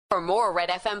For more Red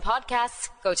FM podcasts,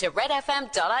 go to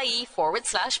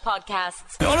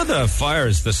redfm.ie/podcasts. All of the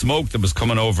fires, the smoke that was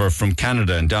coming over from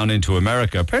Canada and down into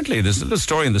America, apparently there's a little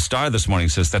story in the Star this morning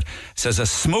says a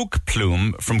smoke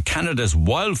plume from Canada's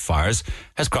wildfires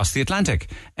has crossed the Atlantic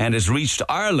and has reached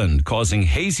Ireland, causing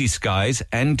hazy skies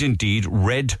and indeed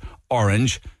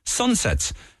red-orange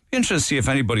sunsets. Interesting to see if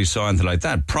anybody saw anything like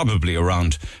that, probably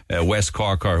around West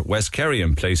Cork or West Kerry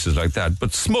and places like that.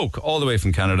 But smoke all the way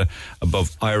from Canada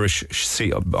above Irish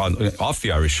sea, off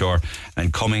the Irish shore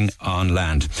and coming on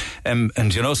land.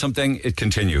 And you know something? It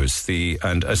continues.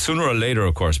 And sooner or later,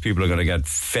 of course, people are going to get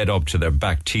fed up to their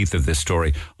back teeth of this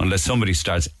story unless somebody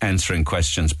starts answering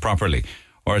questions properly.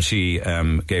 RT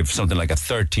gave something like a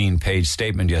 13-page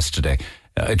statement yesterday.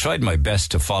 I tried my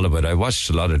best to follow it. I watched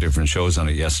a lot of different shows on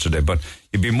it yesterday, but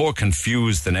you'd be more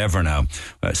confused than ever now.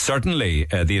 Certainly,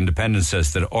 The Independent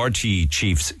says that RTE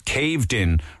chiefs caved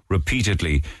in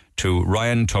repeatedly to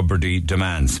Ryan Tubridy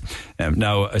demands.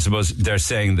 Now, I suppose they're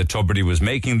saying that Tubridy was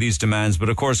making these demands, but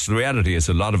of course the reality is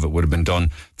a lot of it would have been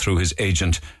done through his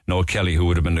agent, Noel Kelly, who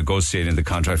would have been negotiating the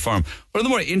contract for him. One of the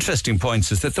more interesting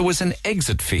points is that there was an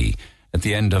exit fee at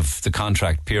the end of the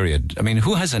contract period. I mean,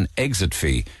 who has an exit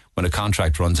fee when a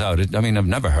contract runs out? I've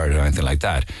never heard of anything like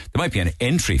that. There might be an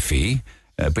entry fee,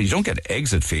 but you don't get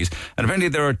exit fees. And apparently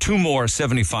there are two more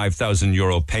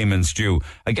 €75,000 payments due.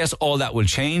 I guess all that will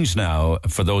change now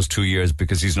for those 2 years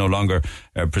because he's no longer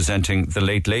presenting the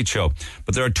Late Late Show.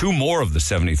 But there are two more of the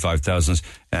 75,000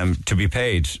 to be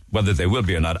paid. Whether they will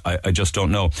be or not, I just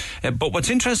don't know. But what's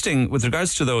interesting with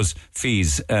regards to those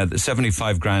fees, the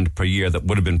 75 grand per year that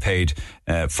would have been paid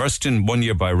first in 1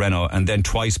 year by Renault and then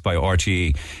twice by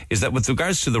RTE, is that with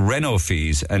regards to the Renault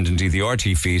fees and indeed the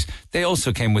RTE fees, they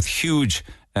also came with huge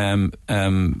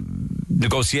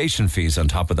negotiation fees on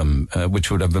top of them,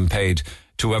 which would have been paid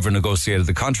to whoever negotiated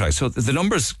the contract. So the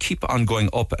numbers keep on going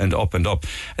up and up and up.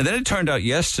 And then it turned out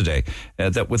yesterday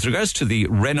that with regards to the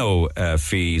Renault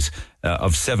fees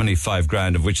of 75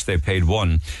 grand, of which they paid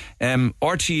one,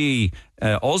 RTE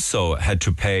also had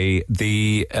to pay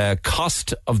the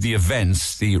cost of the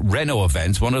events, the Renault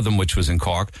events, one of them which was in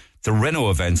Cork, the Renault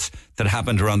events that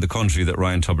happened around the country that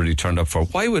Ryan Tubridy turned up for.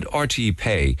 Why would RTE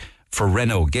pay for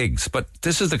Renault gigs? But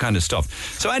this is the kind of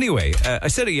stuff. So anyway, I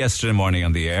said it yesterday morning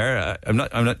on the air. I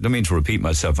don't mean to repeat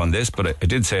myself on this, but I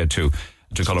did say it to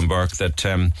Colin Burke that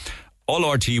all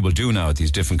RTE will do now at these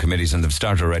different committees, and they've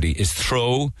started already, is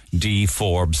throw Dee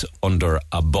Forbes under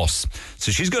a bus.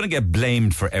 So she's going to get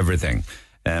blamed for everything.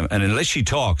 And unless she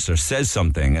talks or says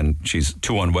something, and she's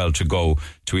too unwell to go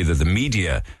to either the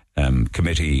media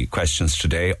committee questions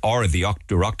today or the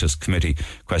Oireachtas committee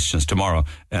questions tomorrow.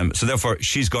 So therefore,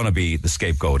 she's going to be the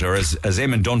scapegoat. Or as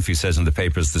Eamon Dunphy says in the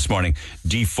papers this morning,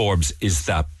 Dee Forbes is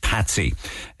that patsy.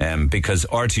 Because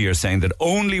RTE are saying that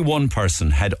only one person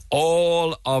had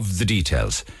all of the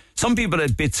details. Some people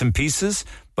had bits and pieces,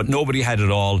 but nobody had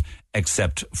it all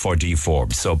except for Dee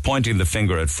Forbes. So pointing the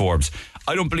finger at Forbes.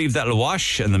 I don't believe that'll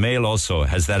wash, and the Mail also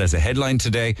has that as a headline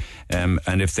today.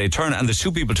 And if they turn, and there's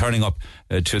two people turning up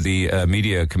to the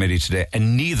media committee today,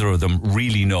 and neither of them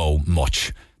really know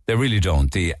much. They really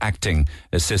don't. The acting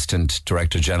Assistant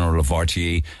Director General of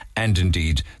RTE and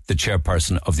indeed the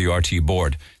chairperson of the RTE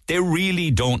board. They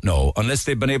really don't know unless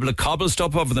they've been able to cobble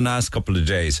stuff over the last couple of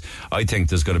days. I think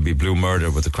there's going to be blue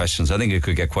murder with the questions. I think it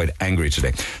could get quite angry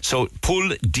today. So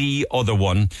pull D other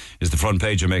one is the front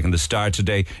page of Making the Star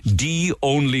today. D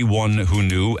only one who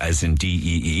knew, as in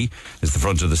DEE, is the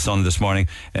front of the Sun this morning.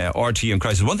 RTE in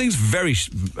crisis. One thing's very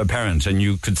apparent, and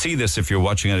you could see this if you're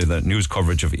watching any of the news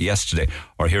coverage of it yesterday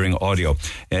or hearing audio,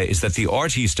 is that the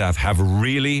RTE staff have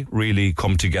really, really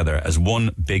come together as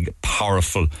one big,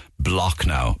 powerful block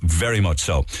now, very much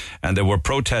so. And there were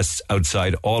protests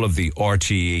outside all of the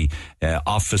RTE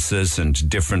offices and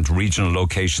different regional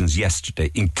locations yesterday,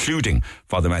 including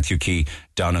Father Matthew Key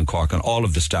down in Cork, and all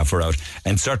of the staff were out,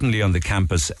 and certainly on the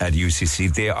campus at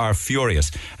UCC. They are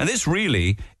furious. And this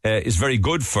really is very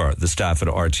good for the staff at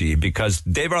RTE, because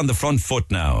they were on the front foot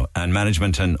now, and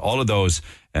management and all of those,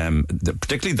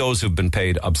 particularly those who've been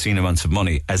paid obscene amounts of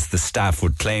money, as the staff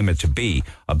would claim it to be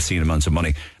obscene amounts of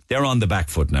money. They're on the back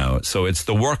foot now. So it's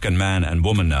the working man and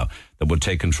woman now that will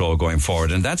take control going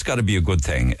forward. And that's got to be a good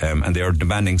thing. And they are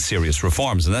demanding serious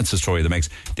reforms. And that's the story that makes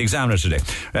the Examiner today.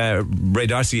 Ray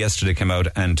D'Arcy yesterday came out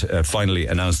and finally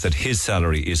announced that his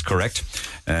salary is correct.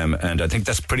 And I think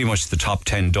that's pretty much the top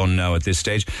 10 done now at this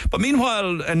stage. But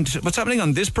meanwhile, and what's happening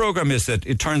on this programme is that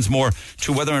it turns more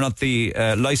to whether or not the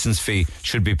licence fee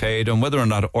should be paid and whether or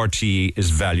not RTE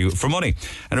is value for money.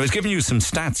 And I was giving you some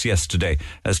stats yesterday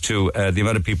as to the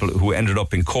amount of people who ended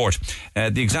up in court.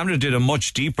 The Examiner did a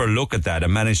much deeper look look at that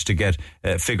and managed to get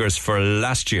figures for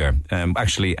last year,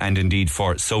 actually, and indeed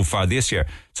for so far this year.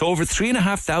 So over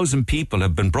 3,500 people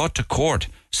have been brought to court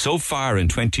so far in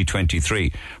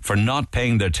 2023 for not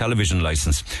paying their television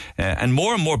license. And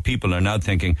more people are now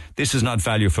thinking this is not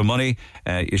value for money.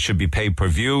 It should be pay per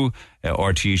view.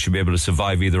 RTE should be able to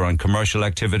survive either on commercial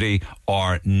activity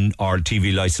or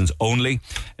TV license only.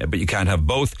 But you can't have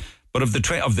both. But of the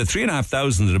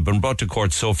 3,500 that have been brought to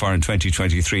court so far in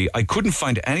 2023, I couldn't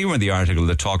find anywhere in the article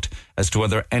that talked as to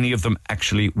whether any of them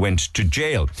actually went to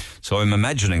jail. So I'm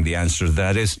imagining the answer to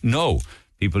that is no.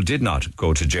 People did not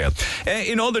go to jail.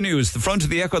 In other news, the front of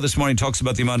the Echo this morning talks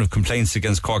about the amount of complaints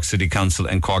against Cork City Council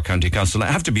and Cork County Council. I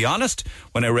have to be honest,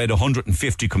 when I read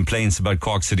 150 complaints about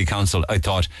Cork City Council, I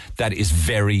thought that is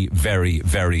very, very,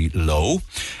 very low.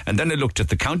 And then I looked at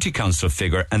the County Council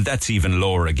figure, and that's even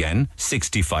lower again,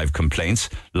 65 complaints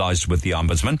lodged with the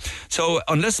Ombudsman. So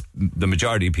unless the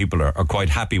majority of people are quite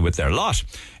happy with their lot,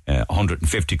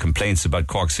 150 complaints about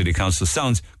Cork City Council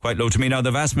sounds quite low to me. Now,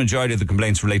 the vast majority of the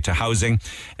complaints relate to housing,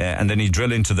 and then you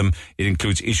drill into them. It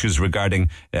includes issues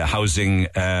regarding housing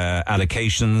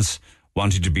allocations,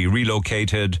 wanting to be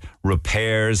relocated,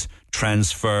 repairs,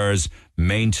 transfers,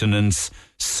 maintenance,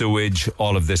 sewage,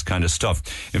 all of this kind of stuff.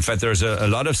 In fact, there's a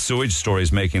lot of sewage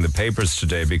stories making the papers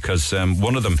today because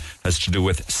one of them has to do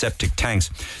with septic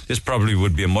tanks. This probably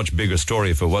would be a much bigger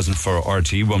story if it wasn't for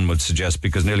RT, one would suggest,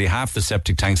 because nearly half the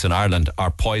septic tanks in Ireland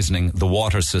are poisoning the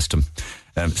water system.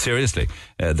 Seriously,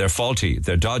 they're faulty,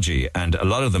 they're dodgy, and a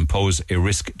lot of them pose a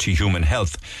risk to human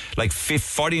health. Like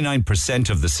 49%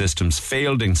 of the systems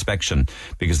failed inspection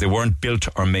because they weren't built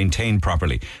or maintained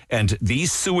properly. And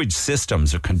these sewage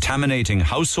systems are contaminating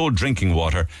household drinking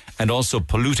water and also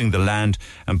polluting the land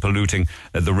and polluting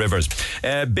the rivers.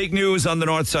 Big news on the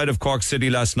north side of Cork City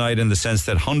last night in the sense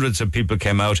that hundreds of people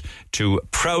came out to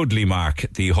proudly mark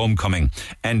the homecoming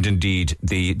and indeed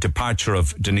the departure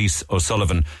of Denise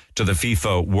O'Sullivan to the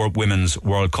FIFA Women's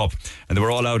World Cup. And they were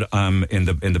all out in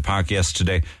the park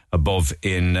yesterday above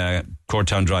in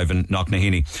Courtown Drive in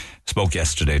Knocknaheeny. Spoke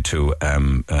yesterday to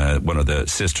one of the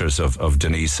sisters of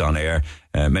Denise on air.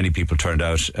 Many people turned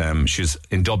out. She's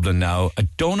in Dublin now. I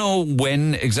don't know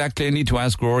when exactly. I need to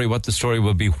ask Rory what the story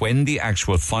will be when the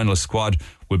actual final squad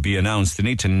will be announced. They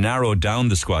need to narrow down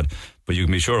the squad. But you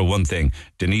can be sure of one thing,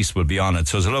 Denise will be on it.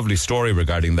 So it's a lovely story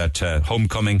regarding that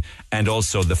homecoming and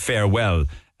also the farewell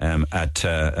in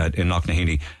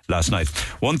Knocknaheeny last night.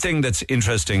 One thing that's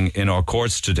interesting in our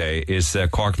courts today is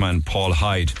Corkman Paul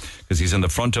Hyde, because he's in the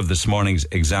front of this morning's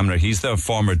Examiner. He's the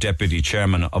former deputy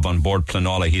chairman of On Board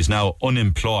Planola. He's now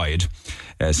unemployed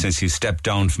since he stepped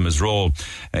down from his role.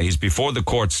 He's before the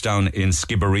courts down in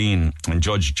Skibbereen, and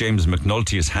Judge James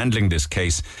McNulty is handling this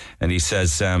case, and he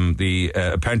says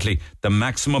apparently the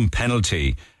maximum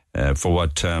penalty for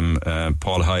what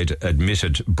Paul Hyde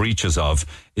admitted breaches of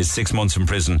is 6 months in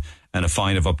prison and a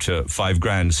fine of up to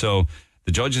 $5,000. So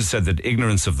the judge has said that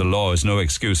ignorance of the law is no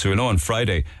excuse. So we'll know on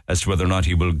Friday as to whether or not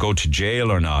he will go to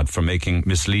jail or not for making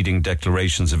misleading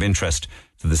declarations of interest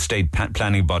to the state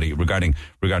planning body regarding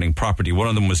property. One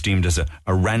of them was deemed as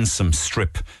a ransom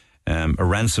strip. A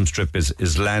ransom strip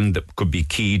is land that could be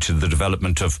key to the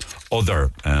development of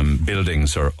other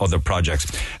buildings or other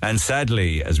projects. And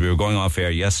sadly, as we were going off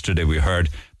air yesterday, we heard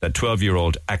that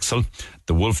 12-year-old Axel,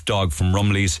 the wolf dog from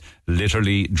Rumley's,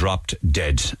 literally dropped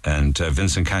dead. And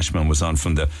Vincent Cashman was on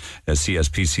from the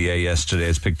CSPCA yesterday.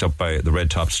 It's picked up by the Red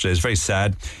Tops today. It's very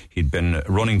sad. He'd been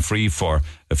running free for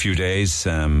a few days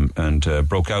and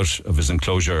broke out of his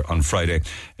enclosure on Friday.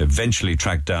 Eventually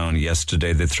tracked down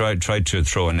yesterday. They tried to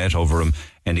throw a net over him,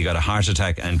 and he got a heart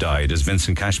attack and died. As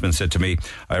Vincent Cashman said to me,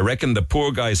 I reckon the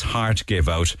poor guy's heart gave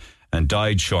out and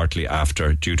died shortly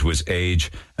after due to his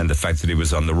age and the fact that he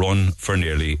was on the run for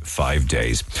nearly 5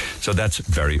 days. So that's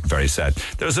very, very sad.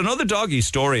 There's another doggy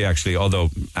story, actually, although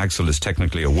Axel is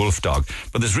technically a wolf dog.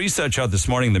 But there's research out this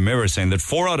morning in the Mirror saying that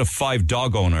 4 out of 5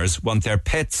 dog owners want their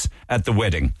pets at the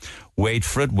wedding. Wait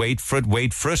for it, wait for it,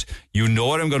 wait for it. You know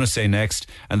what I'm going to say next.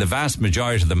 And the vast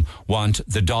majority of them want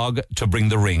the dog to bring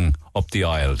the ring up the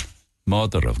aisle.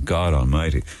 Mother of God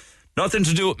Almighty. Nothing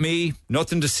to do with me,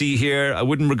 nothing to see here. I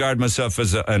wouldn't regard myself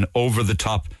as an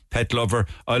over-the-top pet lover.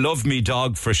 I love me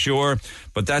dog for sure,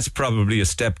 but that's probably a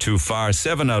step too far.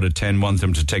 7 out of 10 want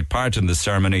them to take part in the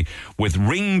ceremony, with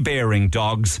ring-bearing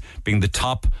dogs being the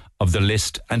top of the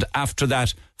list, and after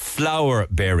that,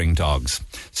 flower-bearing dogs.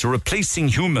 So replacing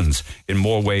humans in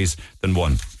more ways than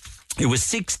one. It was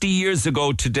 60 years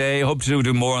ago today. Hope to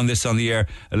do more on this on the air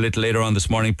a little later on this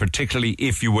morning, particularly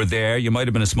if you were there. You might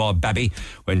have been a small babby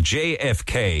when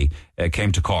JFK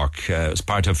came to Cork as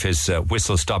part of his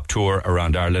whistle-stop tour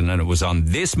around Ireland, and it was on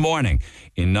this morning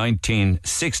in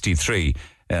 1963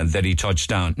 that he touched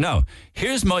down. Now,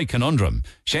 here's my conundrum.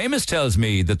 Seamus tells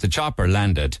me that the chopper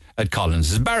landed at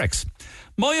Collins's barracks.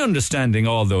 My understanding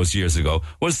all those years ago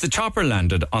was the chopper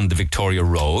landed on the Victoria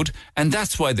Road, and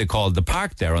that's why they called the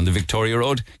park there on the Victoria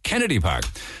Road Kennedy Park.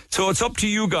 So it's up to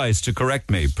you guys to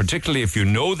correct me, particularly if you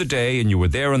know the day and you were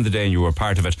there on the day and you were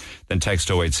part of it, then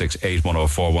text 0868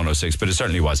 104 106. But it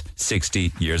certainly was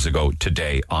 60 years ago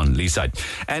today on Leeside.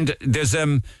 And there's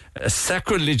a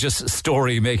sacrilegious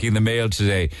story making the mail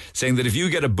today saying that if you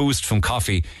get a boost from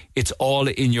coffee, it's all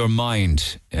in your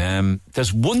mind.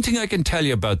 There's one thing I can tell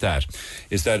you about that,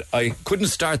 is that I couldn't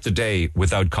start the day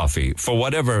without coffee for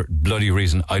whatever bloody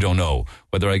reason. I don't know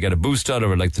whether I get a boost out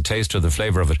of it, like the taste or the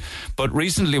flavour of it. But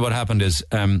recently what happened is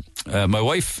my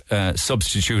wife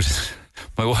substituted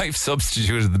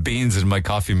the beans in my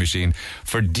coffee machine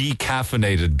for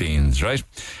decaffeinated beans, right?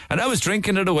 And I was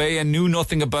drinking it away and knew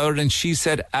nothing about it, and she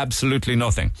said absolutely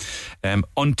nothing.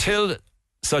 Until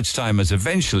such time as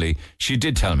eventually she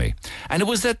did tell me. And it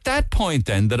was at that point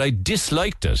then that I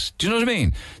disliked it. Do you know what I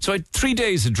mean? So I had 3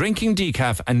 days of drinking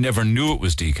decaf and never knew it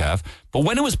was decaf. But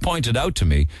when it was pointed out to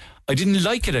me, I didn't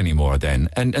like it anymore then.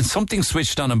 And something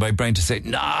switched on in my brain to say,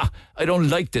 nah, I don't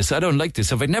like this.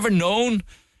 If I'd never known,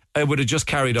 I would have just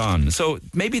carried on. So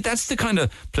maybe that's the kind of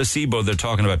placebo they're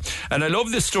talking about. And I love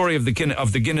this story of the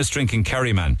Guinness drinking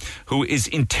Kerryman, who is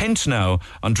intent now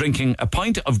on drinking a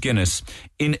pint of Guinness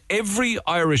in every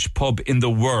Irish pub in the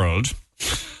world.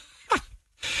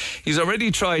 He's already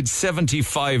tried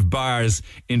 75 bars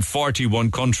in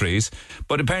 41 countries,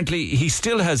 but apparently he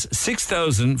still has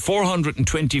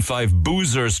 6,425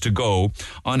 boozers to go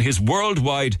on his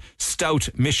worldwide stout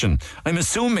mission. I'm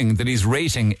assuming that he's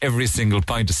rating every single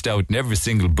pint of stout in every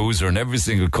single boozer in every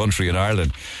single country in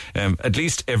Ireland, at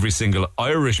least every single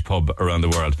Irish pub around the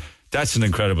world. That's an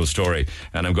incredible story,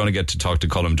 and I'm going to get to talk to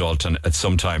Colm Dalton at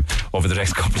some time over the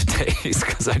next couple of days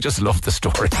because I just love the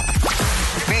story.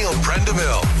 Neil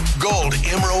Prendeville, Gold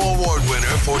IMRO Award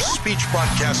winner for Speech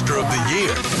Broadcaster of the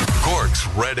Year, Cork's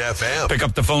Red FM. Pick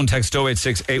up the phone, text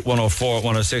 0868 104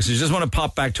 106. I just want to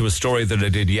pop back to a story that I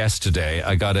did yesterday.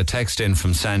 I got a text in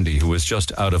from Sandy, who was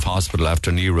just out of hospital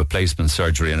after knee replacement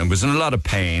surgery and was in a lot of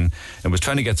pain and was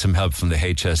trying to get some help from the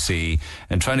HSE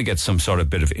and trying to get some sort of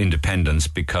bit of independence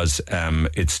because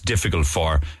it's difficult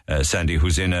for Sandy,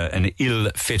 who's in an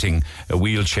ill-fitting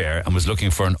wheelchair and was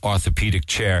looking for an orthopedic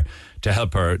chair to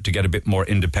help her to get a bit more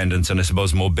independence and I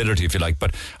suppose mobility, if you like.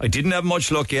 But I didn't have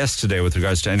much luck yesterday with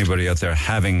regards to anybody out there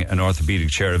having an orthopedic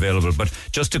chair available. But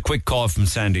just a quick call from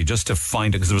Sandy just to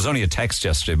find it, because there was only a text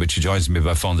yesterday, but she joins me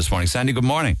by phone this morning. Sandy, good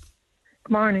morning.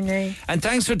 Good morning, Neil. And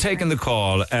thanks for taking the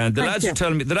call. And the lads are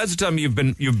telling me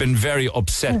you've been very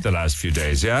upset the last few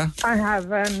days, yeah? I have,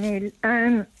 Neil.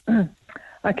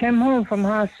 I came home from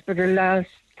hospital last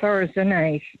Thursday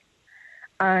night,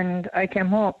 and I came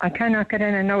home. I cannot get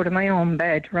in and out of my own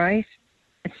bed, right?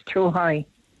 It's too high.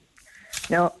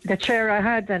 Now, the chair I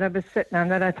had that I was sitting on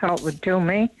that I thought would do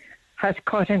me has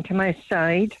cut into my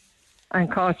side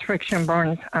and caused friction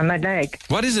burns on my leg.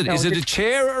 What is it? Is it a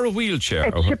chair or a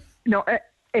wheelchair?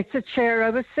 It's a chair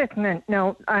I was sitting in.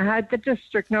 Now, I had the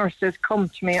district nurses come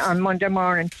to me on Monday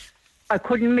morning. I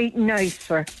couldn't meet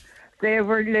nicer. They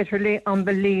were literally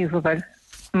unbelievable,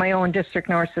 my own district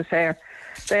nurses here.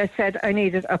 They said I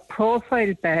needed a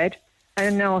profile bed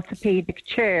and an orthopedic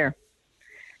chair.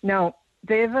 Now,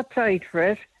 they've applied for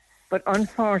it, but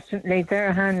unfortunately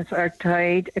their hands are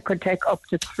tied. It could take up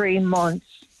to 3 months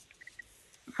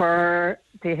for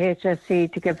the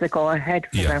HSE to give the go-ahead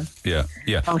for them. Yeah.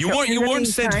 You weren't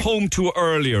sent home too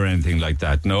early or anything like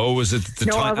that, no? Was it the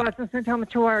time? No, I wasn't sent home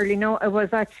too early. No, it was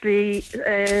actually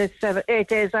 8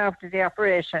 days after the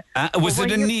operation. Was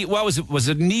it a knee? What was it? Was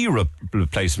it knee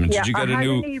replacement? Did you get a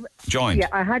new joint? Yeah,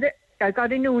 I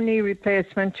got a new knee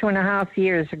replacement 2.5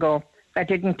 years ago. I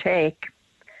didn't take.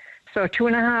 So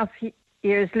 2.5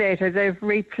 years later, they've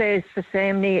replaced the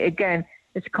same knee again.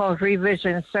 It's called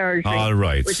revision surgery. All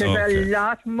right. Which is a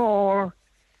lot more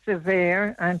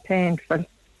severe and painful.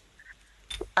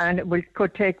 And it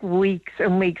could take weeks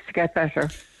and weeks to get better.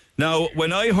 Now,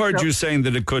 when I heard you saying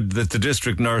that the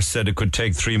district nurse said it could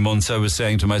take 3 months, I was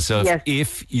saying to myself,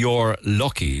 if you're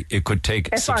lucky, it could take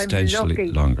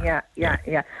substantially longer.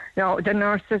 Yeah. No, the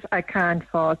nurses, I can't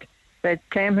fault. They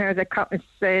came here, they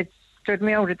stood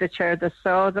me out of the chair, they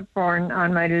saw the burn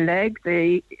on my leg,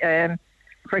 the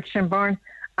friction burn,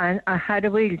 and I had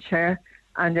a wheelchair,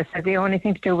 And they said the only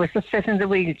thing to do was to sit in the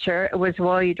wheelchair. It was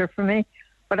wider for me,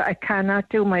 but I cannot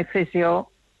do my physio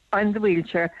on the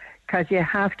wheelchair because you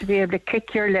have to be able to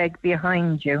kick your leg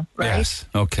behind you, right? Yes,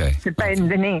 okay. To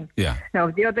bend the knee. Yeah. Now,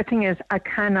 the other thing is I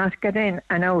cannot get in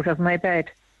and out of my bed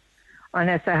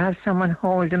unless I have someone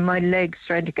holding my legs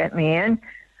trying to get me in.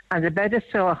 And the bed is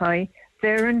so high,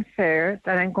 there and fair,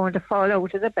 that I'm going to fall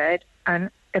out of the bed. And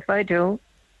if I do,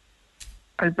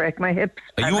 I'll break my hips.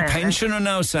 Are you a pensioner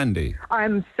now, Sandy?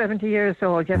 I'm 70 years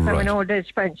old. Yes, I'm Right. an old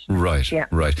age pensioner. Right, Yeah.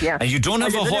 right. Yeah. And you don't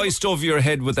have a hoist over your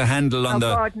head with a handle on Oh,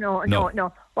 the... God,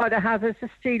 no. What I have is a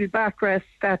steel backrest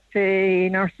that the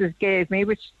nurses gave me,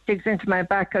 which digs into my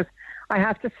back because I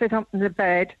have to sit up in the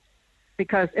bed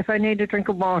because if I need a drink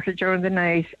of water during the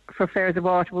night, for fear the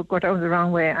water will go down the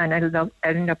wrong way and I'll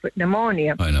end up with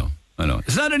pneummonia. I know.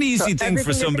 It's not an easy thing for everything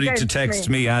is somebody to against text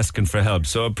me. me asking for help,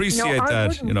 so appreciate No, I that.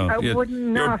 wouldn't, You know, I would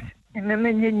not in a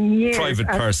million years private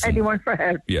ask person. anyone for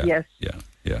help. Yeah, Yes.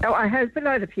 yeah. No, I help a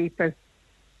lot of people.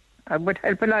 I would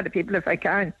help a lot of people if I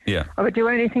can. Yeah. I would do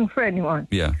anything for anyone.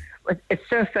 Yeah. But it's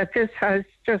just that this has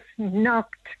just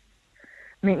knocked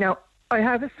me. Now, I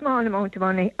have a small amount of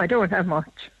money. I don't have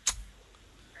much.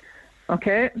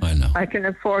 Okay? I know. I can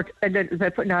afford a little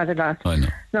bit, but not a lot. I know.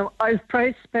 Now, I've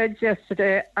priced beds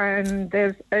yesterday, and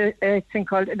there's a thing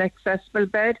called an accessible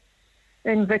bed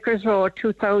in Vickers Road,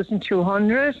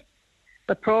 2,200.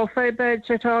 The profile beds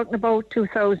you're talking about,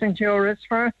 €2,000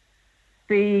 for.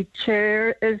 The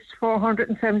chair is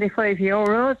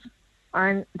 €475,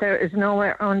 and there is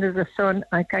nowhere under the sun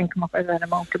I can come up with that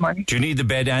amount of money. Do you need the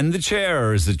bed and the chair,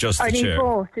 or is it just the I chair? need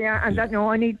both, yeah, and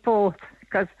I need both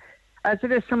because as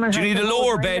it is, someone. Do you has need a to hold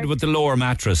lower my bed leg. with the lower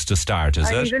mattress to start, is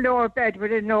I it? need a lower bed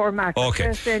with a lower mattress. Okay.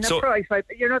 Yes, in So- a price, right?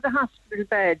 You know the hospital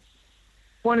beds,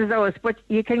 one of those, but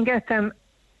you can get them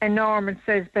in normal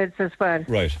size beds as well.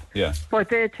 Right, yeah. But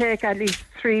they take at least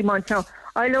 3 months. Now,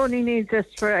 I'll only need this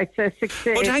for, I'd say, 6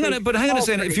 days. But hang on a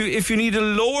second. If you need a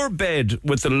lower bed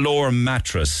with a lower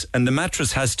mattress, and the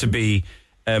mattress has to be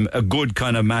a good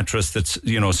kind of mattress that's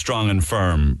strong and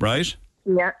firm, right?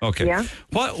 Yeah. Okay. Yeah.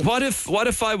 What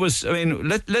if I was? I mean,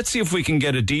 let's see if we can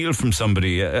get a deal from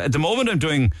somebody. At the moment, I'm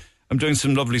doing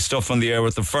some lovely stuff on the air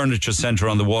with the Furniture Centre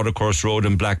on the Watercourse Road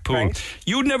in Blackpool. Right.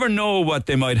 You'd never know what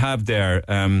they might have there.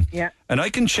 Yeah. And I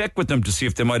can check with them to see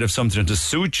if they might have something to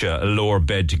suit you, a lower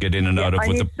bed to get in and out of.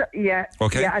 Okay.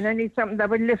 Okay. And I need something that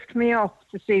would lift me off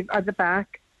to see at the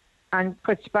back and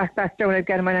puts back down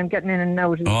again when I'm getting in and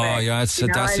out of the bed. Oh, yeah,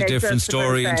 that's a different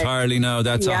story entirely now.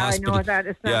 That's a hospital. I know that.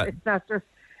 It's not just...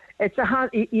 It's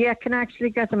you can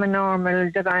actually get them a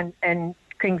normal divan and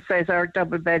king size or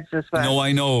double beds as well. No,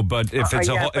 I know, but if it's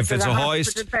a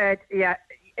hoist... Bed, yeah,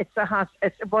 it's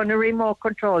a remote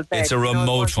control bed. It's a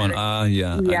remote one.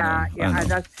 Yeah. I know.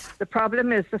 And the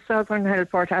problem is the Southern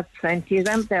Helport has plenty of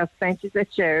them. They have plenty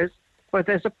of chairs, but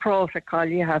there's a protocol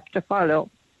you have to follow.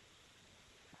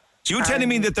 So you're telling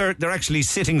me that they're actually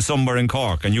sitting somewhere in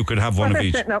Cork and you could have one of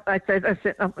each? I'm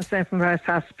sitting up in St. Mary's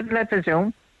Hospital, I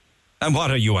presume. And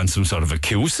what, are you on some sort of a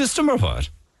queue system or what?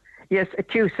 Yes, a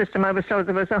queue system. I was told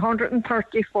there was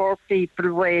 134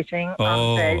 people waiting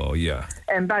on bed. Oh, yeah.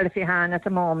 In Ballyfihan at the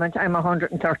moment, I'm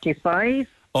 135.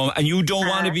 Oh, and you don't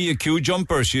want to be a queue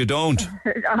jumper, so you don't?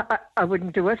 I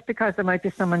wouldn't do it because there might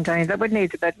be someone dying that would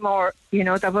need a bit more,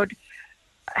 that would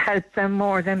help them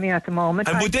more than me at the moment.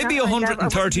 And would they be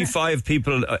 135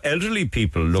 people, elderly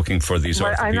people, looking for these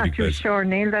orthopedic I'm not too beds? sure,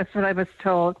 Neil. That's what I was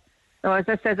told. So as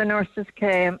I said, the nurses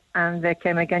came and they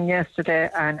came again yesterday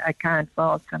and I can't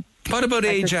fault them. What about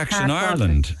Age Action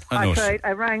Ireland? I tried.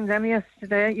 I rang them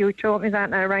yesterday. You told me that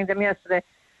and I rang them yesterday.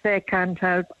 They can't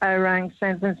help. I rang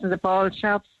St. Vincent de Paul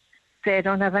shops. They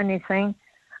don't have anything.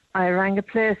 I rang a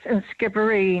place in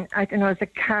Skibbereen. I don't know, it's a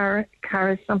car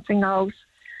something else.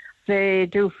 They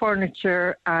do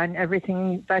furniture and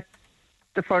everything that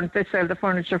they sell the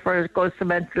furniture for goes to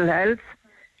mental health.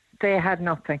 They had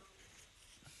nothing.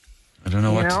 I don't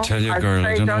know what to tell you, girl.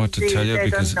 I don't know what to tell you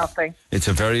because it's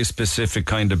a very specific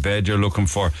kind of bed you're looking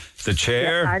for. The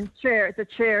chair? Yeah, and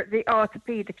the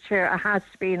orthopedic chair. It has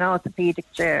to be an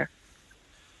orthopedic chair.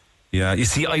 Yeah, you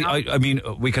see, I mean,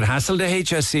 we could hassle the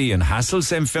HSE and hassle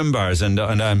St. Finbar's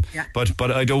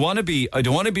but I don't want to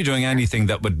be doing anything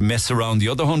that would mess around the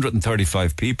other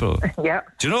 135 people. Yeah.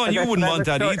 Do you know? And you wouldn't want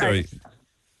that either.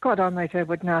 God Almighty, I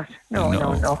would not.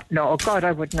 No. God,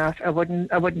 I would not. I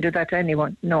wouldn't do that to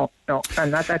anyone. No. I'm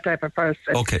not that type of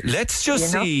person. Okay, let's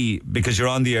just see, because you're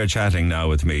on the air chatting now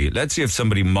with me, let's see if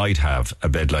somebody might have a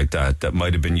bed like that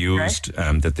might have been used,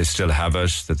 that they still have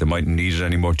it, that they mightn't need it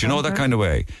anymore. Do you know that kind of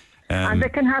way? And they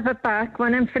can have it back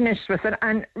when I'm finished with it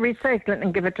and recycle it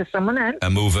and give it to someone else.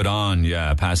 And move it on,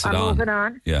 pass it on. Move it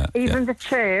on. Yeah. Even the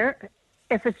chair,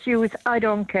 if it's used, I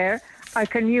don't care. I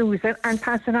can use it and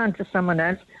pass it on to someone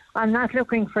else. I'm not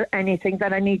looking for anything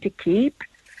that I need to keep.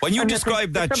 When you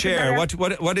describe that chair,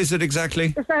 what is it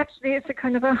exactly? It's a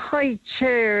kind of a high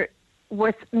chair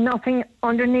with nothing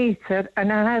underneath it, and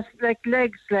it has like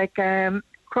legs, like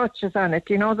crutches on it.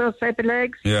 You know those type of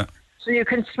legs? Yeah. So you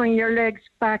can swing your legs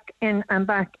back in and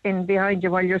back in behind you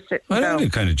while you're sitting down. I don't know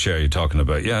the kind of chair you're talking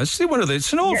about. Yeah, it's one of the.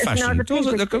 It's an old-fashioned.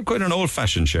 It's quite an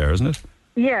old-fashioned chair, isn't it?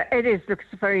 Yeah, it is. Looks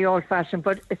very old-fashioned,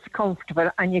 but it's comfortable,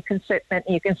 and you can sit in it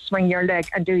and you can swing your leg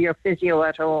and do your physio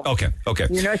at home. Okay.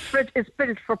 You know, it's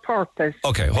built for purpose.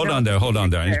 Okay, hold on there.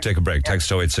 I need to take a break. Text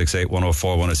 0868 104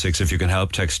 106 if you can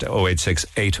help. Text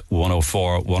 0868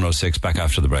 104 106. Back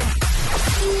after the break.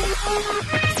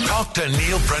 Talk to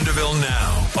Neil Prendeville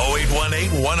now.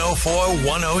 0818 104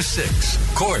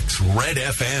 106. Cork's Red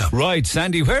FM. Right,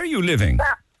 Sandy, where are you living?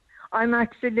 I'm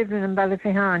actually living in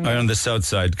Ballyphehane. On the south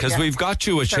side, because we've got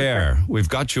you a chair. We've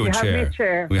got you a chair. You have me a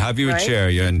chair. We have you a chair,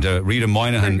 and Rita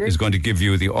Moynihan is going to give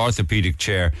you the orthopaedic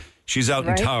chair. She's out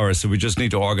in Tower, so we just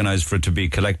need to organise for it to be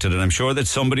collected. And I'm sure that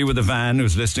somebody with a van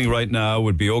who's listening right now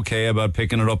would be okay about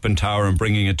picking it up in Tower and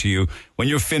bringing it to you. When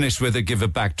you're finished with it, give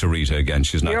it back to Rita again.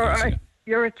 She's not using it.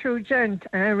 You're a true gent,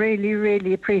 and I really,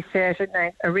 really appreciate it,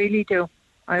 Nate. I really do.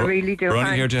 We're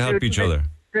only here to help each other.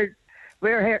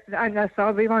 We're here, and that's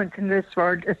all we want in this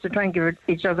world, is to try and give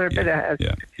each other a bit of help.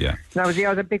 Yeah. Now, the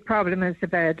other big problem is the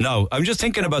bed. No, I'm just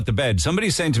thinking about the bed.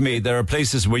 Somebody's saying to me there are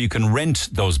places where you can rent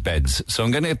those beds. So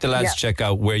I'm going to get the lads check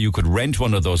out where you could rent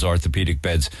one of those orthopaedic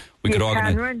beds. You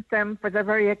can rent them, but they're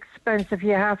very expensive.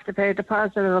 You have to pay a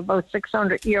deposit of about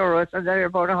 €600, and they're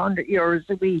about €100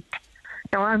 a week.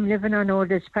 Now, I'm living on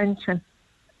old age pension.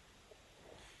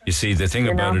 You see, the thing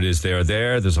about it is they're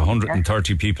there. There's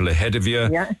 130 people ahead of you.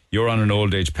 Yeah. You're on an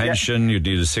old age pension. You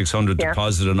need a 600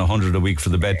 deposit and 100 a week for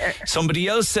the bed. Somebody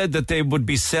else said that they would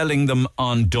be selling them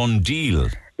on Dundee.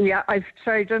 Yeah, I've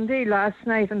tried Dundee last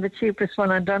night, and the cheapest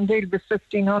one on Dundee was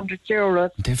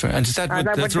 €1,500. Different. And is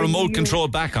that's a remote control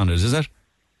back on it, is it?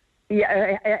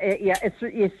 Yeah, it's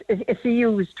a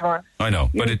used one. I know,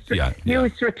 but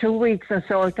used for 2 weeks and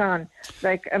sold on.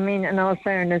 Like, I mean, in all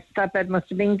fairness, that bed must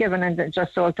have been given and it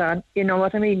just sold on. You know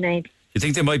what I mean, Nate? You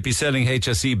think they might be selling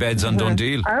HSE beds on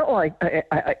Dundee?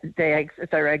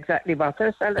 They're exactly what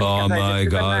they're selling. Oh my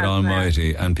God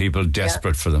Almighty! And people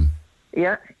desperate for them.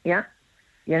 Yeah.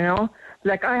 You know,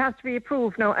 like, I have to be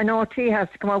approved now. An OT has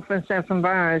to come out from Seven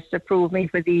Bars to approve me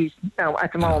for these now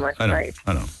at the moment. I know. Right?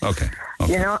 I know. Okay.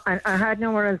 You know, and I had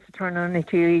nowhere else to turn on it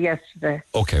to you yesterday.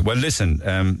 Okay, well, listen,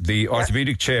 the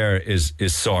orthopaedic chair is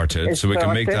sorted, so we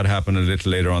can make that happen a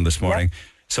little later on this morning.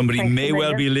 Somebody may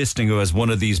well be listening who has one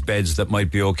of these beds that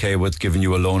might be okay with giving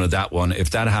you a loan of that one. If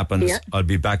that happens, I'll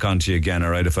be back on to you again, all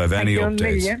right, if I have any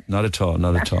updates. Not at all.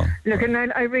 Look, and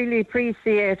I really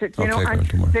appreciate it. You know, and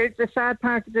the sad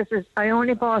part of this is I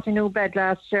only bought a new bed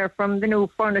last year from the new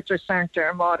furniture centre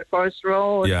in Watercourse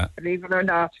Road, believe it or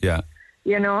not. Yeah.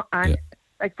 You know, and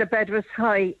like the bed was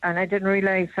high, and I didn't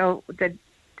realise that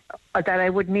I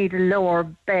would need a lower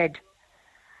bed.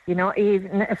 You know,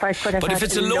 even if I could have. But if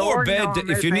it's a lower bed,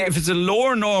 if it's a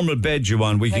lower normal bed you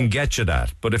want, we can get you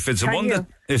that. But if it's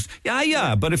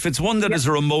but if it's one that is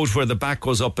a remote where the back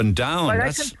goes up and down,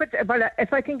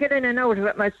 if I can get in and out of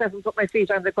it myself and put my feet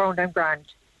on the ground, I'm grand.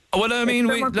 Well, I mean,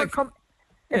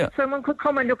 if someone could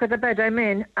come and look at the bed I'm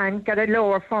in and get a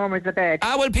lower form of the bed.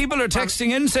 Well, people are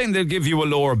texting in saying they'll give you a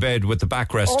lower bed with the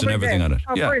backrest and everything on it.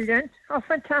 Oh, brilliant. Oh,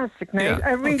 fantastic, Nate.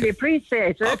 I really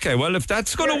appreciate it. Okay, well, if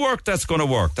that's going to work, that's going to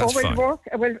work. That's fine.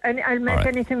 I'll make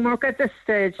anything work at this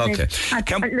stage. Okay.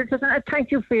 Listen,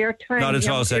 thank you for your time. Not at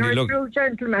all, Sandy. You're a true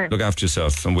gentleman. Look after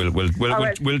yourself, and we'll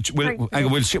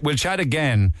chat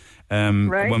again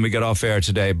when we get off air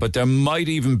today. But there might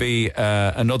even be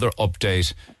another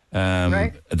update.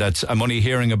 That's I'm only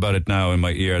hearing about it now in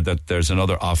my ear that there's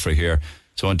another offer here.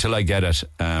 So until I get it,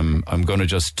 I'm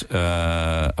just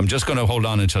going to hold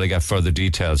on until I get further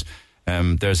details.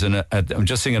 I'm just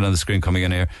seeing it on the screen coming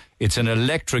in here. It's an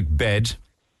electric bed.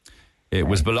 It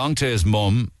was belonged to his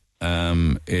mum.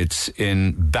 It's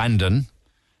in Bandon.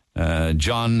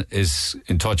 John is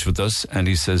in touch with us, and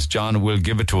he says John will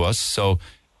give it to us. So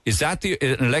is that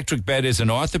an electric bed? Is an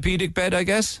orthopedic bed, I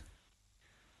guess?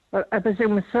 Well, I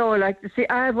presume so. Like, see,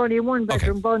 I have only one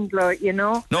bedroom bungalow, you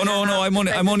know. No. I'm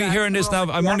only hearing this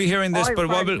now. I'm only hearing this. But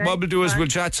what we'll do is we'll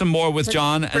chat some more with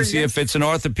John and see if it's an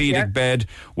orthopedic bed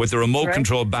with a remote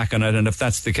control back on it. And if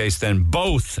that's the case, then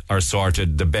both are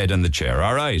sorted, the bed and the chair.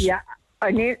 All right. Yeah. I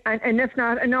need, and if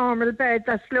not, a normal bed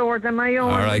that's lower than my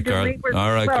own. All right, girl.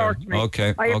 All right, girl.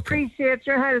 Okay. I appreciate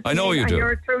your help. I know you do.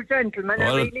 You're a true gentleman.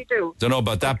 Well, I really do. Don't know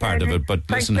about that part of it, but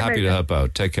listen, happy to help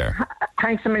out. Take care.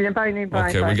 Thanks a million. Bye.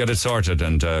 Okay, we'll get it sorted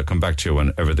and come back to you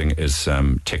when everything is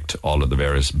ticked, all of the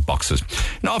various boxes.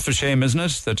 An awful shame, isn't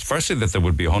it? That firstly, that there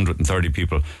would be 130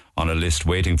 people on a list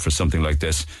waiting for something like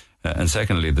this. And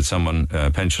secondly, that someone,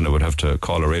 a pensioner, would have to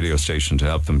call a radio station to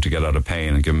help them to get out of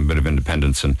pain and give them a bit of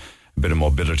independence and a bit of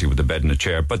mobility with a bed and a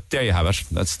chair. But there you have it.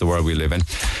 That's the world we live in.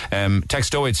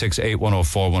 Text 0868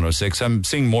 104 106. I'm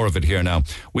seeing more of it here now.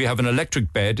 We have an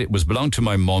electric bed. It was belonged to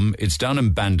my mum. It's down in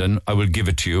Bandon. I will give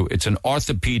it to you. It's an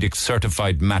orthopedic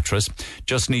certified mattress.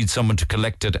 Just need someone to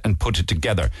collect it and put it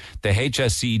together. The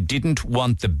HSE didn't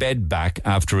want the bed back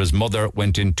after his mother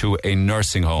went into a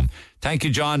nursing home. Thank you,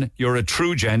 John. You're a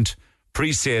true gent.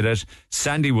 Appreciate it.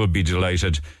 Sandy will be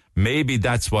delighted. Maybe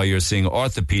that's why you're seeing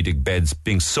orthopedic beds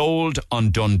being sold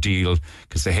on done deal,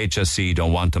 because the HSE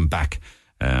don't want them back.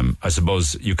 I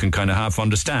suppose you can kind of half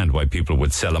understand why people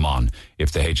would sell them on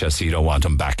if the HSE don't want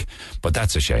them back. But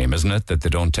that's a shame, isn't it? That they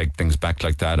don't take things back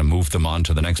like that and move them on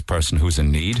to the next person who's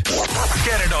in need.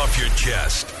 Get it off your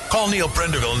chest. Call Neil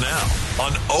Prendeville now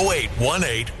on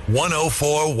 0818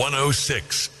 104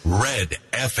 106. Red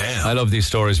FM. I love these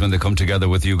stories when they come together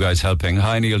with you guys helping.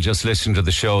 Hi, Neil, just listening to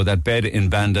the show. That bed in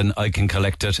Bandon, I can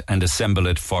collect it and assemble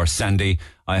it for Sandy.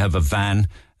 I have a van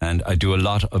and I do a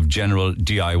lot of general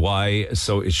DIY,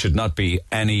 so it should not be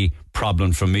any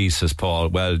problem for me, says Paul.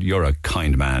 Well, you're a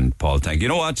kind man, Paul. Thank you. You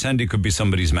know what? Sandy could be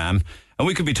somebody's mam. And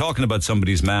we could be talking about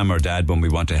somebody's mam or dad when we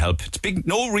want to help. It's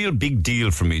no real big deal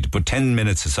for me to put 10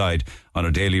 minutes aside on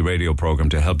a daily radio program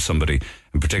to help somebody,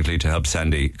 and particularly to help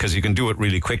Sandy, because you can do it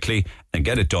really quickly and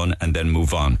get it done and then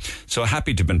move on. So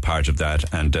happy to have been part of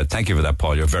that, and thank you for that,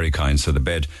 Paul. You're very kind. So the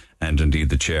bed and indeed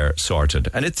the chair sorted,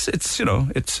 and it's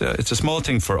a small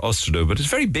thing for us to do, but it's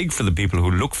very big for the people who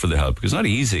look for the help, because it's not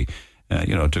easy,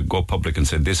 to go public and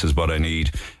say this is what I need.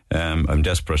 I'm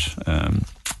desperate,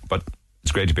 but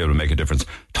it's great to be able to make a difference.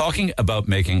 Talking about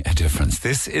making a difference,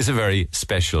 this is a very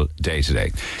special day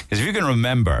today. Because if you can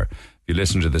remember, if you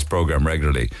listen to this program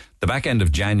regularly, the back end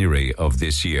of January of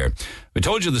this year, we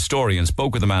told you the story and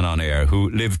spoke with a man on air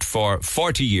who lived for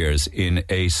 40 years in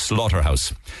a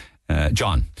slaughterhouse.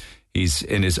 John, he's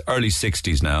in his early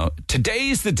 60s now. Today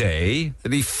is the day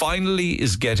that he finally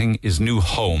is getting his new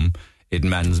home in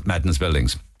Madden's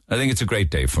Buildings. I think it's a great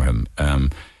day for him.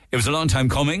 It was a long time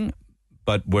coming,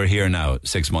 but we're here now,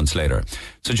 6 months later.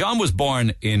 So John was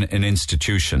born in an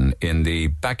institution in the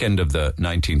back end of the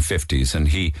 1950s, and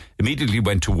he immediately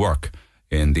went to work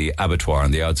in the abattoir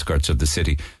on the outskirts of the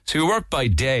city. So he worked by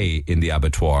day in the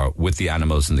abattoir with the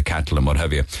animals and the cattle and what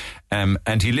have you.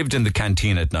 And he lived in the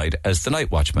canteen at night as the night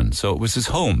watchman. So it was his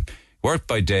home. Worked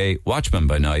by day, watchman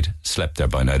by night, slept there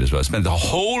by night as well. Spent the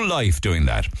whole life doing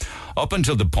that, up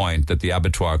until the point that the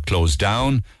abattoir closed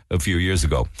down a few years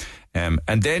ago. And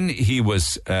then he went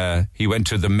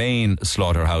to the main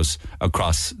slaughterhouse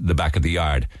across the back of the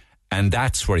yard. And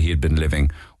that's where he had been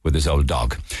living with his old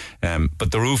dog.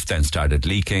 But the roof then started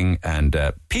leaking, and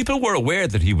people were aware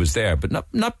that he was there, but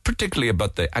not particularly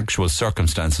about the actual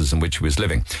circumstances in which he was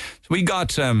living. So we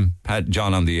got had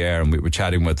John on the air, and we were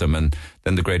chatting with him, and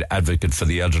then the great advocate for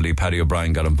the elderly, Paddy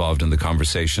O'Brien, got involved in the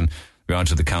conversation. We went on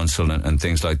to the council and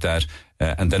things like that.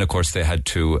 And then, of course, they had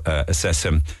to assess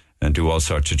him and do all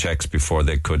sorts of checks before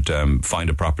they could find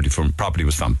a property for him. Property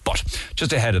was found. But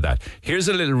just ahead of that, here's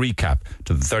a little recap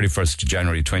to the 31st of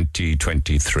January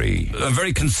 2023. I'm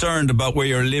very concerned about where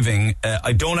you're living.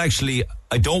 I don't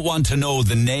want to know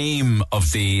the name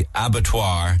of the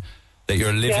abattoir that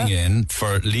you're living in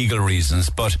for legal reasons,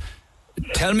 but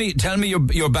tell me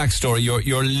your backstory.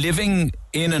 You're living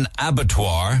in an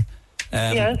abattoir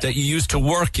that you used to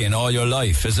work in all your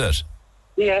life, is it?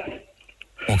 Yeah.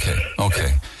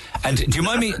 Okay. And do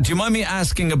you mind me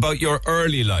asking about your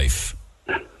early life?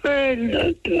 I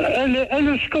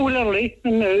left school early,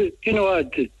 and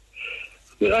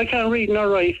I can't read nor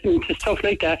write and stuff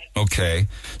like that. Okay.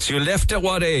 So you left at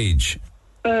what age?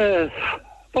 About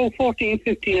 14,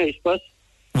 15, I suppose.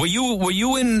 Were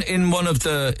you in one of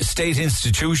the state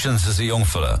institutions as a young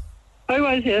fella? I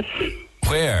was, yes.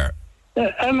 Where?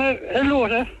 I'm in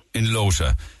Lota. In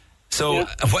Lota. So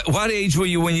what age were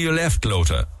you when you left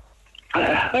Lota?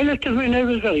 I left it when I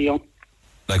was very young.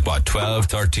 Like what, 12,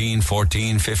 13,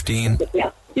 14, 15?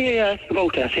 Yeah,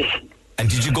 about that, yes. And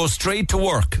did you go straight to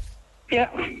work? Yeah.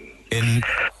 In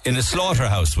a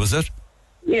slaughterhouse, was it?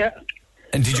 Yeah.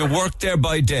 And did you work there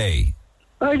by day?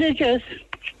 I did, yes.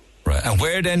 Right. And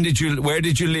where did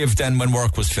you live then when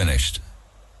work was finished?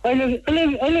 I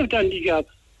lived on the job.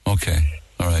 Okay.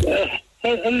 All right.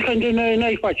 I'm kind of a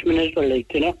night watchman as well,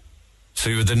 like, you know. So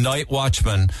you were the night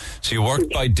watchman. So you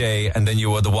worked by day, and then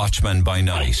you were the watchman by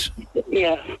night.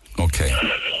 Yeah. Okay.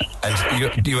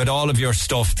 And you had all of your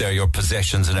stuff there, your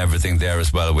possessions and everything there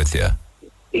as well with you.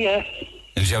 Yeah.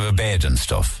 And did you have a bed and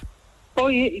stuff? Oh,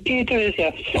 yeah, there is,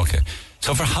 yes. Okay.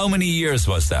 So for how many years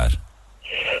was that?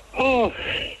 Oh,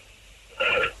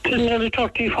 nearly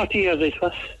 30, 40 years, I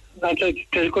suppose. That's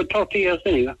a good 30 years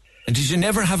anyway. And did you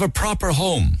never have a proper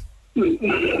home?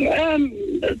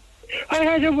 I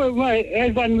had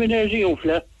one when I was youth.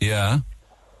 Yeah.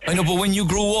 I know, but when you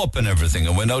grew up and everything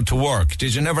and went out to work,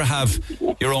 did you never have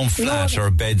your own flat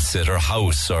or bedsit or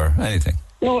house or anything?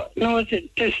 No, this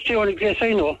is the only place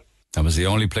I know. That was the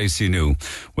only place he knew.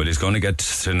 Well, he's going to get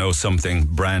to know something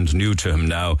brand new to him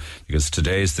now, because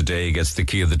today's the day he gets the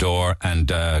key of the door, and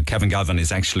Kevin Galvin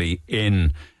is actually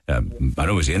in, I don't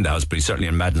know if he's in the house, but he's certainly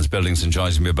in Madden's buildings and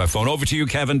joins me by phone. Over to you,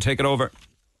 Kevin. Take it over.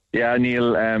 Yeah,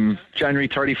 Neil, January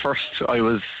 31st, I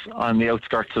was on the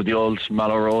outskirts of the old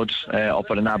Mallow Road,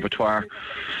 up at an abattoir,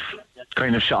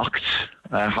 kind of shocked,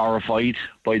 horrified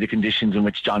by the conditions in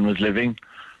which John was living.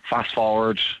 Fast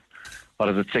forward,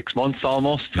 6 months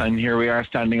almost, and here we are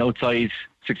standing outside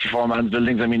 64 man's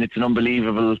buildings. I mean, it's an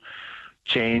unbelievable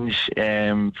change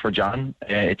for John.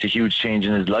 It's a huge change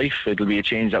in his life. It'll be a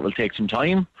change that will take some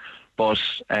time, but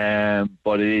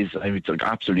it is, I mean, it's an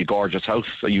absolutely gorgeous house.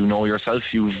 You know yourself,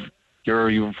 you're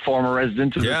a former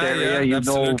resident of this area. You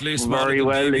absolutely. know very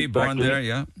well. Baby, born there,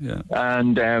 yeah.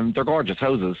 And they're gorgeous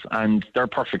houses, and they're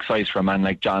perfect size for a man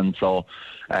like John. So,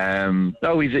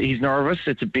 no, he's nervous.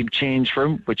 It's a big change for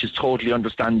him, which is totally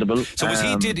understandable. So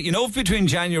between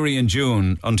January and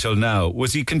June until now,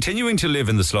 was he continuing to live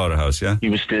in the slaughterhouse? Yeah, he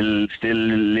was still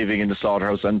living in the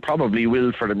slaughterhouse, and probably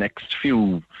will for the next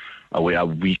few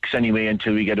weeks anyway,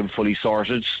 until we get him fully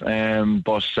sorted.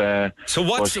 So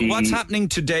what's happening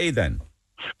today then?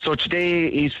 So today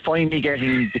he's finally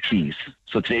getting the keys.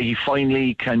 So today he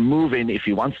finally can move in. If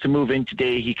he wants to move in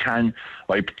today, he can.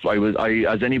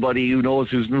 As anybody who knows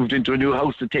who's moved into a new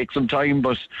house, it takes some time,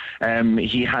 but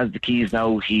he has the keys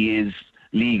now. He is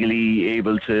legally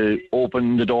able to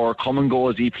open the door, come and go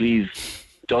as he please,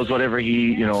 does whatever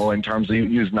he, in terms of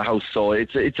using the house. So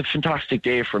it's a fantastic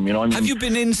day for him, Have you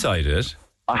been inside it?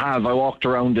 I have. I walked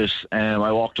around it.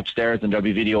 I walked upstairs, and there'll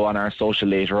be video on our social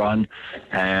later on.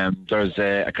 There's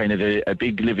a kind of a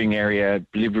big living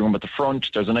room at the front.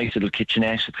 There's a nice little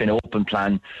kitchenette. It's kind of open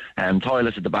plan.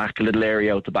 Toilet at the back, a little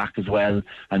area out the back as well.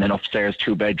 And then upstairs,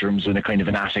 2 bedrooms and a kind of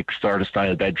an attic sort of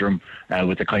style bedroom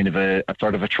with a kind of a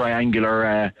sort of a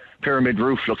triangular pyramid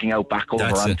roof looking out back over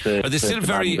onto. Are they still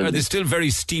very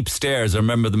steep stairs? I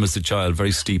remember them as a child,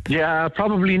 very steep. Yeah,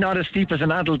 probably not as steep as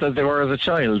an adult as they were as a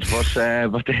child,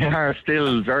 but they are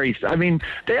still very. I mean,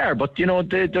 they are, but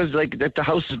there's the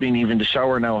house has been, even the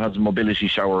shower now has a mobility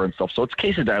shower and stuff, so it's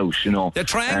kitted out. They're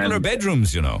triangular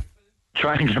bedrooms,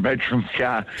 Triangular bedrooms,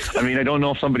 yeah. I mean, I don't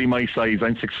know if somebody my size,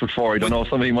 I'm 6'4", I don't know if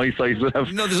somebody my size would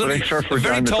have. No, there's only a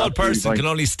very tall person can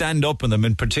only stand up in them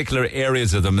in particular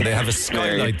areas of them, and they have a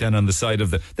skylight then on the side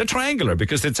of they're triangular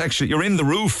because it's actually, you're in the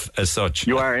roof as such.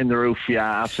 You are in the roof,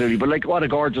 yeah, absolutely. But what a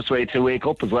gorgeous way to wake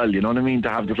up as well, you know what I mean? To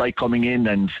have the light coming in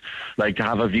and to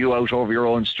have a view out over your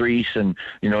own street, and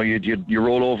you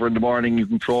roll over in the morning, you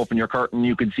can throw open your curtain,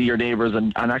 you can see your neighbours,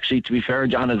 and actually, to be fair,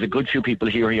 John has a good few people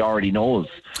here he already knows.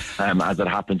 As it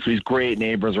happens. So he's great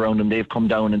neighbours around him. They've come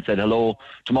down and said hello.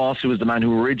 Tomas, who was the man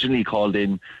who originally called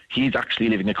in, he's actually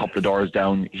living a couple of doors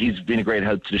down. He's been a great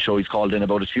help to the show. He's called in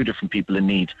about a few different people in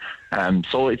need.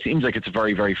 So it seems like it's a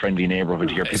very, very friendly neighbourhood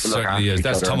here. It certainly is.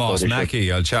 That's Tomas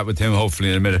Mackey. I'll chat with him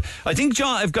hopefully in a minute. I think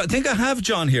I have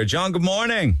John here. John, good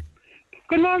morning.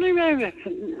 Good morning,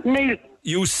 Neil.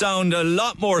 You sound a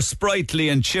lot more sprightly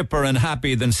and chipper and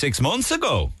happy than 6 months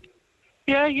ago.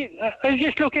 Yeah, I was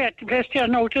just looking at the place there,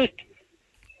 noticed.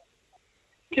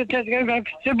 It's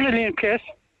a brilliant place.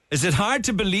 Is it hard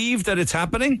to believe that it's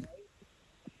happening?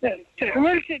 Well,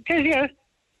 it is, yeah.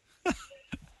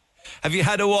 Have you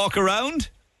had a walk around?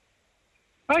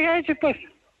 Oh, yeah, but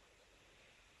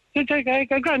it's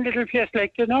a grand little place,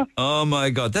 Oh, my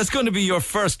God. That's going to be your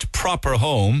first proper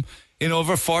home in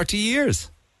over 40 years.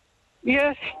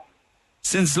 Yes.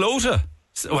 Since Lota.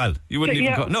 Well, you wouldn't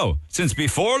even since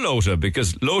before Lota,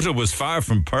 because Lota was far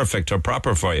from perfect or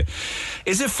proper for you.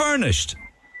 Is it furnished?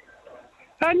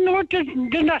 No, there's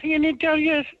nothing in it there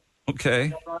yet.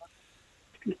 Okay.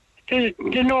 There's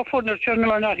no furniture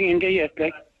nor nothing in there yet,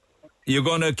 You're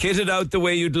going to kit it out the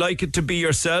way you'd like it to be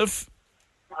yourself?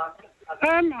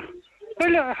 Well,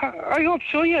 I hope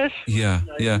so, yes. Yeah.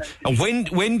 And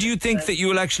when do you think that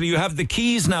you have the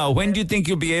keys now? When do you think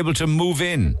you'll be able to move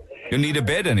in? You'll need a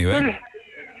bed anyway.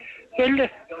 Well,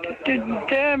 They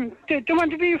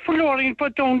want to be flooring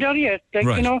put down there yet, like,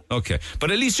 Right. you know. Okay.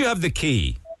 But at least you have the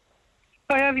key.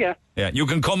 I have, yeah. Yeah. You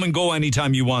can come and go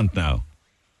anytime you want now.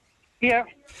 Yeah.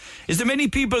 Is there many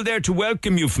people there to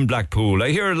welcome you from Blackpool? I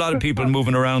hear a lot of people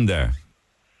moving around there.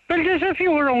 Well, there's a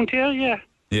few around here, yeah.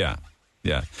 Yeah.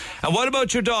 Yeah. And what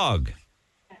about your dog?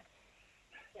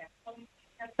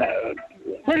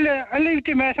 I leave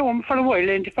them at home for a while,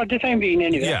 and for the time being,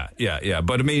 anyway. Yeah.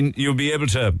 But I mean, you'll be able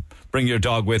to bring your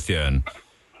dog with you and...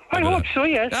 I hope so,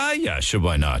 yes. Yeah, sure,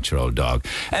 why not, your old dog.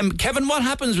 Kevin, what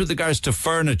happens with regards to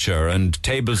furniture and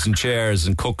tables and chairs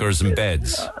and cookers and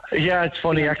beds? Yeah, it's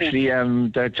funny actually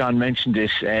that John mentioned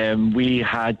it. We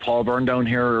had Paul Byrne down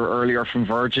here earlier from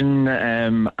Virgin,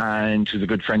 and who's a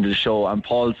good friend of the show, and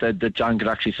Paul said that John could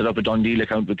actually set up a Dundee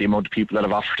account with the amount of people that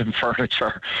have offered him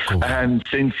furniture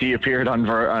since he appeared on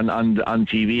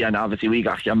TV, and obviously we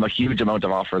got him a huge amount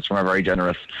of offers from our very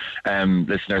generous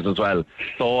listeners as well.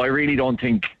 So I really don't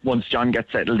think once John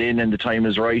gets settled in and the time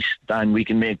is right, then we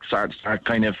can start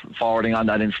kind of forwarding on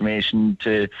that information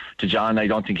to John. I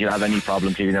don't think he'll have any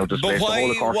problem giving out the space.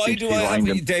 But why do I have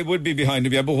it? They would be behind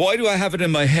him, yeah. But why do I have it in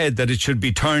my head that it should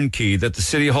be turnkey, that the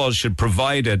City Hall should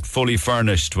provide it fully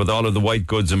furnished with all of the white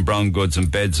goods and brown goods and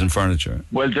beds and furniture?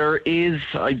 Well, there is,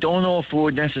 I don't know if it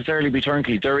would necessarily be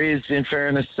turnkey. There is, in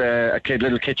fairness, a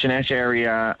little kitchenette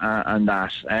area and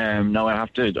that. Now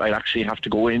I'd actually have to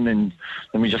go in and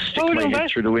let me just stick my head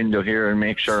through the window here and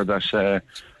make sure that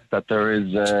there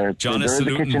is John there is a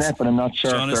kitchenette, but I'm not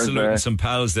sure. John if is saluting some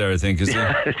pals there, I think, is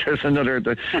there? There's another.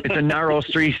 It's a narrow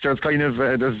street. There's kind of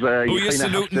there's. Who are you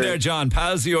saluting there, John?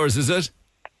 Pals of yours, is it?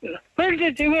 Well,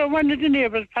 they were one of the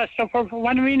neighbours passed up for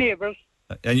one of my neighbours.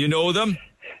 And you know them?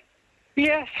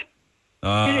 Yes.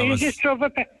 He just drove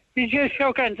up. He just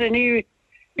shook hands and he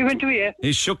went to here.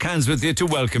 He shook hands with you to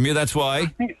welcome you. That's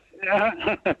why.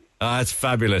 That's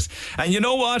fabulous. And you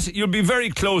know what? You'll be very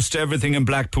close to everything in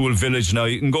Blackpool Village now.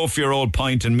 You can go for your old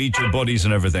pint and meet your buddies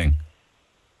and everything.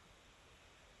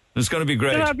 It's going to be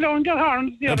great. They're blowing their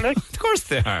horns, like. Of course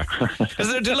they are.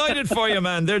 Because they're delighted for you,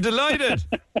 man. They're delighted.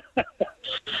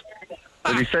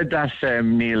 But he said that,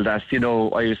 Neil, that, I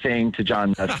was saying to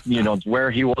John that, where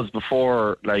he was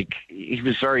before, like, he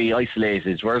was very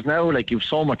isolated. Whereas now, like, you've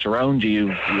so much around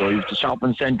you. You've the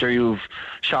shopping centre, you've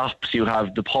shops, you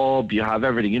have the pub, you have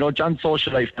everything. John's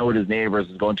social life now with his neighbours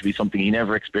is going to be something he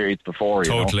never experienced before.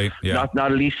 Totally, yeah.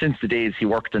 Not at least since the days he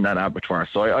worked in that abattoir.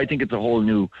 So I think it's a whole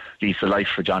new lease of life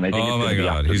for John. I think my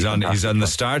God, he's on the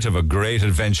start of a great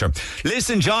adventure.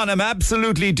 Listen, John, I'm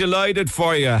absolutely delighted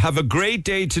for you. Have a great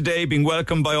day today, being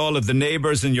welcomed by all of the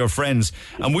neighbours and your friends.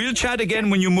 And we'll chat again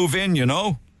when you move in,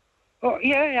 Oh,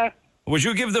 yeah. Would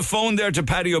you give the phone there to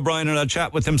Paddy O'Brien and I'll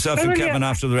chat with himself and Kevin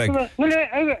after the break? Well,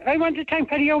 I want to thank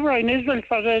Paddy O'Brien as well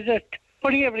for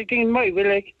putting everything in my will.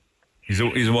 Like. He's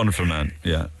a wonderful man.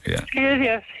 Yeah. He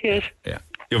is. Yeah.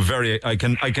 You're I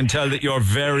can tell that you're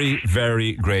very,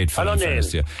 very grateful. Hello,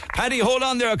 Neil. Paddy, hold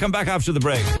on there. I'll come back after the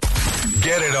break.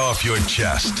 Get it off your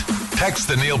chest. Text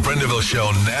the Neil Prendeville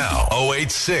Show now.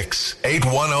 086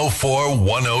 8104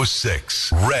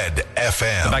 106. Red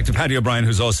FM. Back to Paddy O'Brien,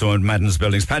 who's also in Madden's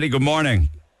Buildings. Paddy, good morning.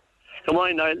 Good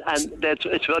morning, Niall. And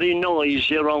it's very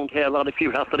noisy around here. A lot of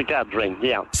people after the gathering,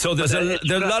 yeah. So there's a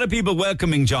lot of people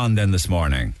welcoming John then this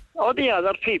morning. Oh, yeah,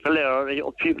 there are people there,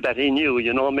 people that he knew,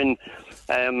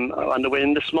 on the way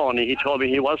in this morning, he told me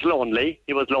he was lonely.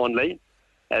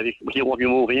 He won't be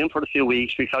moving in for a few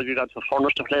weeks because we got to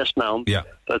furnish the place now. Yeah.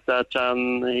 But that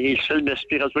he still missed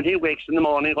because when he wakes in the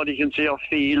morning, all he can see are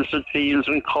fields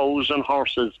and cows and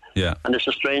horses. Yeah. And it's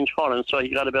a strange for him, so he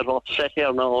got a bit upset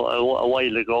here now a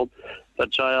while ago.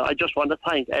 But I just want to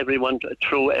thank everyone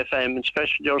through FM,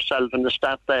 especially yourself and the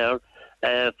staff there,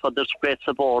 for this great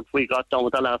support we got down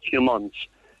with the last few months.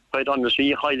 Quite honestly,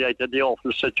 you highlighted the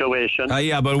awful situation.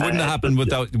 Yeah, but it wouldn't happen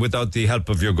without the help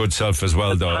of your good self as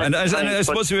well, though. And I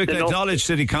suppose we can acknowledge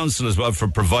City Council as well for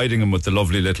providing him with the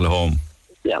lovely little home.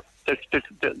 Yeah.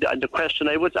 The question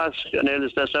I would ask, Neil,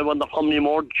 is this: I wonder how many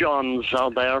more Johns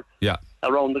are there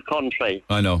around the country.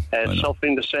 I know.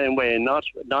 Suffering the same way, not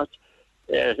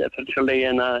particularly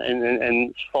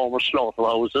in former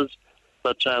slaughterhouses.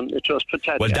 But it was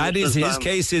protected. Well, that is his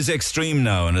case is extreme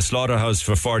now. In a slaughterhouse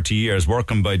for 40 years,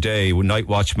 working by day, night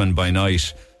watchman by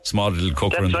night, small little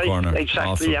cooker in the corner.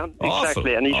 Exactly, awful.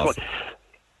 Exactly. And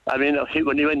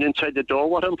when he went inside the door,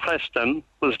 what impressed him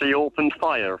was the open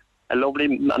fire, a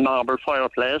lovely marble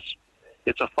fireplace.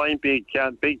 It's a fine big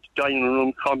dining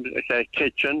room,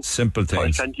 kitchen. Simple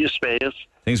things. Plenty of space.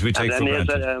 Things we take for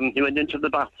granted. He went into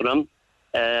the bathroom.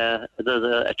 There's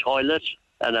a toilet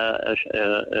and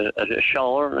a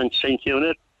shower and sink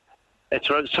unit. It's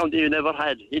something you never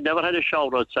had. You never had a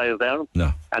shower outside there.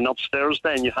 No. And upstairs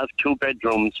then you have 2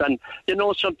 bedrooms. And you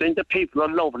know something, the people are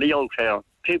lovely out here.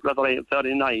 People are very,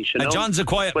 very nice. You know? And John's a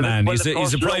quiet man. He's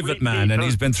a private man, people. and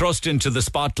he's been thrust into the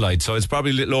spotlight, so it's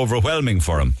probably a little overwhelming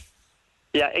for him.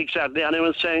 Yeah, exactly. And I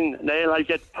was saying, Neil, I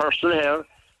get personal here.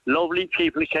 Lovely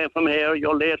people came from here.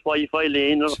 Your late wife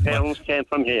Eileen, her parents came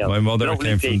from here. My mother lovely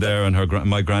came people. from there, and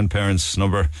my grandparents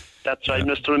number. That's right,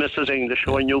 Mr. and Mrs. English,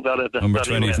 showing you better. Number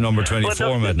 20, number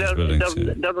 24, Madden's buildings.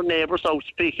 There are neighbours out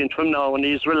speaking to him now, and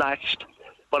he's relaxed.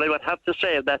 But I would have to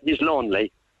say that he's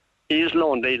lonely. He is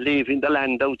lonely, leaving the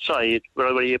land outside,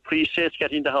 where he appreciates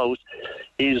getting the house.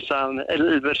 He's a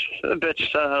bit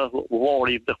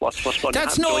worried that what's going to happen.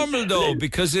 That's normal, though,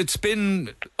 because it's been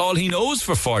all he knows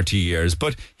for 40 years.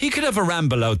 But he could have a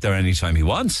ramble out there anytime he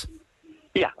wants.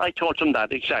 Yeah, I told him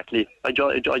that, exactly. I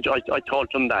told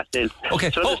him that.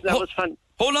 Okay, so that was fun.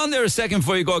 Hold on there a second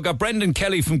before you go. I've got Brendan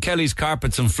Kelly from Kelly's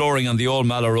Carpets and Flooring on the Old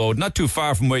Mallow Road, not too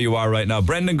far from where you are right now.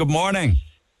 Brendan, good morning.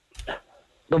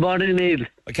 Good morning, Neil.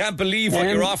 I can't believe what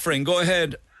you're offering. Go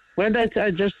ahead. Well,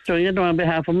 I just doing it on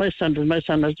behalf of my son. My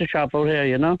son has the shop out here,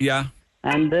 you know. Yeah.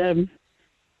 And,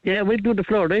 we'll do the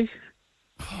flooring.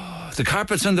 The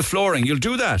carpets and the flooring. You'll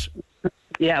do that?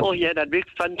 Yeah. Oh, yeah, that'd be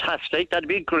fantastic. That'd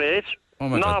be great. Oh,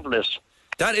 my God. Marvellous.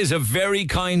 That is a very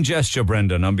kind gesture,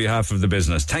 Brendan, on behalf of the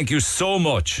business. Thank you so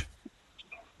much.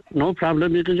 No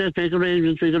problem. You can just make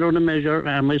arrangements. We can run a measure.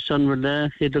 And my son will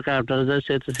he'd look after, as I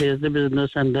said, to here's the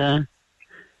business. And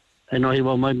I know he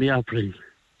won't mind me offering.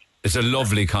 It's a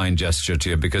lovely, kind gesture to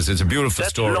you because it's a beautiful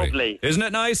story. That's lovely. Isn't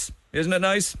it nice? Isn't it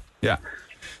nice? Yeah.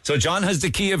 So John has the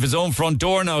key of his own front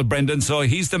door now, Brendan. So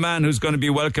he's the man who's going to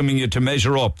be welcoming you to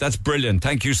measure up. That's brilliant.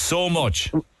 Thank you so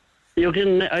much.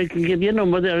 I can give you a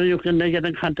number there. You can get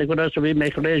in contact with us, so we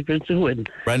make arrangements to win.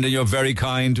 Brendan, you're very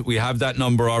kind. We have that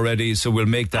number already, so we'll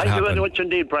make that happen. Thank you very much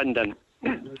indeed, Brendan.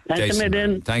 Thanks a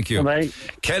million. Thank you. Bye-bye.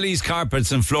 Kelly's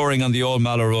Carpets and Flooring on the Old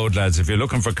Mallow Road, lads. If you're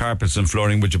looking for carpets and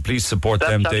flooring, would you please support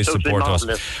them? They support us.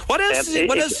 What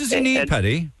else does he need,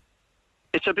 Paddy?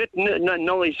 It's a bit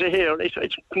noisy here.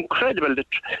 It's incredible. The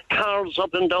cars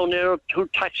up and down there, 2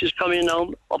 taxis coming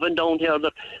up and down here.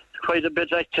 There's quite a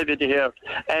bit of activity here.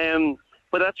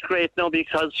 But that's great now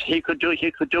because he could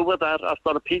do with that. I've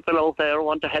got people out there who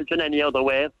want to help in any other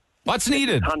way. What's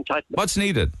needed? What's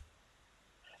needed?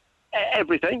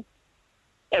 Everything.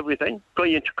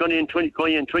 Going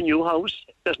into a new house.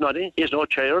 There's nothing. He has no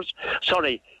chairs.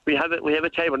 Sorry, we have a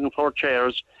table and 4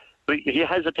 chairs. He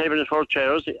has a table and 4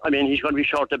 chairs. I mean, he's going to be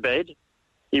short a bed.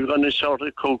 He's going to short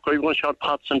a cooker. He's going to short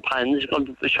pots and pans. He's going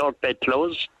to be short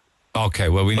bedclothes. Okay,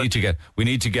 well, we need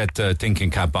to get thinking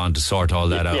cap on to sort all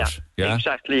that out. Yeah,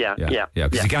 exactly. Yeah.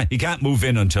 Because he can't move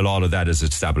in until all of that is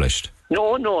established.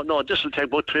 No. This will take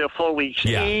about 3 or 4 weeks.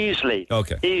 Yeah. Easily.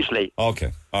 Okay. Easily.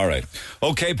 Okay. All right.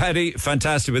 Okay, Paddy.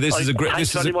 Fantastic. But this is a great.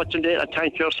 Thanks very much indeed, and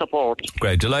thank you for your support.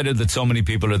 Great. Delighted that so many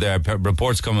people are there.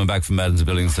 Reports coming back from Madden's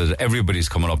buildings that everybody's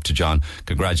coming up to John,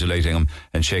 congratulating him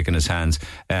and shaking his hands,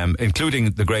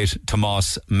 including the great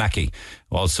Tomas Mackey,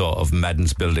 also of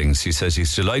Madden's buildings. He says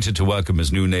he's delighted to welcome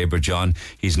his new neighbour John.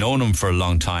 He's known him for a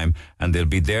long time, and they'll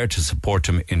be there to support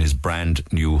him in his brand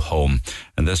new home.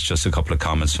 And that's just a couple of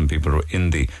comments from people who are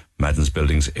in the Madden's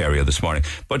buildings area this morning.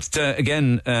 But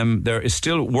again, there is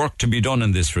still work to be done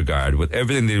in this regard with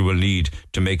everything they will need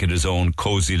to make it his own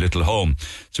cosy little home.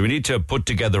 So we need to put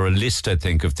together a list, I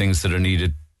think, of things that are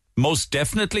needed. Most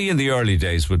definitely in the early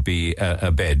days would be a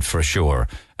bed for sure,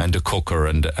 and a cooker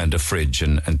and a fridge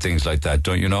and things like that,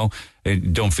 don't you know?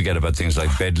 Don't forget about things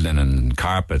like bed linen,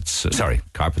 carpets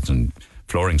and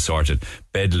flooring sorted,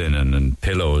 bed linen and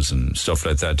pillows and stuff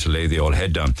like that to lay the old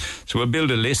head down. So we'll build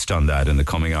a list on that in the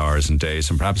coming hours and days,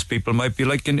 and perhaps people might be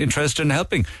interested in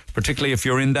helping, particularly if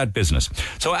you're in that business.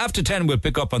 So after 10 we'll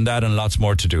pick up on that and lots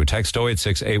more to do. Text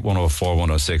 086 8104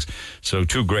 106. So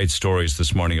 2 great stories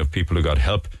this morning of people who got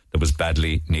help that was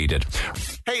badly needed.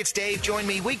 Hey, it's Dave. Join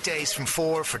me weekdays from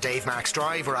 4 for Dave Max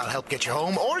Drive, where I'll help get you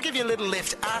home or give you a little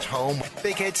lift at home.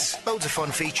 Big hits, loads of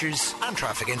fun features and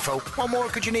traffic info. What more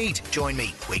could you need? Join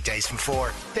me weekdays from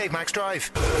 4. Dave Max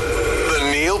Drive. The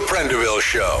Neil Prendeville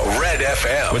Show. Red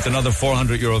FM. With another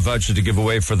 €400 voucher to give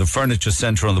away for the Furniture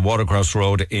Centre on the Watercross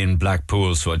Road in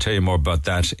Blackpool. So I'll tell you more about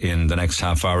that in the next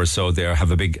half hour or so. They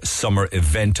have a big summer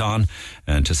event on.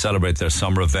 And to celebrate their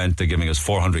summer event, they're giving us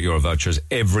 €400 vouchers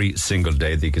every single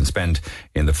day that you can spend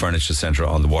in the Furniture Centre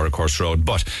on the Watercourse Road.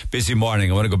 But busy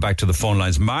morning. I want to go back to the phone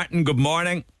lines. Martin, good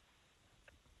morning.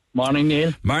 Morning,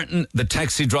 Neil. Martin, the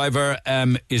taxi driver,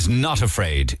 is not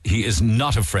afraid. He is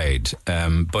not afraid,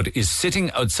 but is sitting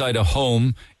outside a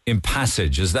home in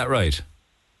Passage. Is that right?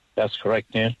 That's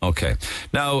correct, Neil. Okay.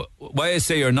 Now, why I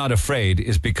say you're not afraid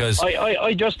is because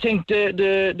I just think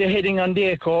the heading on the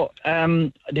Echo,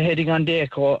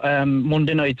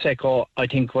 Monday night's Echo, I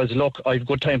think was, look, I've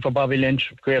good time for Bobby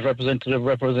Lynch, great representative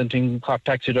representing Cork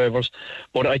taxi drivers,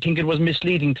 but I think it was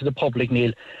misleading to the public,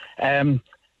 Neil.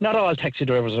 Not all taxi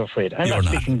drivers are afraid. I'm not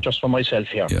speaking just for myself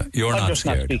here. Yeah, you're not just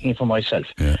scared. not speaking for myself.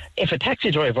 Yeah. If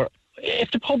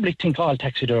the public think all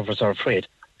taxi drivers are afraid,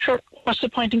 sure, what's the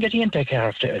point in getting into a car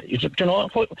after? You know,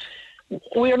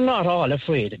 we're not all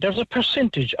afraid. There's a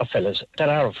percentage of fellas that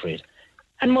are afraid,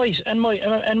 and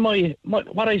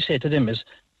what I say to them is,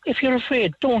 if you're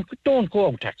afraid, don't go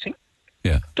out taxing.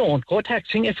 Yeah. Don't go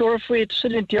taxing if you're afraid to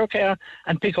sit into your car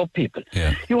and pick up people.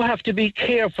 Yeah. You have to be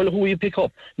careful who you pick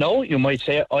up. No, you might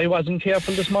say, I wasn't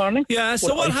careful this morning. Yeah,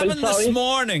 so what happened this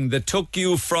morning that took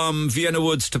you from Vienna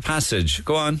Woods to Passage?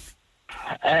 Go on.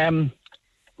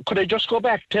 Could I just go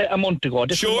back to a month ago?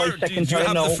 This sure, is my second you time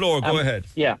have now. the floor, go ahead.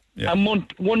 Yeah.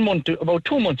 About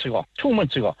 2 months ago.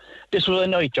 This was a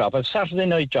night job, a Saturday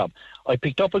night job. I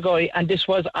picked up a guy, and this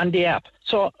was on the app.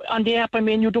 So on the app, I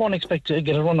mean, you don't expect to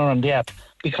get a runner on the app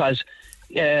because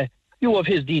you have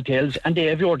his details and they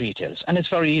have your details, and it's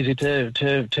very easy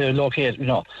to locate, you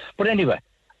know. But anyway,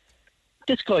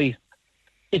 this guy,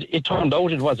 it turned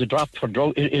out it was a drop for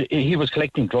drugs. He was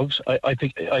collecting drugs. I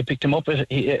picked him up.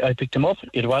 I picked him up.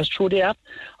 It was through the app.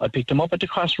 I picked him up at the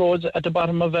crossroads at the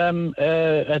bottom of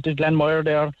at the Glenmire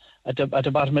there, at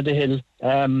the bottom of the hill.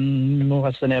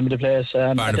 What's the name of the place?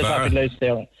 At the traffic lights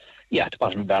there. Yeah, at the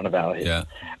bottom of Barnavara Hill. Yeah.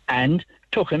 And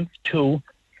took him to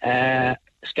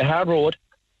Skahar Road,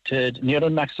 to near the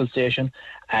Maxwell station,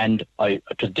 and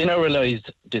then I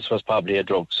realised this was probably a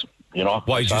drugs. You know,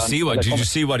 why did you see what? Did you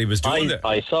see what he was doing there?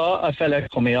 I saw a fella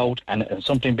coming out and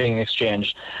something being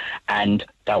exchanged, and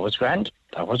that was grand.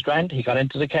 He got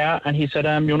into the car and he said,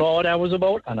 you know what that was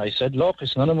about? And I said, look,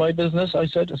 it's none of my business.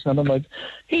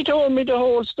 He told me the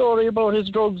whole story about his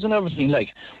drugs and everything.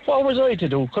 Like, what was I to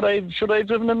do? Should I have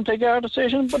driven him to the guard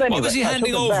station? But anyway, what was he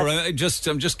handing over? I'm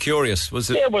just curious. Was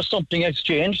it? There was something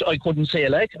exchanged. I couldn't say.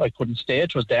 I couldn't stay.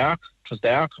 It was dark.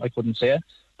 I couldn't say.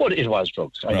 But it was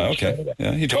drugs. Okay.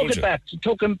 Yeah, he told you.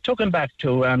 Took him back to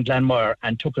Glenmire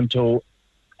and took him to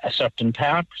a certain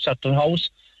house,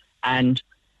 and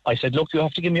I said, look, you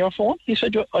have to give me your phone. I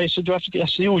said, you have to get,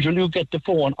 as usual, you get the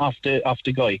phone off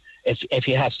the guy if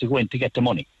he has to go in to get the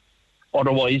money.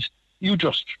 Otherwise, you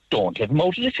just don't let him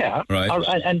out of the car. Right.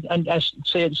 And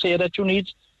say that you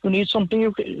need something,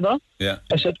 you know? Yeah.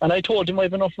 I said, and I told him I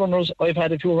have enough runners. I've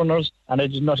had a few runners, and I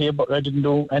didn't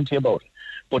do anything about it.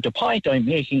 But the point I'm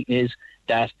making is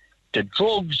that the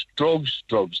drugs.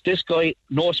 This guy,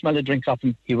 no smell of drink off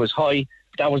him. He was high.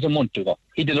 That was a month ago.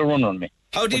 He did a run on me.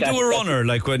 How did he do a runner?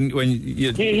 Like when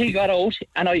you... He got out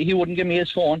and he wouldn't give me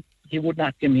his phone. He would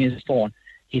not give me his phone.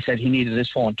 He said he needed his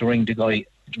phone to ring the guy.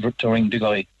 But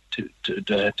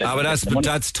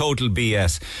that's total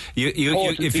BS.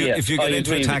 If you get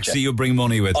into a taxi, you bring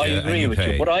money with you. I agree with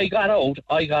you. But I got out,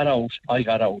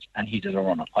 and he did a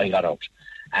runner. I got out,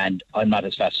 and I'm not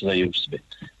as fast as I used to be.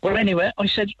 But anyway, I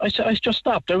just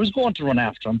stopped. I was going to run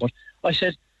after him, but I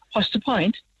said, what's the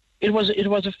point? It was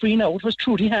a free note. It was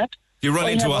true. He had. You run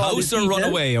into a house or run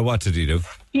away, or what did he do?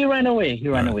 He ran away.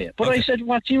 But okay. I said,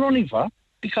 what's he running for?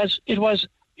 Because it was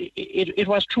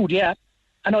through the app,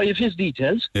 and I have his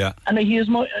details. Yeah. And he is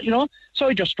my, you know. So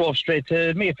I just drove straight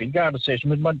to Mayfield Garda Station,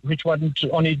 which wasn't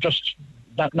only just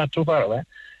not too far away,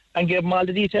 and gave him all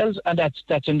the details, and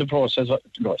that's in the process.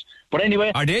 But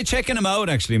anyway, are they checking him out?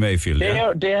 Actually, Mayfield.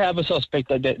 They have a suspect.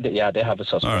 They have a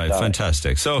suspect. All right,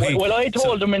 fantastic. So I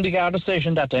told them in the Garda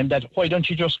Station that time that why don't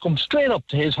you just come straight up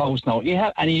to his house now?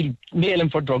 And he'll nail him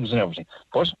for drugs and everything.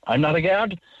 But I'm not a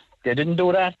guard. They didn't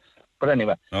do that. But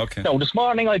anyway. Okay. Now this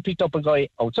morning I picked up a guy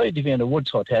outside the Vienna Woods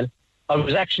Hotel. I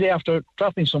was actually after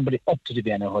dropping somebody up to the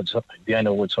Vienna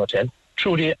Woods Hotel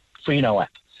through the Free Now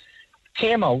app.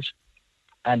 Came out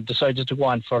and decided to go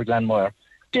on for Glenmire.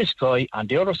 This guy on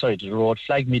the other side of the road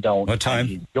flagged me down. What time?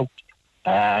 He looked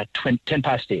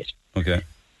 8:10. Okay.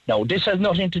 Now, this has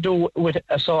nothing to do with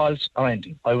assault or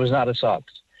anything. I was not assaulted.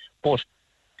 But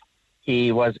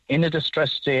he was in a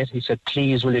distressed state. He said,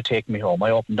 please, will you take me home? I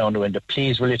opened down the window.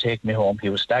 Please, will you take me home? He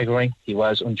was staggering. He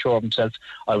was unsure of himself.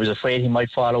 I was afraid he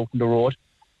might fall out on the road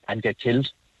and get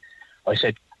killed. I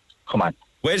said, come on.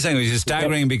 Wait a second, was he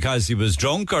staggering because he was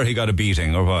drunk or he got a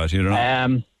beating or what? You don't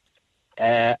know?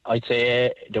 I'd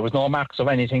say there was no marks of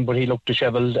anything, but he looked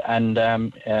dishevelled and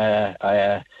a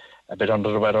bit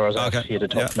under the weather as well. He had a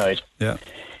tough night. Yeah.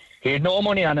 He had no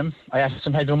money on him. I asked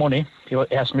him, have you money? He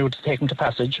asked me to take him to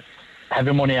Passage. Have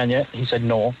you money on you? He said,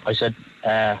 no. I said,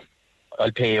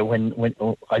 I'll pay you when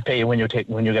you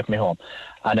get me home.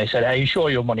 And I said, are you sure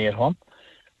you have money at home?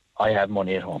 I have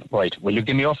money at home. Right. Will you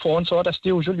give me your phone? So that's the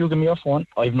usual. You give me your phone.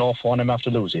 I have no phone. I'm after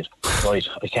lose it. Right.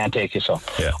 I can't take it. So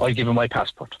I'll give him my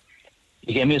passport.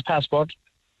 He gave me his passport.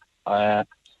 And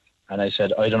I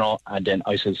said, I don't know. And then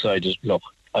I said, so I just, look,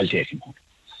 I'll take him home.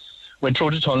 Went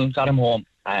through the tunnel, got him home.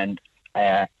 And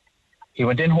he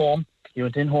went in home.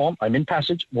 I'm in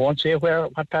passage. Won't say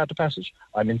what part of passage.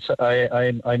 I'm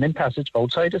in passage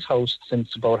outside his house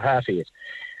since about 8:30.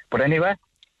 But anyway,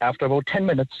 after about 10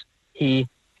 minutes, he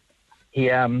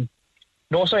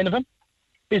no sign of him.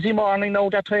 Busy morning now.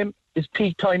 That time is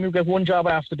peak time. You get one job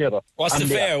after the other. What's the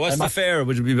fare? What's the fare?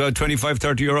 Would it be about 25,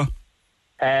 30 euro?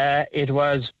 It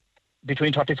was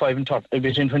between 25 and 30.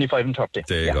 Between 25 and 30.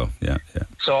 There you go. Yeah.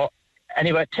 So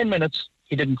anyway, 10 minutes.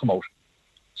 He didn't come out.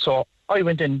 So I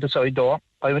went in the side door.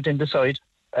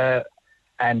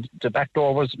 and the back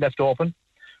door was left open.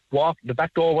 The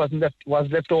back door was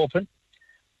left open.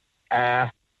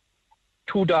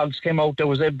 2 dogs came out. There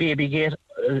was a baby gate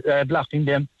blocking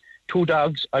them. 2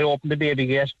 dogs. I opened the baby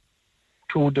gate.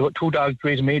 Two dogs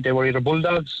greeted me. They were either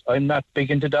bulldogs. I'm not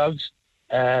big into dogs.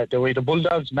 They were either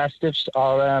bulldogs, mastiffs,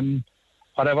 or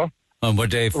whatever. And were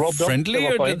they friendly?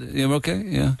 They were okay?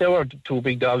 Yeah. They were 2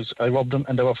 big dogs. I rubbed them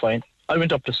and they were fine. I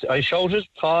went up I shouted,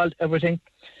 called, everything.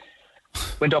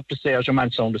 Went up the stairs. Your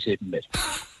man sound asleep in bed.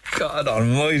 God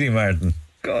almighty, Martin.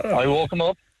 God I woke him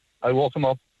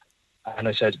up. And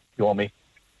I said, you owe me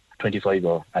 25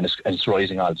 euro. And it's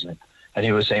rising all the time. And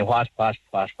he was saying, what?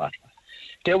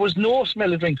 There was no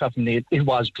smell of drink off me. It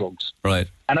was drugs. Right.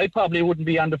 And I probably wouldn't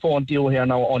be on the phone to you here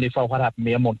now only for what happened to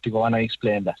me a month ago, and I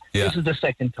explained that. Yeah. This is the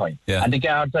second time. Yeah. And the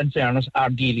guards, in fairness, are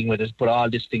dealing with it, but all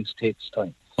these things takes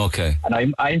time. Okay.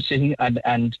 And I'm sitting,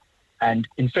 and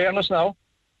in fairness now,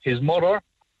 his mother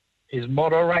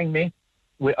rang me.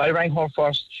 I rang her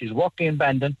first. She's working in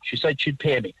Bandon. She said she'd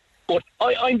pay me. But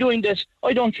I'm doing this.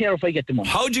 I don't care if I get the money.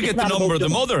 How'd you get the number of the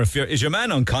mother? Is your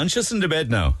man unconscious in the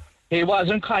bed now? He was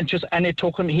unconscious, and it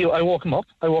took him. I woke him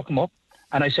up,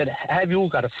 and I said, "Have you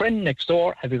got a friend next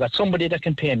door? Have you got somebody that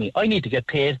can pay me? I need to get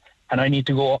paid, and I need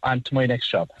to go on to my next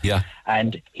job." Yeah.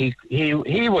 And he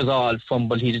was all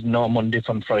fumbled. He didn't know Monday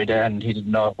from Friday, and he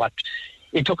didn't know what.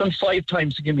 It took him 5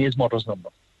 times to give me his mother's number.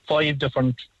 5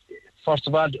 different. First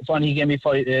of all, when he gave me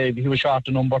 5, he was short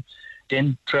the number.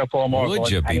 Then 3 or 4 more. Would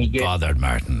you be bothered,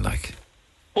 Martin? Like.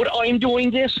 But I'm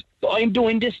doing this,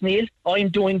 Neil. I'm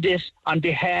doing this on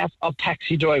behalf of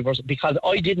taxi drivers because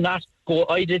I did not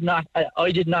like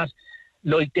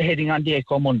the heading on the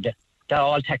Echo Monday that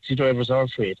all taxi drivers are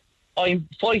afraid. I'm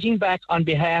fighting back on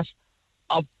behalf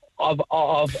of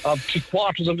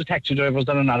 3/4 of the taxi drivers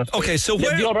that are not afraid. Okay, so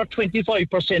the other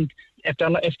 25%,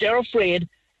 if they're afraid,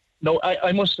 no,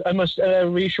 I must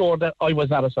reassure that I was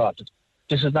not assaulted.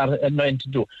 This is not nothing to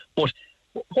do. But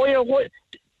why?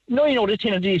 No, the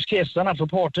 10 of these cases are not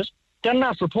reported. They're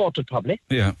not reported probably.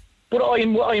 Yeah. But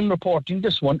I'm reporting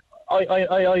this one.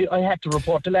 I had to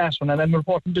report the last one, and I'm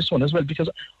reporting this one as well because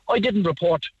I didn't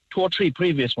report 2 or 3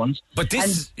 previous ones. But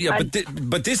this,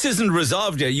 but this isn't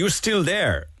resolved yet. You're still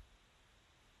there.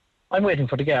 I'm waiting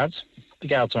for the guards. The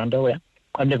guards are on their way.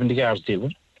 I'm leaving the guards deal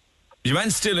with it. Your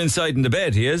man's still inside in the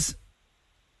bed. He is.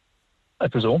 I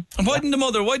presume. And why didn't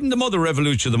the mother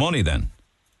revolute you the money then?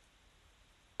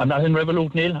 I'm not in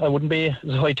Revolut, Neil. I wouldn't be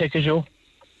as high tech as you.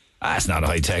 It's not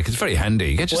high tech. It's very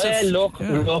handy. Get yourself.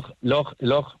 Well, look.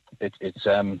 It's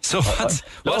So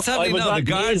what's happening now? The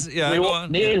guards.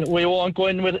 Neil, we won't go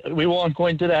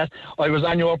into that. I was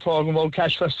on your program about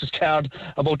cash versus card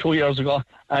about 2 years ago,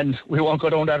 and we won't go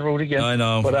down that route again. I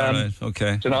know. But, all right.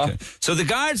 Okay. You know? Okay. So the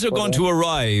guards are going to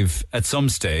arrive at some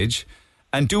stage,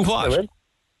 and do what? They will.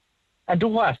 And do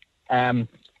what?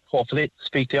 Hopefully,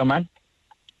 speak to your man,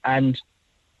 and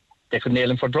they could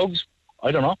nail him for drugs.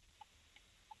 I don't know.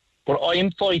 But I am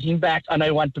fighting back, and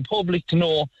I want the public to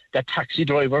know that taxi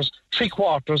drivers,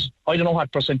 3/4, I don't know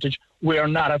what percentage, we're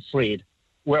not afraid.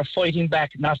 We're fighting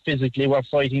back, not physically, we're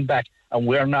fighting back, and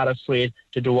we're not afraid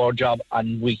to do our job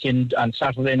on weekend, on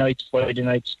Saturday nights, Friday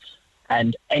nights,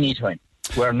 and any time.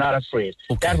 We're not afraid.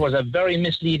 Okay. That was a very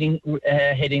misleading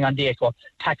heading on the Echo.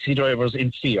 Taxi drivers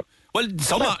in fear. Well,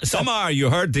 some are. You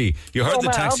heard the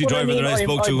taxi driver that I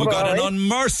spoke to who got an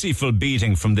unmerciful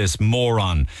beating from this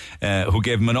moron who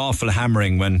gave him an awful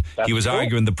hammering when he was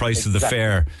arguing the price of the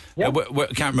fare. Yep. I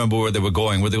can't remember where they were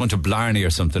going. Were they going to Blarney or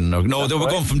something? No, they were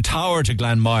going from Tower to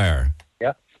Glanmire.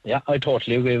 Yeah, I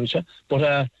totally agree with you.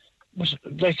 But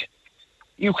like,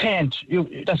 you can't.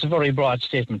 That's a very broad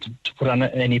statement to put on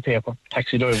any paper.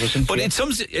 Taxi drivers in fear.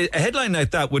 But a headline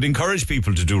like that would encourage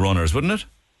people to do runners, wouldn't it?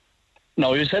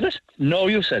 No, you said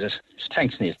it.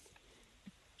 Thanks, Neil.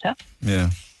 Yeah.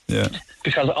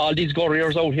 Because all these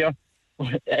couriers out here,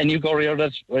 any courier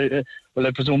that's, well,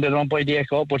 I presume they don't buy the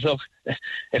Echo, but look,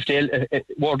 if they'll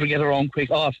word will get around quick,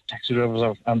 taxi drivers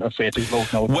are afraid to go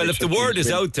out now. Well, if the word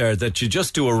is out there that you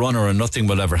just do a runner and nothing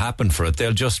will ever happen for it,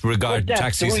 they'll just regard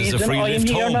taxis as a free lift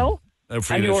home. Now.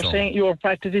 And you're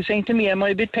practically saying to me, am I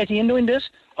a bit petty in doing this?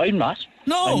 I'm not.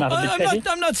 No,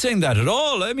 I'm not saying that at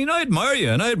all. I mean, I admire you,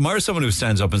 and I admire someone who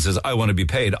stands up and says, I want to be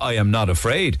paid. I am not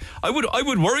afraid. I would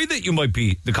worry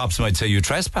that the cops might say you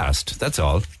trespassed. That's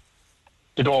all.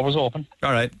 The door was open.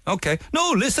 All right. Okay.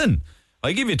 No, listen.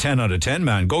 I give you 10 out of 10,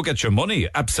 man. Go get your money.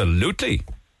 Absolutely.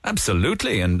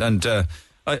 And I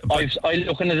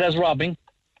look at it as robbing.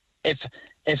 If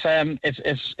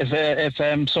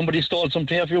somebody stole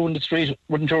something off you in the street,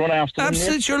 wouldn't you run after them?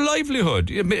 Absolutely, it's your livelihood.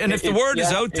 And if the word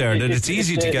is out there that it's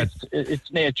easy to get...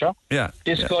 It's nature. Yeah.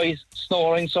 This guy's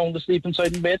snoring, sound asleep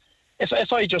inside in bed.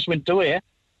 If I just went away,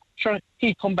 sure,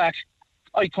 he'd come back.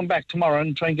 I'd come back tomorrow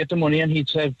and try and get the money, and he'd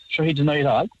say, sure, he'd deny it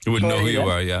all. You wouldn't know who you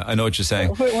are, yeah. I know what you're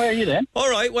saying. Where are you then? All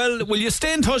right, well, will you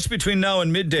stay in touch between now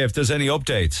and midday if there's any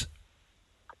updates?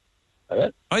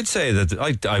 I'd say that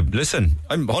listen,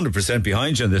 I'm 100%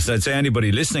 behind you on this. I'd say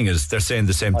anybody listening they're saying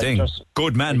the same thing.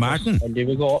 Good man, Martin. And there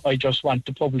we go. I just want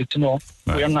the public to know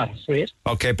we are not afraid.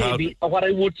 Okay, pal. Maybe what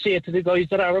I would say to the guys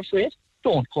that are afraid,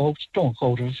 don't go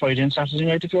to Friday and Saturday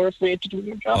night if you're afraid to do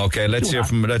your job. Okay, let's hear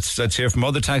from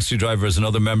other taxi drivers and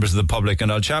other members of the public, and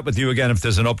I'll chat with you again if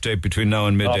there's an update between now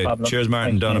and midday. No Cheers,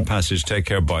 Martin. Down in Passage. Take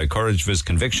care. Bye. Courage of his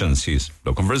convictions. He's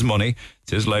looking for his money.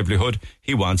 It's his livelihood.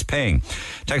 He wants paying.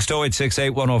 Text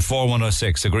 0868 104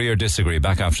 106. Agree or disagree.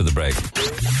 Back after the break.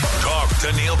 Talk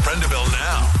to Neil Prendeville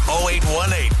now.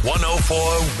 0818 104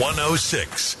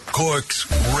 106. Cork's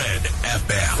Red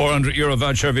FM. €400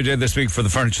 voucher every day this week for the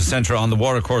Furniture Centre on the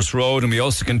Watercourse Road. And we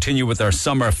also continue with our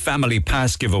summer family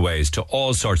pass giveaways to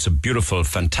all sorts of beautiful,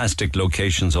 fantastic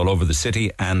locations all over the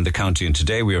city and the county. And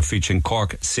today we are featuring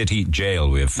Cork City Jail.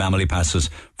 We have family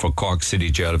passes for Cork City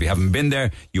Jail. If you haven't been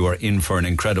there, you are in for an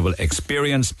incredible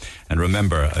experience. And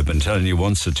remember, I've been telling you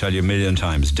once, I'll tell you a million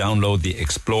times, download the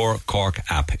Explore Cork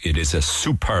app. It is a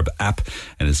superb app,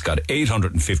 and it's got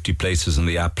 850 places in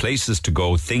the app, places to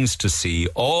go, things to see,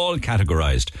 all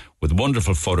categorized with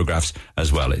wonderful photographs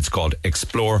as well. It's called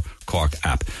Explore Cork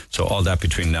app. So all that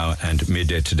between now and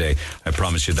midday today. I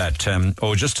promise you that.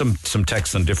 Just some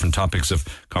texts on different topics of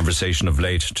conversation of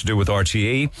late to do with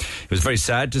RTE. It was very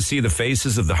sad to see the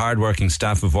faces of the hardworking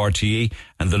staff of RTE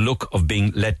and the look of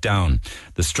being let down.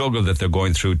 The struggle that they're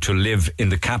going through to live in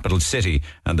the capital city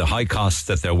and the high costs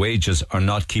that their wages are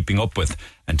not keeping up with.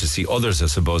 And to see others, I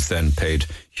suppose, then paid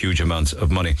huge amounts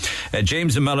of money.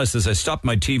 James in Mellis says, I stopped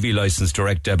my TV licence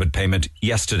direct debit payment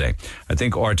yesterday. I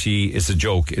think RTE is a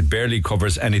joke. It barely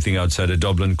covers anything outside of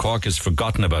Dublin. Cork is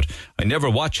forgotten about. I never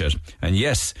watch it. And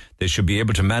yes, they should be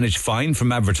able to manage fine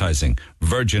from advertising.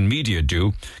 Virgin Media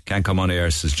do. Can't come on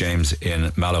air, says James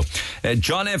in Mallow.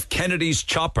 John F. Kennedy's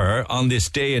chopper on this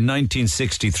day in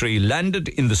 1963 landed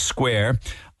in the square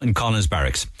in Collins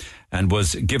Barracks and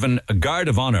was given a guard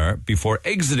of honour before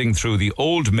exiting through the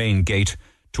old main gate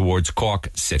towards Cork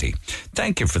City.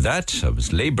 Thank you for that. I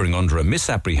was labouring under a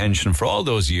misapprehension for all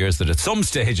those years that at some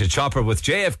stage a chopper with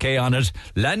JFK on it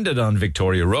landed on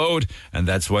Victoria Road, and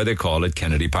that's why they call it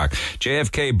Kennedy Park.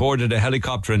 JFK boarded a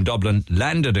helicopter in Dublin,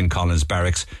 landed in Collins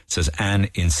Barracks, says Anne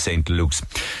in St. Luke's.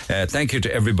 Thank you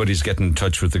to everybody who's getting in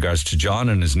touch with regards to John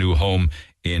and his new home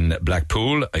in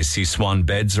Blackpool. I see Swan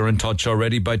Beds are in touch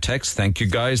already by text. Thank you,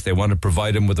 guys. They want to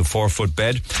provide him with a 4-foot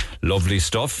bed. Lovely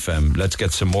stuff. Let's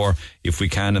get some more, if we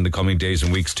can, in the coming days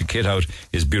and weeks to kit out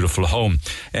his beautiful home.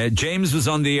 James was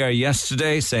on the air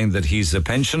yesterday saying that he's a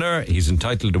pensioner. He's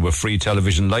entitled to a free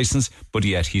television licence, but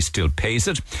yet he still pays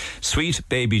it. Sweet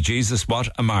baby Jesus, what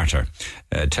a martyr.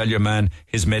 Tell your man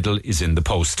his medal is in the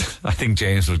post. I think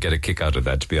James will get a kick out of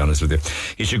that, to be honest with you.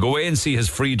 He should go away and see his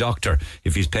free doctor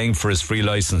if he's paying for his free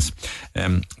licence.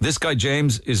 This guy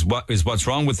James is what's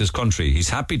wrong with this country. He's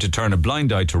happy to turn a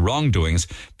blind eye to wrongdoings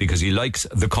because he likes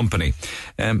the company.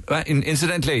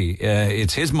 Incidentally,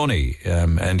 it's his money,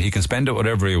 and he can spend it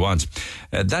whatever he wants.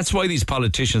 That's why these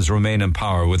politicians remain in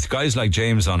power, with guys like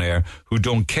James on air who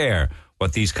don't care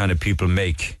what these kind of people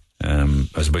make.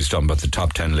 As we're talking about the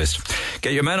top 10 list.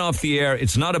 Get your man off the air.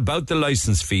 It's not about the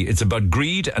licence fee. It's about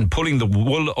greed and pulling the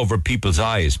wool over people's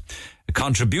eyes. A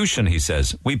contribution, he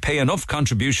says. We pay enough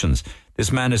contributions.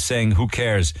 This man is saying, who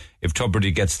cares if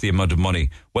Tubridy gets the amount of money?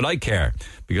 Well, I care,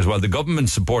 because while the government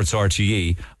supports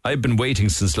RTE, I've been waiting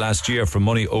since last year for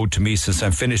money owed to me since I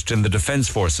finished in the Defence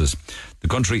Forces. The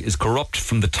country is corrupt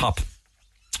from the top.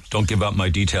 Don't give out my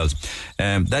details.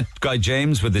 That guy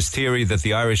James with his theory that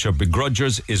the Irish are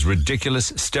begrudgers is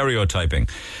ridiculous stereotyping.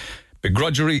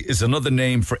 Begrudgery is another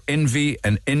name for envy,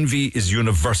 and envy is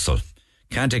universal.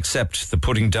 Can't accept the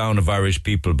putting down of Irish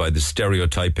people by the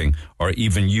stereotyping or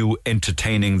even you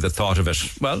entertaining the thought of it.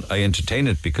 Well, I entertain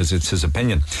it because it's his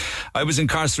opinion. I was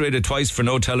incarcerated twice for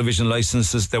no television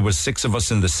licenses. There were 6 of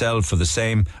us in the cell for the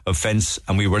same offence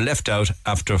and we were left out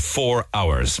after 4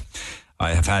 hours.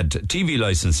 I have had TV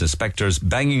licence inspectors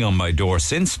banging on my door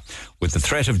since with the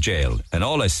threat of jail. And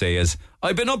all I say is,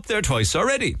 I've been up there twice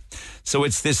already. So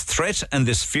it's this threat and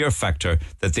this fear factor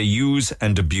that they use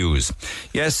and abuse.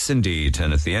 Yes, indeed.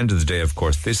 And at the end of the day, of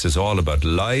course, this is all about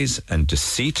lies and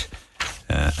deceit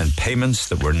and payments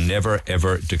that were never,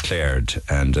 ever declared.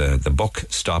 And the buck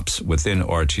stops within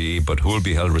RTE, but who will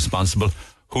be held responsible?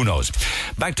 Who knows?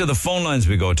 Back to the phone lines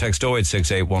we go. Text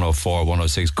 0868 104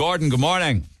 106. Gordon, good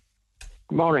morning.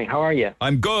 Good morning. How are you?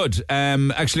 I'm good.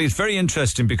 Actually, it's very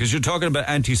interesting because you're talking about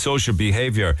antisocial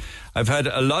behaviour. I've had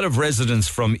a lot of residents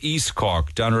from East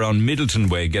Cork, down around Middleton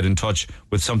Way, get in touch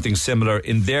with something similar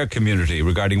in their community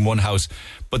regarding one house.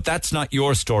 But that's not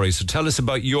your story. So tell us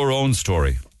about your own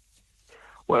story.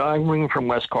 Well, I'm ringing from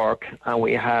West Cork, and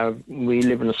we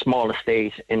live in a small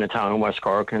estate in the town of West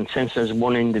Cork. And since there's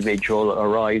one individual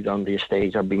arrived on the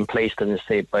estate or been placed on the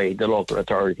estate by the local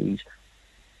authorities,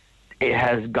 it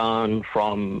has gone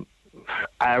from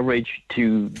average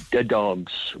to the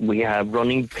dogs. We have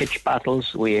running pitch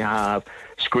battles. We have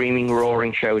screaming,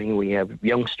 roaring, shouting. We have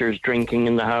youngsters drinking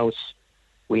in the house.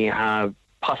 We have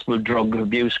possible drug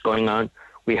abuse going on.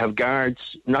 We have guards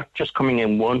not just coming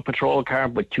in one patrol car,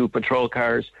 but 2 patrol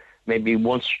cars, maybe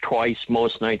once, twice,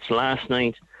 most nights. Last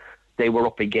night, they were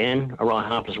up again around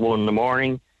 1:30 in the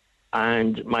morning,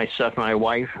 and myself and my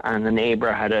wife and the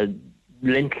neighbour had a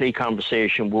lengthy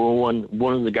conversation with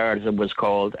one of the guards that was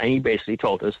called, and he basically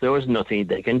told us there was nothing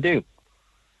they can do,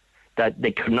 that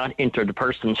they could not enter the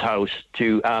person's house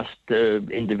to ask the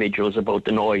individuals about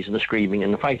the noise and the screaming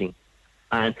and the fighting.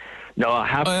 And now I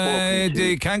have spoken to...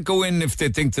 They can't go in if they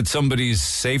think that somebody's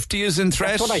safety is in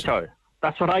threat? That's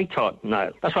what I thought.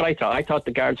 No, that's what I thought. I thought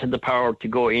the guards had the power to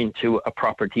go into a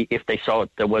property if they saw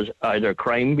there was either a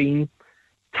crime being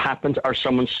happened or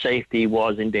someone's safety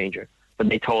was in danger. But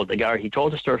they told the guard, he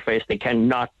told us to their face, they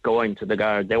cannot go into the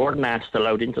guard. They weren't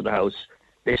allowed into the house.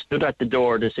 They stood at the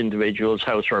door of this individual's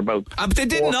house for about... But they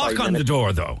didn't knock on the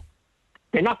door, though.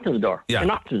 They knocked on the door. Yeah. They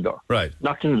knocked on the door. Right.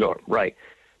 Knocked on the door, right.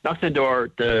 Knocked on the door,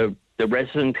 the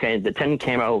resident came, the tenant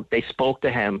came out, they spoke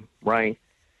to him, right.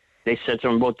 They said to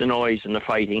him about the noise and the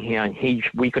fighting,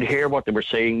 we could hear what they were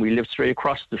saying. We lived straight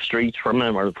across the street from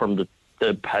him, or from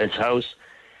his house,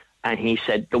 and he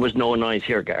said, there was no noise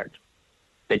here, guard.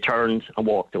 They turned and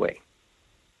walked away.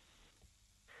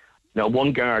 Now,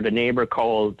 one guard,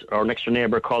 our next door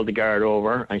neighbour called the guard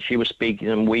over, and she was speaking,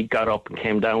 and we got up and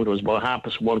came down. It was about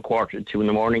 1:30, 1:45 in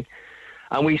the morning,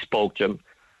 and we spoke to him,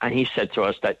 and he said to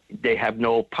us that they have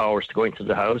no powers to go into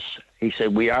the house. He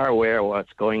said, we are aware of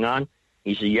what's going on.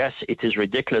 He said, yes, it is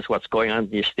ridiculous what's going on in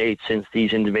the estate since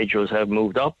these individuals have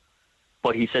moved up.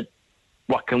 But he said,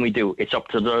 what can we do? It's up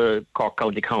to the Cork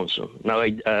County Council. Now,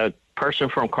 a person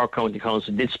from Cork County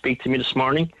Council did speak to me this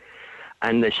morning,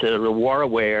 and they said they were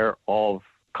aware of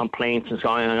complaints and so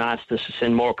on, and asked us to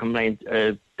send more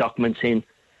documents in,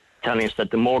 telling us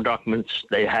that the more documents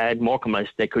they had, more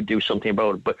complaints, they could do something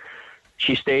about it. But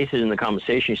she stated in the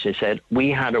conversation, she said, we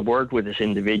had a word with this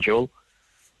individual,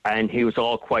 and he was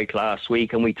all quiet last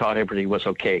week, and we thought everything was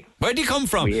okay. Where did he come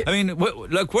from? I mean,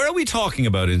 where are we talking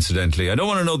about, incidentally? I don't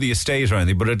want to know the estate or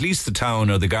anything, but at least the town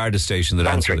or the Garda station that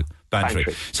answered it. Bantry.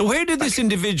 So where did this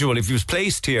individual, if he was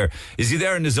placed here, is he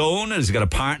there on his own? Has he got a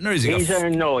partner?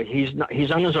 No, he's not.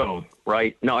 He's on his own,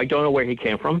 right? No, I don't know where he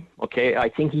came from, okay? I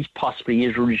think he's possibly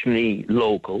is originally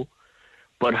local,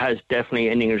 but has definitely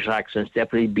an English accent,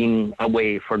 definitely been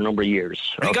away for a number of years.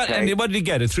 Okay? And what did he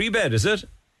get? A 3-bed, is it?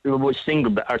 It was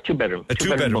single or 2-bedroom. A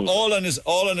 2-bedroom, all on his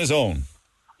own.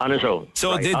 On his own.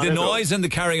 So right, the noise and the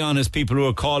carrying on is people who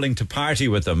are calling to party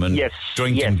with them and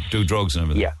drink and do drugs and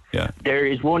everything. Yeah. There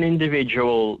is one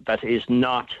individual that is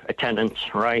not a tenant,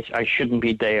 right? I shouldn't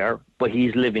be there, but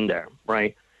he's living there,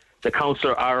 right? The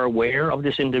council are aware of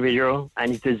this individual,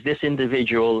 and it is this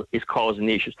individual is causing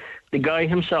the issues. The guy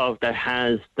himself that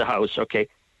has the house, okay,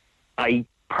 I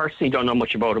personally don't know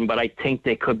much about him, but I think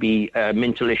there could be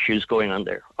mental issues going on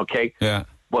there, okay? Yeah.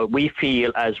 What we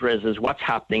feel as residents, what's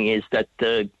happening is that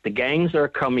the gangs that are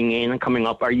coming in and coming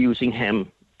up are using him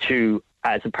to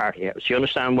as a party house. You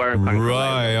understand where I'm coming from?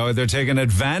 Right. Oh, they're taking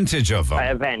advantage of them.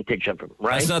 Advantage of them,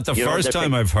 right? That's not the first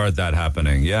time I've heard that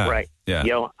happening. Yeah. Right. Yeah. You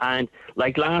know, and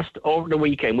like over the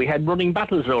weekend, we had running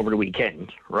battles over the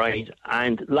weekend, right?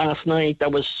 And last night,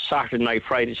 that was Saturday night,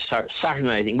 Saturday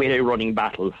night, I think we had a running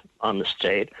battle on the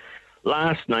state.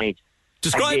 Last night.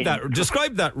 Describe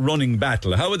that running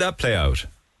battle. How would that play out?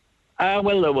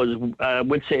 Well, it was.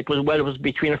 We'd say it was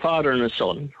between a father and a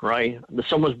son, right? The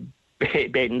son was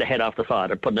baiting the head off the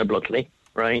father, putting it bluntly,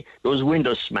 right? There was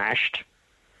windows smashed.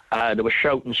 There was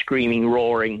shouting, screaming,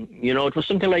 roaring. You know, it was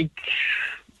something like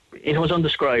it was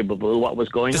undescribable what was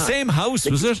going on. The same house,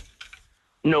 was it?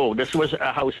 No, this was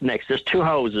a house next. There's two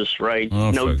houses, right?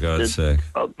 Oh, for God's sake!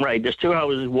 Right, there's two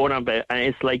houses, one on bed, and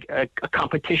it's like a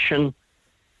competition.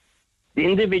 The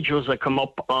individuals that come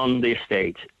up on the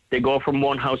estate, they go from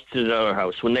one house to the other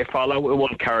house. When they fall out with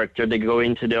one character, they go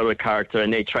into the other character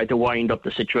and they try to wind up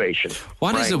the situation.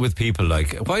 What is it with people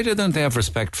like? Why don't they have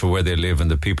respect for where they live and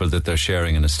the people that they're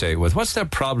sharing an estate with? What's their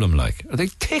problem like? Are they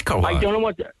thick or what? I don't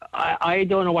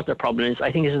know what their problem is.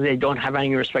 I think it's that they don't have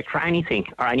any respect for anything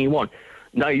or anyone.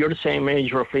 Now, you're the same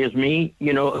age roughly as me.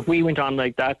 You know, if we went on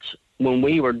like that when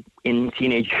we were in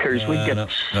teenage years, we'd get... No.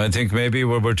 I think maybe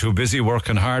we're too busy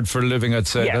working hard for a living, I'd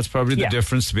say. That's probably the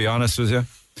difference, to be honest with you.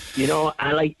 You know,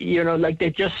 and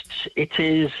it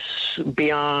is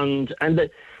beyond, and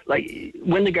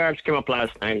when the guards came up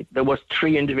last night, there was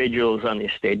 3 individuals on the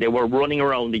estate. They were running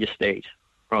around the estate,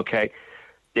 okay?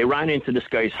 They ran into this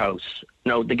guy's house.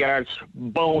 Now, the guards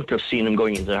won't have seen him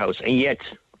going into the house, and yet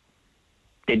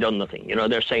they done nothing. You know,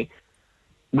 they're saying,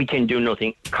 we can do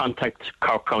nothing. Contact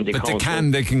Cork County Council.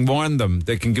 But they can warn them.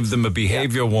 They can give them a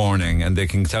behaviour warning, and they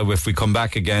can tell if we come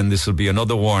back again, this will be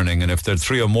another warning. And if there are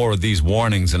 3 or more of these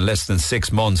warnings in less than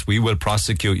 6 months, we will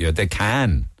prosecute you. They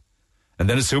can. And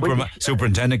then a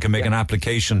superintendent can make an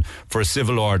application for a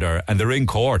civil order, and they're in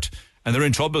court, and they're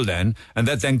in trouble then, and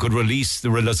that then could release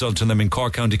the result in them in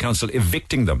Cork County Council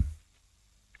evicting them.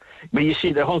 But you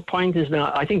see, the whole point is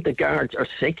now, I think the guards are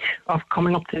sick of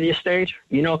coming up to the estate.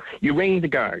 You know, you ring the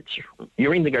guards,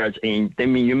 and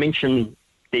then you mention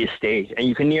the estate, and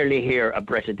you can nearly hear a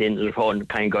breath at the end of the phone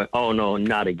kind of going, oh no,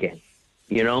 not again.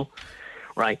 You know,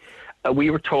 right?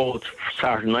 We were told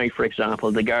Saturday night, for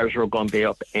example, the guards were going to be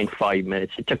up in 5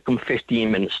 minutes. It took them 15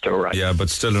 minutes to arrive. Yeah,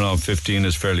 but still, 15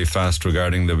 is fairly fast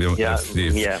regarding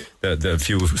the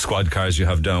few squad cars you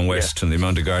have down west and the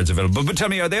amount of guards available. But tell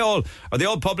me, are they all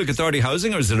public authority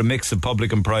housing, or is it a mix of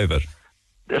public and private?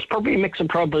 There's probably a mix of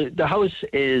private. The house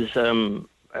is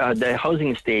the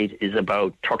housing estate is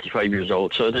about 35 years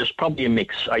old, so there's probably a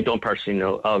mix. I don't personally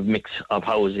know of mix of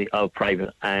housing of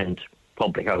private and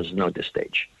public housing at this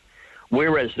stage. We're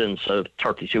residents of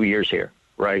 32 years here,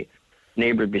 right?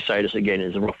 Neighbour beside us again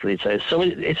is roughly the size. So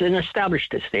it's an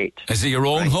established estate. Is it your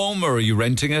own home, or are you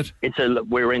renting it?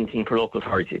 We're renting for local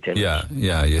authority tenants.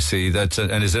 Yeah. You see,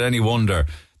 and is it any wonder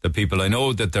that people? I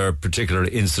know that there are particular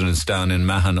incidents down in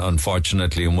Mahon,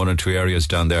 unfortunately, in 1 or 2 areas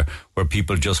down there where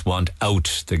people just want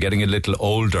out. They're getting a little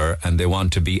older and they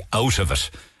want to be out of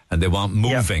it, and they want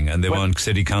moving, and they want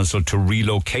City Council to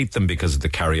relocate them because of the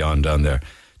carry on down there.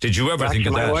 Did you ever think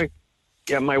of that?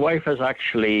 My wife has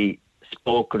actually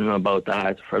spoken about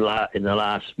that in the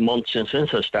last month since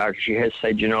I started. She has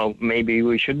said, maybe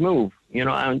we should move.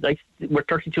 And we're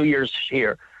 32 years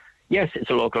here. Yes,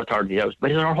 it's a local authority house,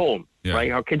 but it's our home,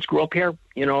 right? Our kids grew up here.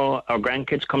 Our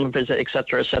grandkids come and visit,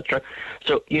 etc., etc.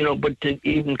 So, but to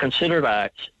even consider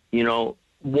that,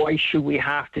 why should we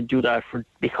have to do that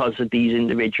because of these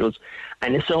individuals?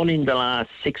 And it's only in the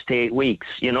last 6 to 8 weeks.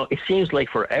 It seems like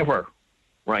forever.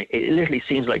 Right, it literally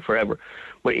seems like forever,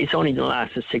 but it's only the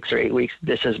last 6 or 8 weeks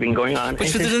this has been going on. But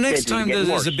the next time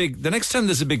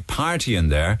there's a big party in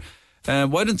there,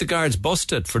 why don't the guards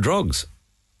bust it for drugs?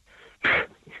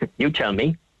 You tell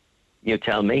me. You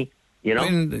want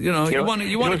to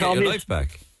get your life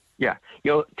back. Yeah,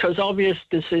 it was obvious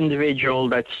this individual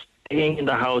that's staying in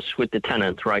the house with the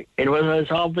tenant, right? It was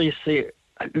obviously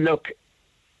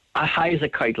high as a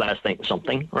kite last night or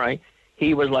something, right?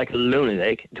 He was like a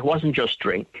lunatic. It wasn't just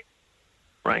drink,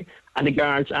 right? And the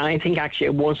guards, I think actually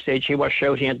at one stage he was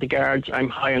shouting at the guards, I'm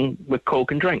high with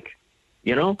coke and drink,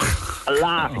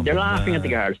 laughing. They're laughing at the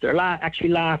guards. They're actually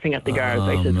laughing at the guards.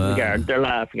 I said to the guard, they're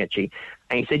laughing at you.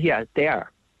 And he said, yeah, they are.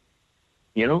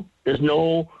 There's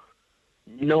no...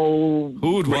 Who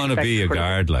would want to be a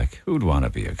guard Who would want to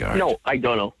be a guard? No, I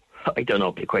don't know.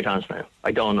 To be quite honest now.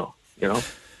 I don't know,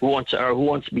 Who wants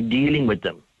to be dealing with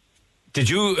them? Did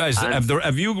you,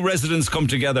 have you residents come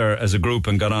together as a group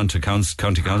and got on to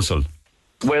county council?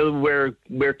 Well,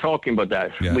 we're talking about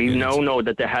that. Yeah, we now know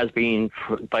that there has been,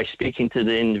 by speaking to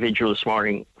the individual this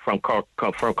morning from Cork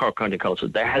County Council,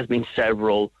 there has been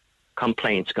several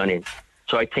complaints gone in.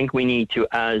 So I think we need to,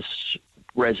 as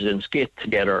residents, get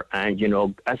together and,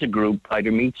 as a group,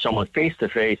 either meet someone face to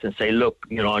face and say, look,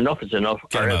 enough is enough.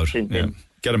 Get them out. Yeah.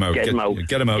 Get them out.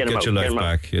 Get your life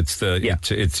back. It's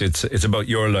about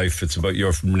your life. It's about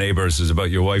your neighbours. It's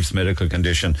about your wife's medical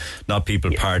condition, not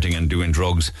people partying and doing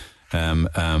drugs in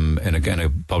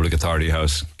a public authority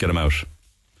house. Get them out.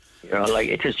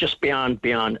 It is just beyond,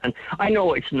 and I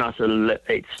know it's not an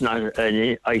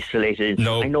isolated.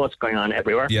 No, I know it's going on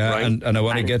everywhere. Yeah, right? and I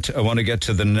want to get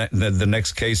to the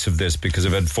next case of this, because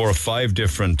I've had 4 or 5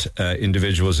 different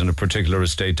individuals in a particular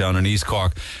estate down in East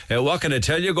Cork. What can I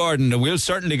tell you, Gordon? We'll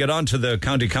certainly get on to the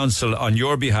county council on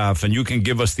your behalf, and you can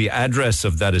give us the address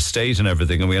of that estate and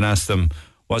everything, and we can ask them,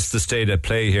 what's the state at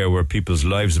play here, where people's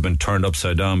lives have been turned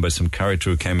upside down by some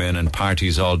character who came in and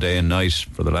parties all day and night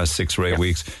for the last 6 or 8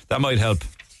 weeks? That might help.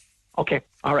 Okay.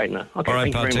 All right, now. Okay, all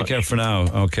right, pal, take care for now.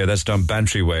 Okay, that's down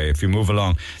Bantry Way, if you move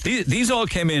along. These all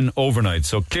came in overnight,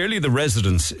 so clearly the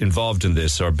residents involved in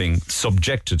this, or being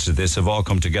subjected to this, have all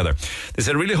come together. They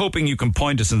said, really hoping you can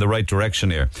point us in the right direction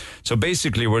here. So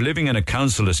basically, we're living in a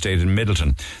council estate in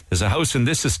Middleton. There's a house in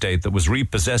this estate that was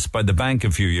repossessed by the bank a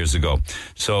few years ago,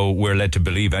 so we're led to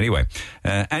believe anyway.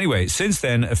 Anyway, since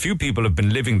then, a few people have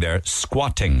been living there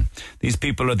squatting. These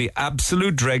people are the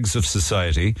absolute dregs of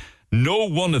society. No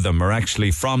one of them are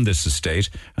actually from this estate,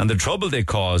 and the trouble they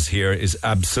cause here is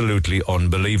absolutely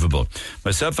unbelievable.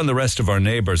 Myself and the rest of our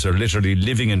neighbours are literally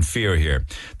living in fear here.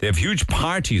 They have huge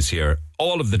parties here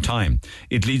all of the time.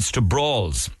 It leads to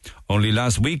brawls. Only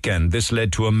last weekend, this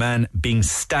led to a man being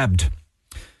stabbed.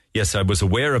 Yes, I was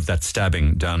aware of that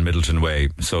stabbing down Middleton Way.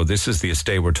 So this is the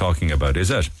estate we're talking about, is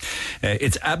it?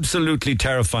 It's absolutely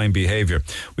terrifying behaviour.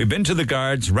 We've been to the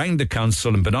guards, rang the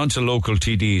council and been on to local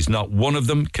TDs. Not one of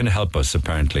them can help us,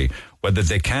 apparently. Whether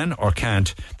they can or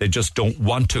can't, they just don't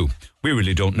want to. We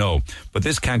really don't know. But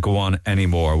this can't go on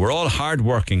anymore. We're all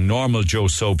hard-working, normal Joe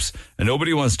Soaps, and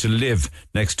nobody wants to live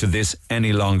next to this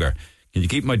any longer. Can you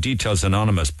keep my details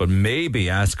anonymous, but maybe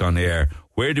ask on air,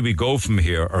 where do we go from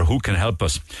here, or who can help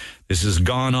us? This has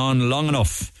gone on long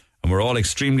enough, and we're all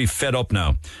extremely fed up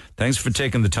now. Thanks for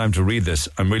taking the time to read this.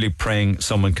 I'm really praying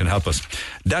someone can help us.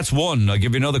 That's one. I'll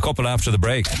give you another couple after the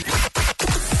break.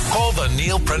 Call the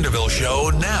Neil Prendeville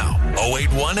Show now.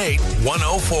 0818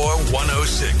 104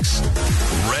 106.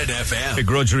 Red FM.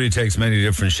 Begrudgery takes many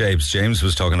different shapes. James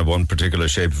was talking of one particular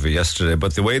shape of it yesterday,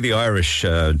 but the way the Irish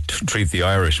treat the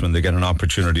Irish when they get an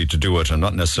opportunity to do it, I'm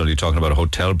not necessarily talking about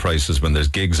hotel prices when there's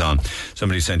gigs on.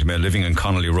 Somebody sent me, living in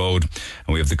Connolly Road,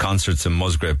 and we have the concerts in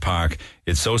Musgrave Park.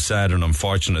 It's so sad and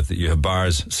unfortunate that you have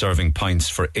bars serving pints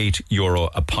for €8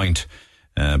 a pint.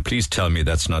 Please tell me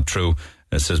that's not true.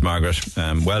 Says Margaret.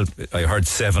 Well, I heard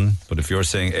 7, but if you're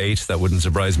saying 8, that wouldn't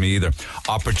surprise me either.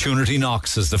 Opportunity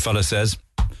knocks, as the fella says.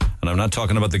 And I'm not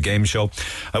talking about the game show.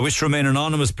 I wish to remain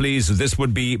anonymous, please. This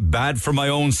would be bad for my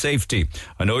own safety.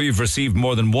 I know you've received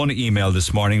more than one email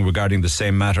this morning regarding the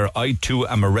same matter. I too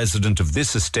am a resident of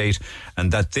this estate,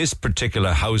 and that this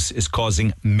particular house is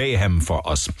causing mayhem for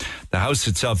us. The house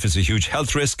itself is a huge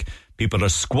health risk. People are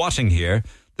squatting here.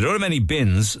 They don't have any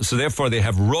bins, so therefore they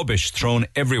have rubbish thrown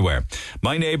everywhere.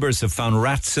 My neighbours have found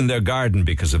rats in their garden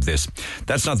because of this.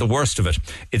 That's not the worst of it.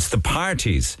 It's the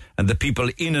parties and the people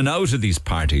in and out of these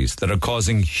parties that are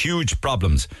causing huge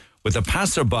problems, with a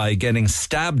passerby getting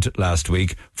stabbed last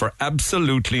week for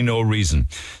absolutely no reason.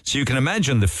 So you can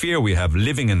imagine the fear we have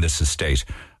living in this estate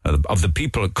of the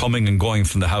people coming and going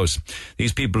from the house.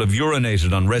 These people have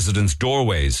urinated on residents'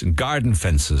 doorways and garden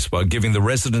fences while giving the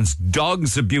residents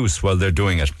dogs abuse while they're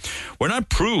doing it. We're not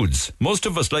prudes. Most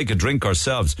of us like a drink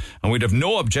ourselves, and we'd have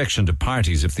no objection to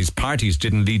parties if these parties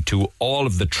didn't lead to all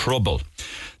of the trouble.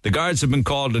 The guards have been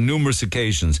called on numerous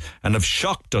occasions and have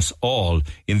shocked us all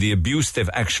in the abuse they've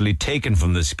actually taken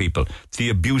from these people, the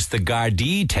abuse the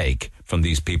Gardaí take from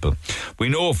these people. We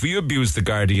know if we abuse the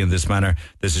Gardaí in this manner,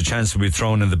 there's a chance we'll be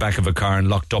thrown in the back of a car and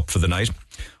locked up for the night.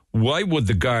 Why would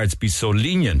the guards be so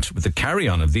lenient with the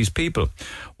carry-on of these people?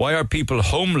 Why are people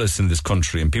homeless in this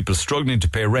country and people struggling to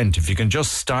pay rent if you can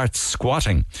just start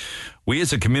squatting? We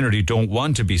as a community don't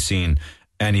want to be seen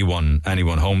anyone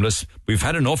homeless. We've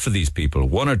had enough of these people.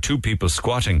 1 or 2 people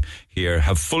squatting here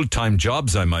have full-time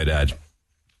jobs, I might add.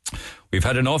 We've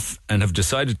had enough and have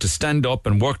decided to stand up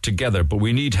and work together, but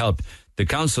we need help. The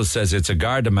council says it's a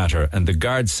Garda matter, and the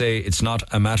guards say it's not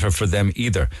a matter for them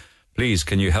either. Please,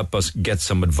 can you help us get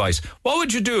some advice? What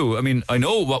would you do? I mean, I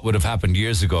know what would have happened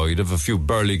years ago. You'd have a few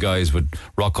burly guys would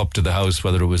rock up to the house,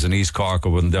 whether it was in East Cork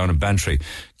or one down in Bantry,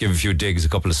 give a few digs, a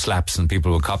couple of slaps, and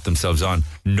people would cop themselves on.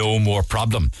 No more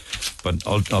problem. But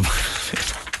I'll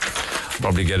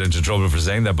probably get into trouble for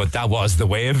saying that, but that was the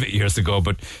way of it years ago,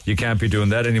 but you can't be doing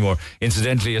that anymore.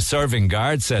 Incidentally, a serving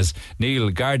guard says, Neil,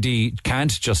 Gardaí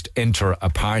can't just enter a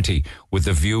party with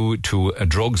a view to a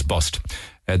drugs bust.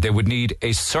 They would need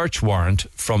a search warrant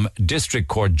from District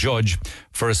Court judge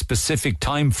for a specific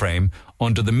time frame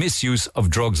under the Misuse of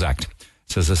Drugs Act,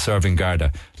 says a serving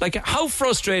Garda. Like, how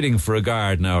frustrating for a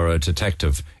guard now or a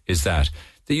detective is that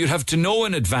you'd have to know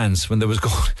in advance when there was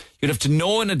going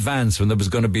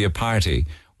to be a party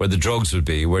where the drugs would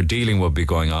be, where dealing would be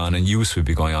going on and use would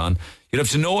be going on. You'd have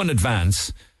to know in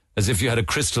advance, as if you had a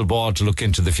crystal ball to look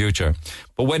into the future.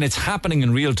 But when it's happening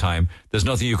in real time, there's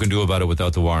nothing you can do about it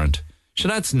without the warrant. So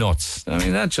that's nuts. I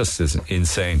mean, that just is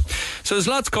insane. So there's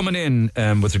lots coming in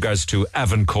with regards to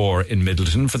Avancore in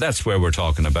Middleton, for that's where we're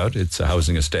talking about. It's a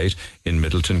housing estate in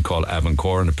Middleton called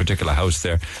Avancore, and a particular house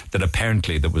there that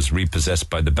apparently that was repossessed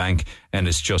by the bank and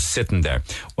is just sitting there.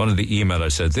 One of the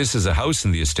emailers said, this is a house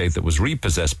in the estate that was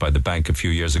repossessed by the bank a few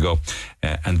years ago,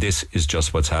 and this is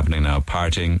just what's happening now.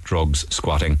 Partying, drugs,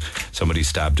 squatting, somebody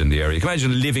stabbed in the area. You can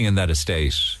imagine living in that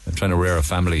estate and trying to rear a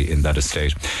family in that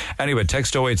estate. Anyway,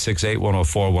 text 0868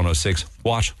 104 106.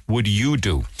 What would you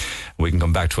do? We can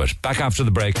come back to it. Back after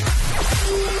the break.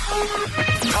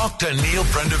 Talk to Neil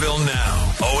Prendeville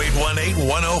now. 0818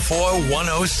 104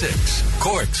 106.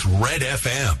 Cork's Red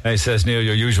FM. Hey, says Neil,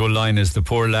 your usual line is the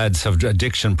poor lads have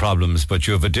addiction problems, but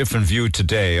you have a different view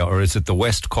today. Or is it the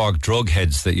West Cork drug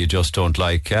heads that you just don't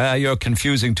like? You're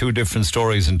confusing two different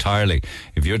stories entirely.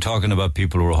 If you're talking about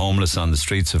people who are homeless on the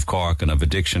streets of Cork and have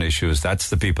addiction issues, that's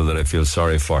the people that I feel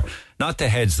sorry for. Not the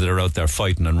heads that are out there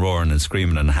fighting and roaring and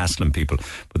screaming and hassling people,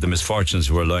 but the misfortunes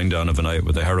who are lying down overnight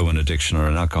with a heroin addiction or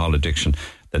an alcohol addiction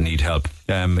that need help.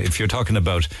 If you're talking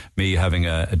about me having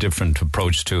a different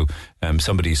approach to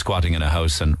somebody squatting in a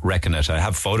house and wrecking it, I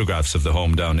have photographs of the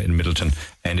home down in Middleton,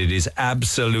 and it is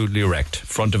absolutely wrecked.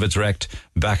 Front of it's wrecked,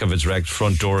 back of it's wrecked,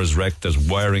 front door is wrecked, there's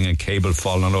wiring and cable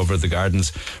falling all over the gardens,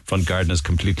 front garden is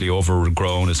completely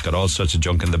overgrown, it's got all sorts of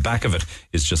junk, and the back of it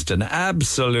is just an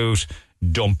absolute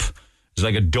dump. It's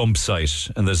like a dump site,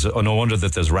 and there's no wonder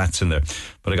that there's rats in there.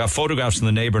 But I got photographs from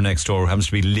the neighbour next door who happens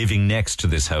to be living next to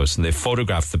this house, and they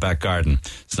photographed the back garden.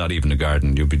 It's not even a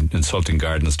garden. You'd be insulting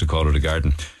gardens to call it a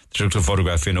garden. They took a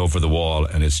photograph in over the wall,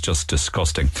 and it's just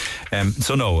disgusting.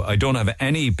 So no, I don't have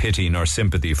any pity nor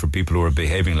sympathy for people who are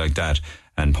behaving like that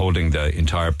and holding the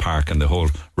entire park and the whole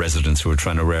residents who are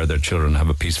trying to rear their children and have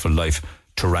a peaceful life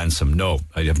to ransom. No,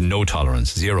 I have no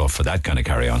tolerance, zero for that kind of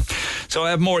carry on. So I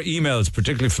have more emails,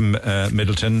 particularly from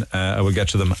Middleton. I will get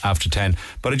to them after 10.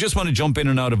 But I just want to jump in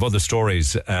and out of other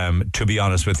stories, to be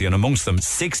honest with you. And amongst them,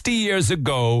 60 years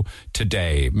ago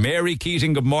today. Mary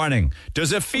Keating, good morning.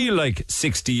 Does it feel like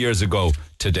 60 years ago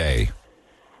today?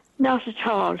 Not at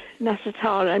all. Not at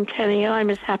all. I'm telling you, I'm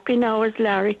as happy now as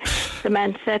Larry, the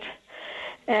man said.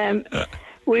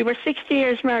 We were 60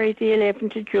 years married the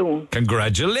 11th of June.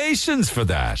 Congratulations for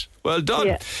that. Well done.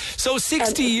 Yeah. So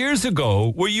 60 years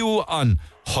ago, were you on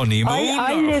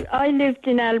honeymoon? I lived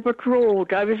in Albert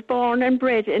Road. I was born and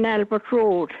bred in Albert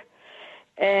Road.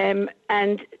 And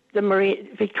the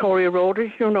Victoria Road, as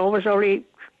you know, was only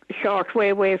a short way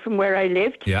away from where I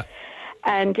lived. Yeah.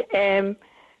 And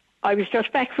I was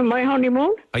just back from my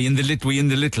honeymoon. Were you in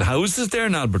the little houses there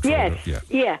in Albert Road? Yes.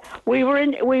 Yeah. We were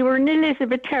in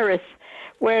Elizabeth Terrace,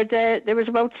 where there was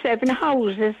about 7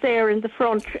 houses there in the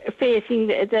front facing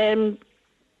the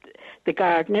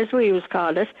garden, as we always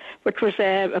call it, which was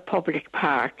a public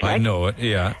park. I know it,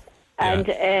 yeah.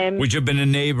 And would you have been a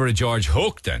neighbour of George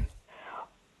Hook then?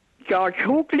 George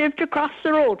Hook lived across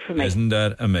the road from me. Isn't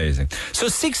that amazing? So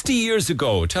 60 years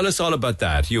ago, tell us all about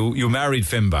that. You married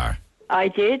Finbar. I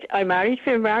did. I married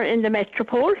Finbar in the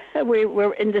Metropole. We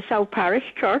were in the South Parish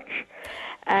Church.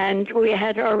 And we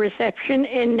had our reception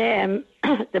in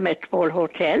the Metropole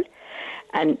Hotel,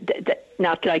 and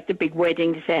not like the big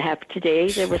weddings they have today.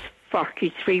 There was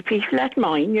 43 people at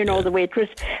mine, the way it was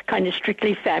kind of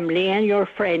strictly family and your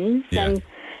friends, and,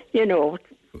 It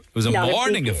was a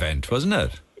morning event, wasn't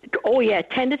it? Oh, yeah,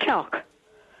 10 o'clock.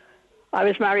 I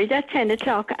was married at 10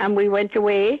 o'clock, and we went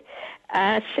away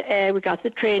we got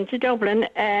the train to Dublin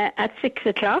at 6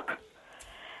 o'clock.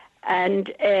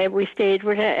 And we stayed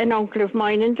with an uncle of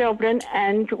mine in Dublin,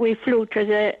 and we flew to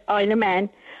the Isle of Man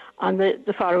on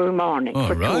the following morning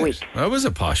for 2 weeks. That was a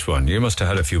posh one. You must have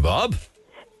had a few bob.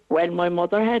 Well, my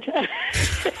mother had.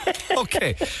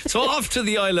 Okay, so off to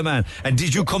the Isle of Man. And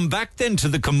did you come back then to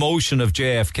the commotion of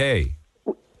JFK?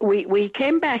 We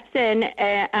came back then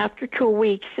after 2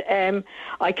 weeks.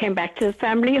 I came back to the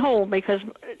family home because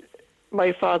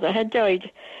my father had died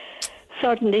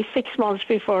suddenly 6 months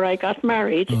before I got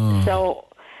married. So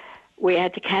we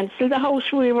had to cancel the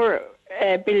house we were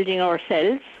building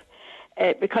ourselves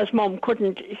because Mum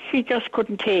she just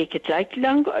couldn't take it. Like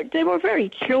they were very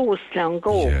close long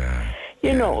ago.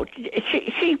 You know,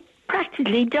 she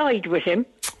practically died with him.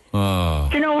 Do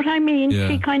you know what I mean? Yeah.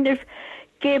 She kind of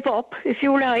gave up, if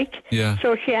you like. Yeah.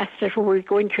 So she asked us if we were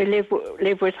going to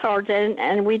live with her then,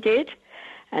 and we did.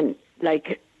 And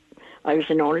like, I was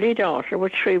an only daughter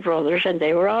with 3 brothers, and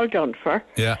they were all done for.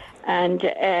 Yeah. And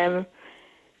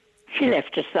she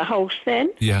left us the house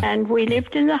then, and we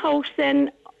lived in the house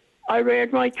then. I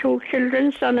reared my 2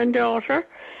 children, son and daughter,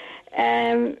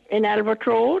 in Albert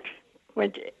Road.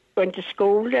 Went to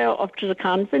school up to the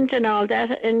convent and all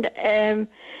that, and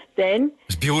then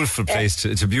it's a beautiful place.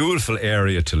 It's a beautiful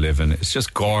area to live in. It's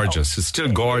just gorgeous. It's still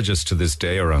gorgeous to this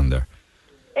day around there.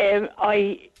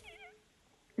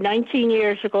 19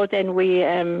 years ago, then we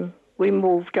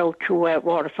moved out to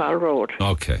Waterfall Road.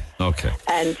 Okay.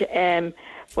 And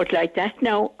but like that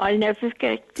now, I'll never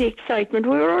get the excitement.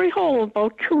 We were only home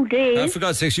about 2 days. For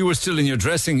God's sakes, you were still in your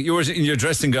dressing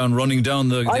gown, running down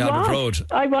the Albert Road.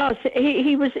 I was.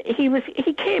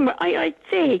 He came. I'd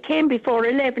say he came before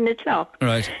 11 o'clock.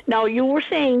 Right. Now you were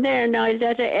saying there, Niall,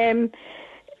 that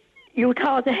you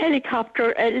thought the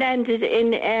helicopter landed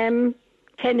in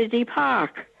Kennedy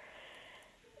Park,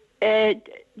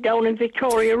 down in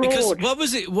Victoria Road. Because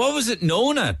what was it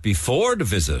known at before the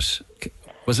visit?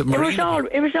 Was it Marina?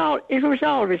 It was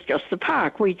always just the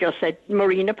park. We just said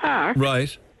Marina Park.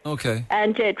 Right. Okay.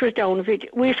 And it was down.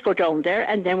 We used to go down there,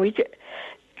 and then we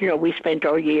spent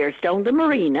our years down the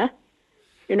Marina.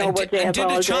 You know, where they have all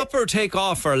did a chopper take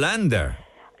off or land there?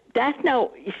 That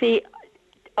now, you see,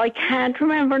 I can't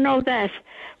remember now that,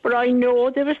 but I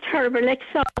know there was terrible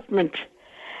excitement,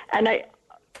 and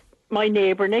my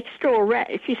neighbour next door,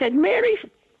 she said, "Mary,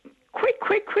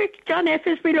 quick! John F.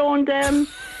 is below in the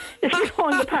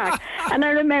park." And I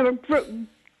remember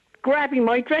grabbing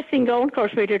my dressing gown. Of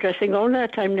course, we had a dressing gown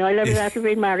that time. Now I was after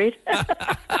being married,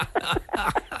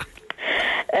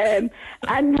 and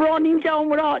running down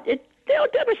with all it.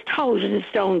 There was thousands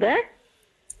down there.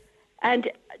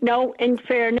 And now, in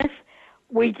fairness,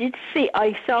 we did see.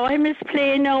 I saw him as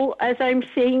plain now as I'm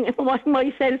seeing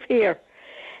myself here,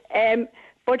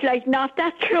 but like not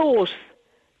that close.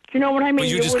 Do you know what I mean? But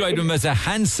you described him as a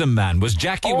handsome man. Was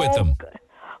Jackie with him?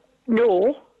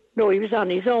 No, he was on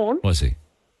his own. Was he?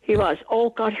 He was. Oh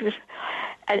God, he was.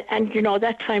 And you know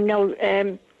that time now,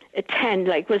 a 10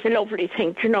 was a lovely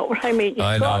thing. Do you know what I mean?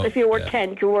 I know. If you were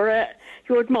 10, you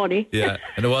had money. Yeah,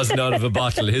 and it wasn't out of a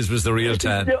bottle. His was the real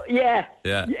 10. Yeah,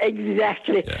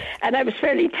 exactly. Yeah. And I was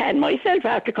fairly 10 myself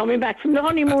after coming back from the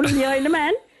honeymoon in the Isle of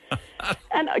Man.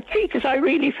 And because I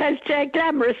really felt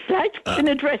glamorous, in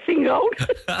a dressing gown.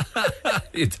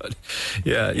 You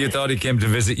thought he came to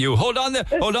visit you. Hold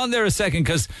on there a second,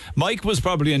 because Mike was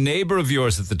probably a neighbour of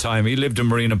yours at the time. He lived in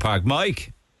Marina Park.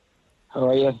 Mike, how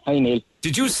are you? Hi, Neil.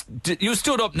 You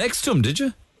stood up next to him? Did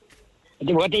you?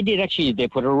 What they did actually, they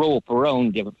put a rope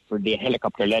around for the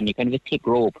helicopter landing, kind of a thick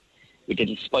rope with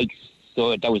little spikes.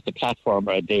 So that was the platform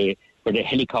where the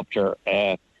helicopter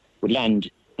would land.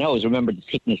 I always remember the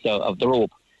thickness of the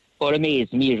rope. What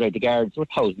amazed me is, right, the guards, there were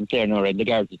thousands there now, right, the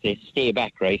guards would say, stay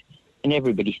back, right, and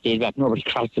everybody stayed back, nobody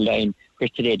crossed the line,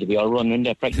 whereas today they'd be all running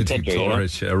left, right and centre, you know?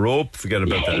 A rope, forget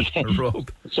about that, a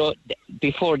rope. So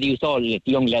before they used to all, the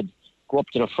young lads, go up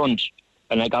to the front,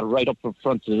 and I got right up in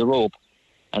front of the rope,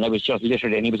 and I was just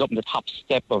literally, and he was up on the top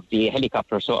step of the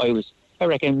helicopter, so I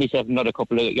reckon myself and another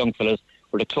couple of young fellas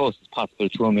were the closest possible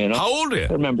to him, you know? How old are you?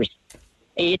 I remember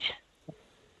 8.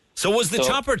 So was the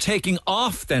chopper taking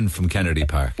off then from Kennedy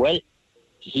Park? Well,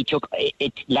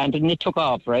 it landed and it took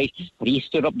off, right? But he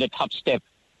stood up the top step.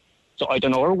 So I don't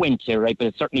know where it went to, right? But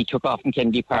it certainly took off from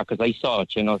Kennedy Park because I saw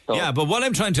it, you know. So. Yeah, but what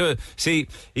I'm trying to see,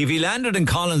 if he landed in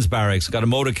Collins Barracks, got a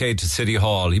motorcade to City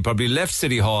Hall, he probably left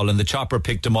City Hall and the chopper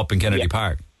picked him up in Kennedy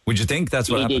Park. Would you think that's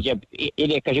what happened? He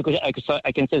did, because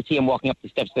I can still see him walking up the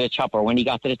steps of the chopper when he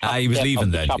got to the top. He was leaving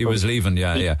then. He was leaving,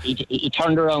 yeah. He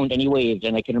turned around and he waved,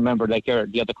 and I can remember,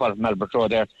 the other corner from Albert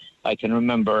Road there, I can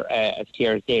remember as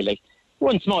clear as day.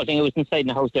 One small thing, I was inside in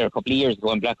the house there a couple of years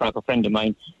ago in Blackrock, a friend of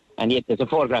mine, and there's a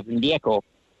photograph in the Echo,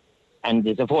 and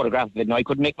there's a photograph of it. Now, I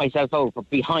couldn't make myself out, but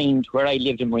behind where I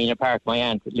lived in Marina Park, my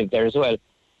aunt lived there as well,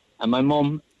 and my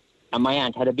mum and my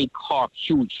aunt had a big Cork,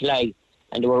 huge flag,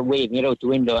 and they were waving it out the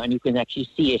window, and you can actually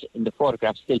see it in the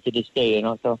photograph still to this day, you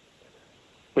know. So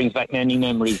brings back many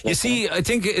memories. You see, I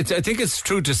think it's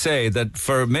true to say that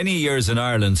for many years in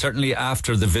Ireland, certainly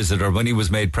after the visit or when he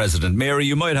was made president, Mary,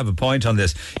 you might have a point on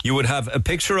this. You would have a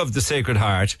picture of the Sacred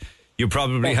Heart. You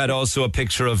probably had also a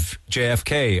picture of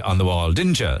JFK on the wall,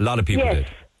 didn't you? A lot of people did.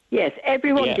 Yes,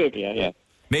 everyone did. Yeah.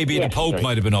 Maybe the Pope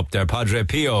might have been up there, Padre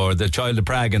Pio, or the Child of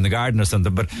Prague in the garden or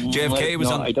something. But JFK was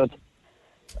on.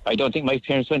 I don't think my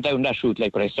parents went down that route,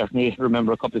 but I certainly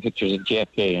remember a couple of pictures of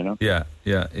JFK, you know. Yeah.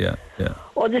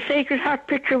 Oh, the Sacred Heart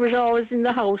picture was always in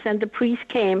the house, and the priest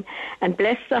came and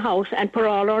blessed the house and put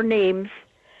all our names,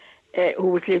 who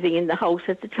was living in the house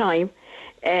at the time,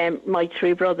 my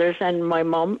 3 brothers and my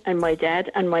mum and my dad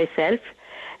and myself.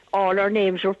 All our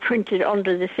names were printed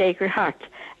under the Sacred Heart.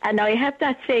 And I have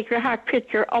that Sacred Heart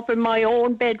picture up in my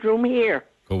own bedroom here.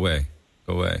 Go away.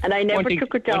 And I never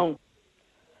took it down.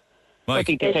 I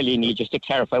think to tell you, Neil, just to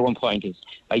clarify one point, is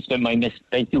I spent my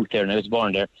youth there and I was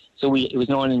born there. So it was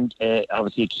known,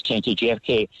 obviously, it changed to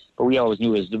JFK, but we always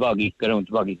knew it was the Boggy, got on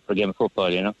the Boggy for a game of football,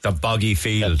 you know. The Boggy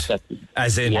Field,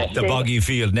 as in the Boggy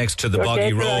Field next to the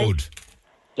Boggy Road.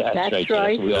 That's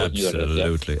right.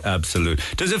 Absolutely.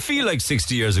 Does it feel like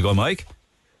 60 years ago, Mike?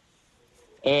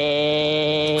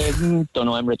 Don't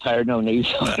know, I'm retired now, Neil.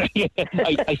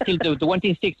 I still do. The one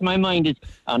thing sticks in my mind is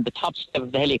on the top step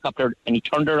of the helicopter, and he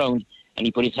turned around and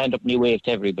he put his hand up and he waved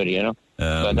to everybody, you know.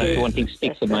 So that's the one thing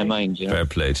sticks in my mind, you know. Fair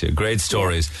play to you. Great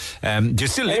stories. Do you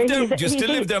still live there? Do you still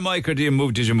live there, Mike, or did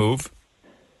you move?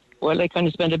 Well, I kind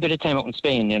of spent a bit of time out in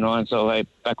Spain, you know, and so I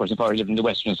backwards and forwards live in the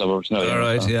western suburbs now. All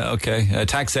right, okay.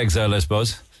 Tax exile, I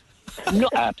suppose. No,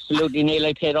 absolutely, Neil.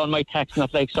 I paid all my tax,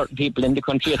 not like certain people in the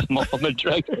country at the moment,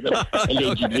 right?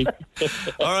 Allegedly.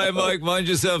 All right, Mike, mind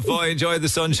yourself. Boy, enjoy the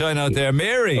sunshine out there.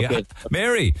 Mary,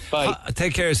 bye.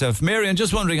 Take care of yourself. Mary, I'm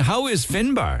just wondering, how is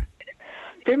Finbar?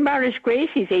 Finbar is great.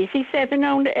 He's 87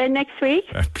 now next week.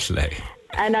 Fair play.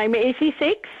 And I'm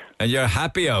 86. And you're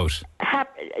happy out?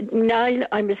 Niall,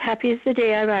 I'm as happy as the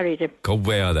day I married him. Go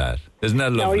away on that. Isn't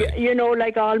that lovely? No, you know,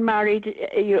 like all married,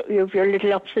 you have your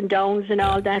little ups and downs and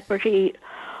all that, but he's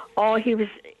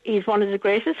one of the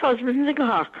greatest husbands in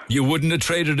Cork. You wouldn't have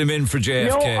traded him in for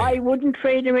JFK? No, I wouldn't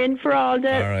trade him in for all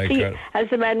the tea, as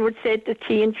the man would say, the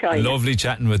tea and China. Lovely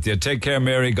chatting with you. Take care,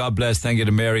 Mary. God bless. Thank you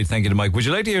to Mary. Thank you to Mike. Would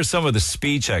you like to hear some of the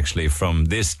speech, actually, from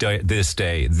this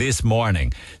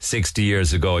morning, 60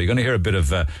 years ago? You're going to hear a bit of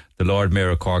the Lord Mayor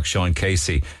of Cork, Sean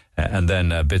Casey, and then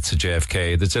bits of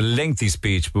JFK. There's a lengthy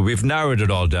speech, but we've narrowed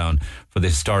it all down for the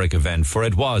historic event. For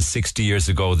it was 60 years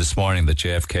ago this morning that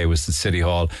JFK was at City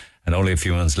Hall, and only a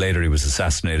few months later he was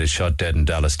assassinated, shot dead in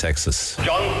Dallas, Texas.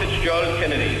 John Fitzgerald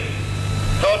Kennedy,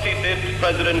 35th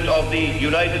President of the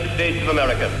United States of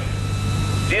America,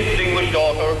 distinguished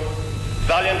author,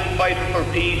 valiant fighter for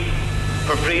peace,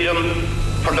 for freedom,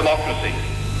 for democracy.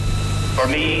 For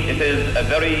me, it is a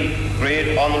very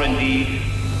great honour indeed,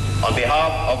 on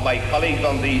behalf of my colleagues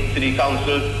on the City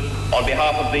Council, on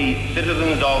behalf of the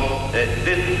citizens of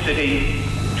this city,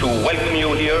 to welcome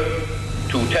you here,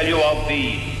 to tell you of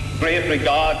the great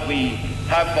regard we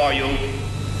have for you,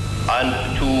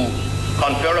 and to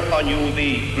confer upon you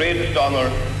the greatest honour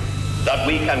that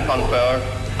we can confer,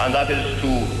 and that is to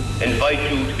invite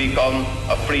you to become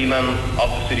a freeman of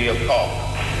the City of Cork.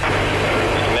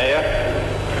 Mr. Mayor,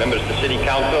 members of the City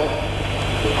Council,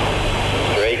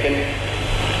 Mr. Aiken,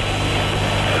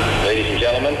 ladies and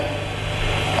gentlemen,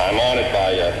 I'm honoured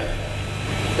by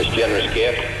this generous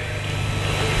gift,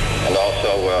 and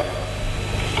also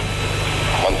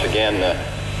once again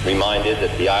reminded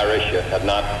that the Irish have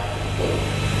not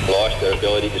lost their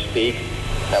ability to speak.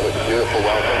 That was a beautiful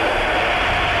welcome.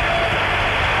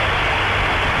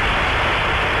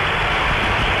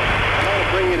 I want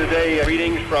to bring you today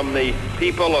greetings from the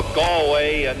people of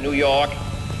Galway, New York,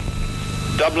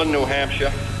 Dublin, New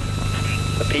Hampshire,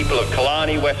 the people of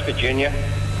Killarney, West Virginia,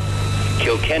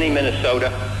 Kilkenny,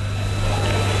 Minnesota,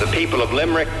 the people of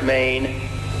Limerick, Maine,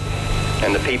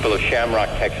 and the people of Shamrock,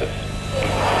 Texas.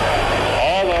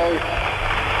 All those,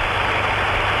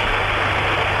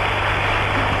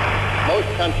 most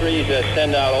countries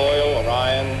send out oil or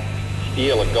iron,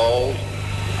 steel or gold,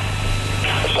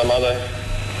 or some other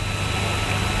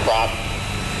crop,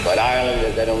 but Ireland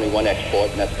has had only one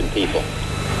export, and that's been people.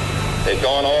 They've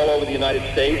gone all over the United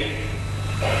States,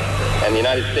 and the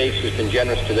United States has been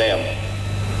generous to them.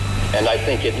 And I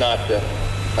think it not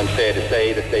unfair to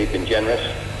say that they've been generous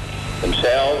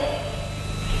themselves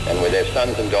and with their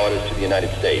sons and daughters to the United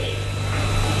States.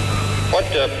 What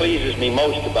pleases me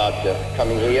most about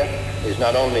coming here is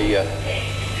not only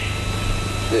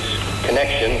this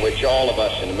connection which all of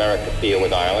us in America feel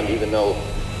with Ireland, even though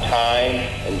time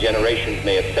and generations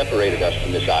may have separated us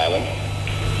from this island,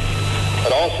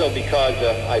 but also because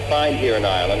I find here in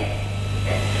Ireland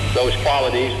those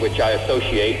qualities which I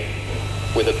associate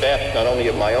with the best not only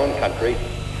of my own country,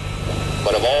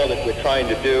 but of all that we're trying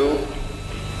to do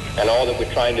and all that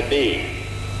we're trying to be.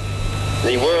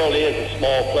 The world is a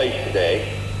small place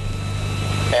today,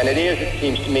 and it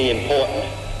seems to me, important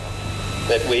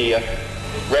that we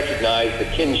recognize the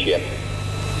kinship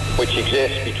which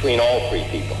exists between all free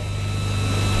people.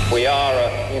 We are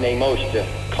in a most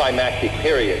climactic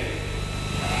period,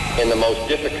 in the most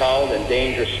difficult and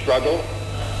dangerous struggle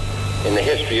in the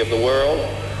history of the world,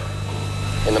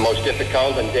 in the most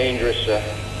difficult and dangerous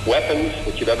weapons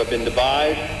which have ever been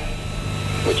devised,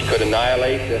 which could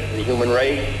annihilate the human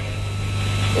race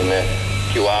in a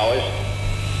few hours.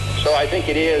 So I think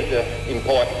it is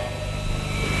important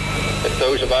that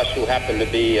those of us who happen to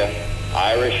be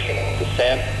Irish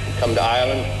descent and come to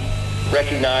Ireland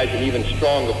recognize an even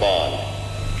stronger bond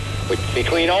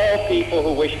between all people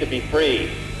who wish to be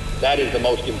free. That is the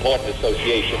most important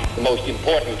association, the most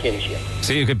important kinship.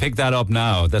 So you could pick that up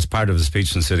now. That's part of the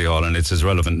speech in City Hall, and it's as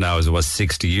relevant now as it was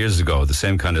 60 years ago. The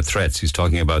same kind of threats. He's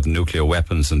talking about the nuclear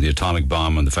weapons and the atomic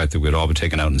bomb and the fact that we'd all be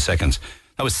taken out in seconds.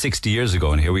 That was 60 years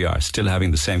ago, and here we are, still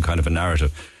having the same kind of a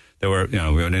narrative. We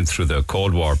went in through the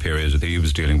Cold War period that he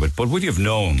was dealing with. But would you have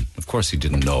known? Of course he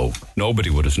didn't know. Nobody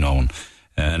would have known.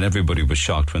 And everybody was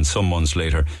shocked when some months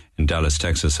later in Dallas,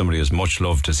 Texas, somebody as much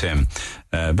loved as him,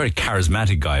 a very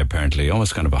charismatic guy apparently,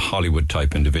 almost kind of a Hollywood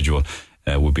type individual,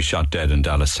 would be shot dead in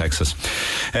Dallas, Texas.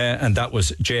 And that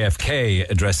was JFK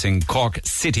addressing Cork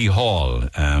City Hall.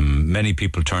 Many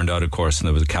people turned out, of course, and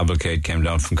there was a cavalcade came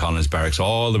down from Collins Barracks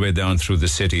all the way down through the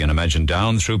city, and imagine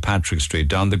down through Patrick Street,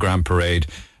 down the Grand Parade,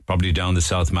 probably down the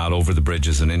South Mall, over the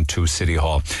bridges and into City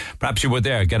Hall. Perhaps you were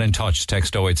there. Get in touch.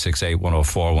 Text 0868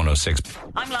 104 106.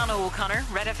 I'm Lana O'Connor.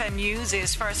 Red FM News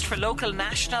is first for local,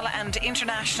 national and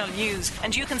international news,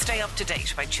 and you can stay up to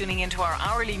date by tuning into our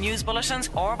hourly news bulletins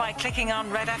or by clicking on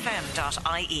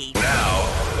redfm.ie. Now,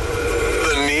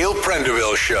 the Neil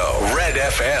Prendeville Show, Red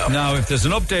FM. Now, if there's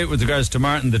an update with regards to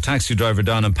Martin, the taxi driver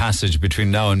down in Passage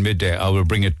between now and midday, I will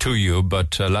bring it to you.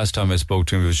 But last time I spoke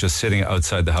to him, he was just sitting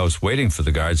outside the house waiting for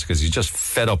the guards because he's just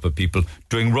fed up with people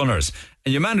doing runners.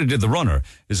 And your man who did the runner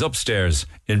is upstairs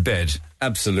in bed,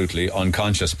 absolutely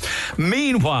unconscious.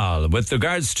 Meanwhile, with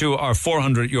regards to our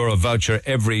 €400 voucher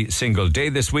every single day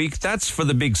this week, that's for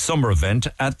the big summer event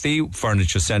at the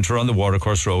Furniture Centre on the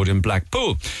Watercourse Road in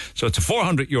Blackpool. So it's a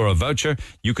 €400 voucher.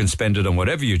 You can spend it on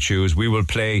whatever you choose. We will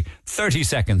play 30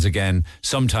 seconds again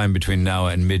sometime between now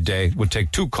and midday. We'll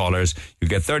take 2 callers. You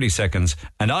get 30 seconds,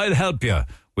 and I'll help you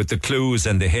with the clues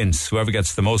and the hints. Whoever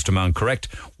gets the most amount correct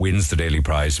wins the daily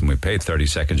prize. And we paid 30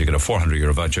 seconds. You get a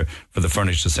 €400 voucher for the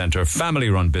Furniture Centre,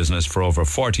 family-run business for over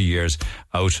 40 years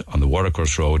out on the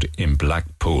Watercourse Road in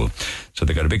Blackpool. So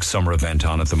they got a big summer event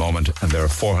on at the moment, and there are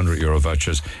 €400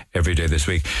 vouchers every day this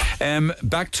week.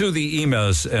 Back to the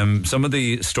emails. Some of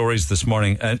the stories this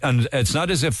morning, and it's not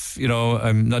as if,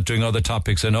 I'm not doing other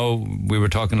topics. I know we were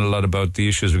talking a lot about the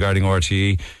issues regarding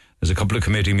RTE. There's a couple of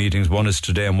committee meetings. One is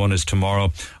today and one is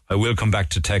tomorrow. I will come back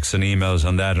to texts and emails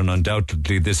on that, and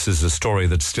undoubtedly this is a story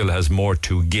that still has more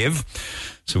to give.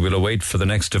 So we'll await for the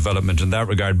next development in that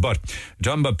regard. But we're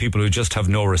talking about people who just have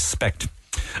no respect.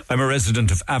 I'm a resident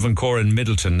of Avoncore in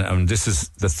Middleton, and this is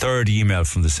the 3rd email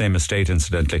from the same estate,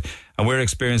 incidentally. And we're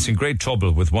experiencing great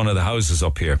trouble with one of the houses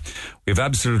up here. We have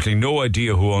absolutely no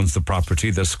idea who owns the property.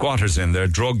 There's squatters in there,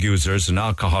 drug users and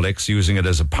alcoholics using it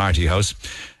as a party house.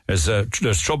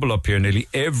 There's trouble up here nearly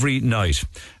every night,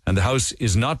 and the house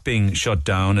is not being shut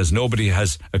down as nobody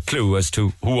has a clue as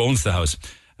to who owns the house.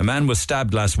 A man was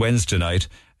stabbed last Wednesday night,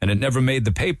 and it never made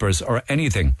the papers or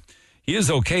anything. He is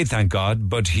okay, thank God,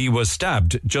 but he was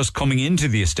stabbed just coming into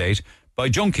the estate by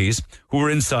junkies who were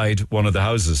inside one of the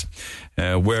houses.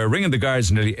 We're ringing the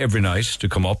guards nearly every night to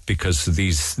come up because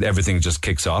everything just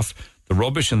kicks off. The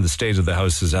rubbish and the state of the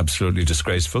house is absolutely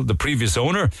disgraceful. The previous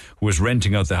owner, who was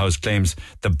renting out the house, claims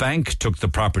the bank took the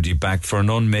property back for an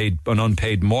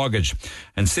unpaid mortgage.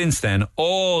 And since then,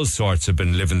 all sorts have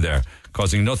been living there,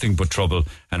 causing nothing but trouble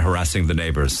and harassing the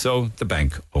neighbours. So the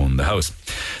bank owned the house.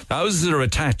 The houses are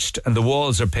attached and the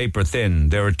walls are paper thin.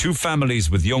 There are 2 families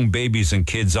with young babies and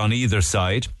kids on either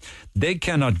side. They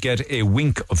cannot get a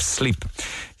wink of sleep.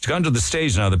 It's gone to the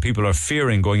stage now that people are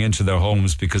fearing going into their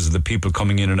homes because of the people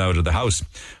coming in and out of the house,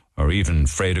 or even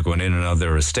afraid of going in and out of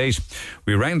their estate.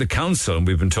 We rang the council and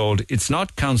we've been told it's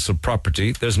not council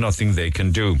property. There's nothing they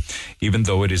can do, even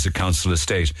though it is a council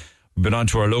estate. We've been on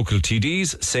to our local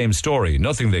TDs, same story,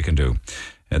 nothing they can do.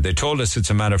 They told us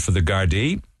it's a matter for the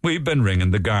Gardaí. We've been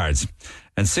ringing the guards,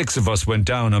 and 6 of us went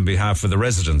down on behalf of the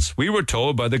residents. We were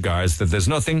told by the guards that there's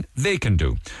nothing they can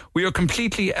do. We are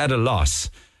completely at a loss.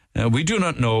 We do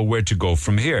not know where to go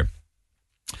from here.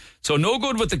 So no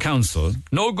good with the council,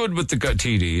 no good with the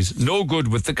TDs, no good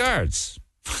with the guards.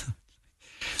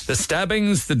 The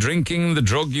stabbings, the drinking, the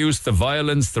drug use, the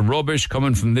violence, the rubbish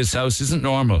coming from this house isn't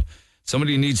normal.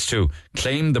 Somebody needs to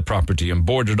claim the property and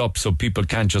board it up so people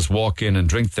can't just walk in and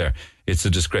drink there. It's a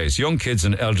disgrace. Young kids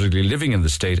and elderly living in the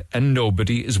state, and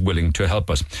nobody is willing to help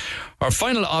us. Our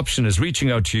final option is reaching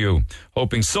out to you,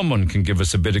 hoping someone can give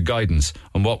us a bit of guidance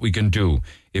on what we can do.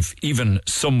 If even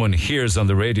someone hears on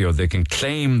the radio, they can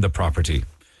claim the property.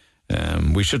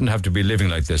 We shouldn't have to be living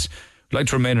like this. We'd like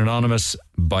to remain anonymous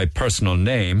by personal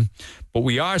name, but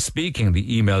we are speaking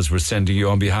the emails we're sending you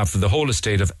on behalf of the whole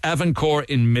estate of Avancourt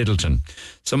in Middleton.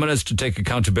 Someone has to take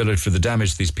accountability for the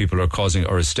damage these people are causing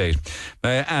our estate.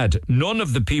 May I add, none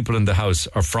of the people in the house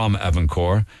are from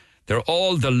Avancourt. They're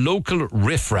all the local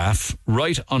riffraff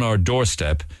right on our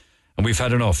doorstep, and we've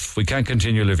had enough. We can't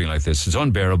continue living like this. It's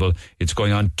unbearable. It's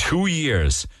going on 2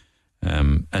 years.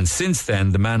 And since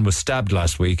then, the man was stabbed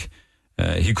last week.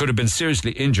 He could have been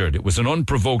seriously injured. It was an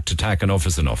unprovoked attack. Enough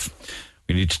is enough.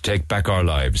 We need to take back our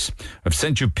lives. I've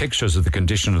sent you pictures of the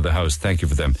condition of the house. Thank you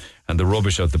for them. And the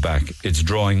rubbish out the back. It's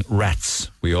drawing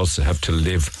rats. We also have to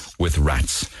live with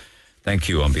rats. Thank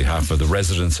you on behalf of the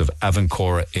residents of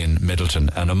Avancourt in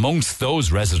Middleton. And amongst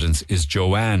those residents is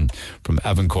Joanne from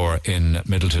Avancourt in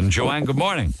Middleton. Joanne, good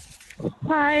morning.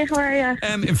 Hi, how are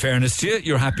you? In fairness to you,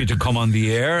 you're happy to come on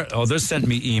the air. Others sent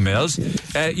me emails.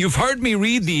 You've heard me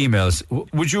read the emails.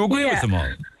 Would you agree with them all?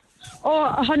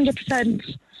 Oh,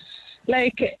 100%.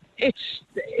 Like, it's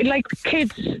like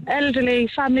kids, elderly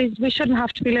families, we shouldn't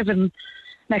have to be living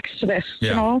next to this,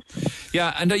 you know?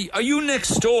 Yeah, and are you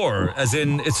next door, as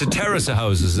in it's a terrace of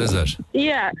houses, is it?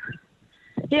 Yeah,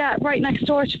 right next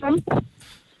door to them.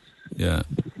 Yeah.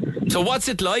 So what's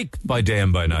it like by day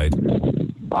and by night?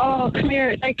 Oh, come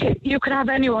here, like, you could have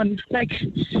anyone, like,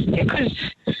 it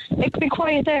could be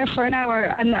quiet there for an hour,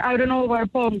 and out of nowhere,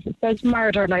 boom, there's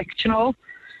murder, like, you know?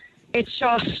 It's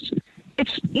just,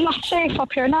 it's not safe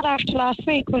up here, not after last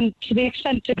week, when, to the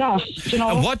extent it got, you know?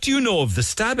 And what do you know of the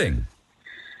stabbing?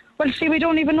 Well, see, we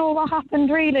don't even know what happened,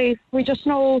 really. We just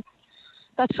know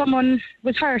that someone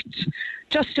was hurt.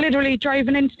 Just literally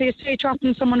driving into the estate,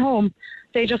 dropping someone home.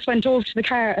 They just went over to the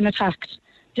car and attacked.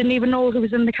 Didn't even know who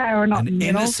was in the car or nothing. An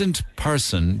innocent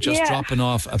person just dropping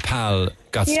off a pal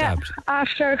got stabbed.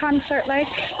 After a concert, like,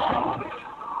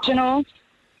 do you know?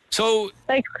 So,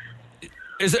 like,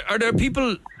 are there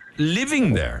people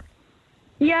living there?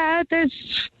 Yeah,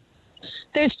 there's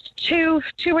two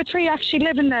or three actually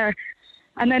living there,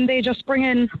 and then they just bring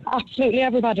in absolutely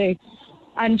everybody,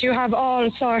 and you have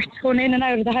all sorts going in and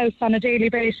out of the house on a daily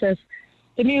basis.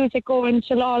 The music going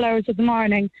till all hours of the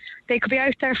morning. They could be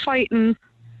out there fighting.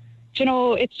 You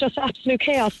know, it's just absolute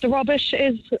chaos. The rubbish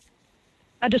is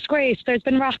a disgrace. There's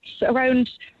been rats around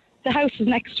the houses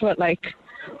next to it, like,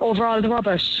 over all the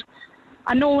rubbish.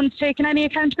 And no one's taken any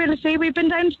accountability. We've been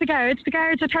down to the guards. The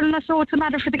guards are telling us, oh, it's a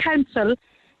matter for the council.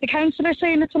 The council are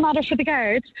saying it's a matter for the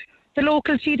guards. The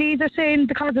local TDs are saying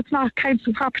because it's not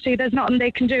council property, there's nothing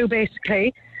they can do,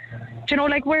 basically. Do you know,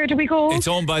 like, where do we go? It's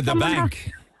owned by the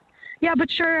bank. Yeah, but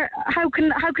sure, how can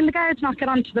the guards not get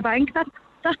onto the bank?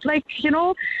 That's like, you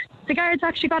know, the guards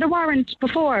actually got a warrant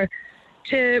before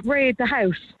to raid the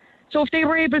house. So if they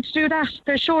were able to do that,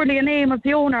 there's surely a name of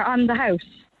the owner on the house.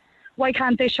 Why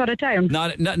can't they shut it down?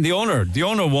 Not the owner. The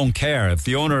owner won't care. If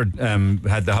the owner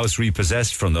had the house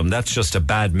repossessed from them, that's just a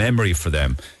bad memory for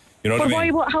them. You know what I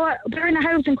mean? How, they're in a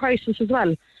housing crisis as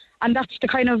well. And that's the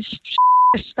kind of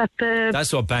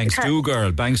That's what banks do,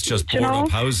 girl. Banks just board up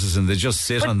houses and they just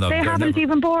sit on them. They haven't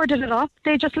even boarded it up.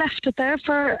 They just left it there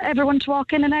for everyone to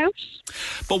walk in and out.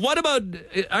 But what about,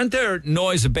 aren't there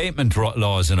noise abatement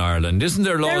laws in Ireland? Isn't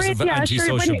there laws of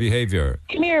antisocial behaviour?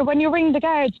 Come here, when you ring the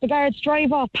guards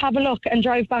drive up, have a look and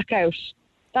drive back out.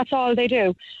 That's all they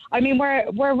do. I mean,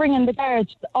 we're ringing the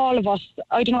guards, all of us,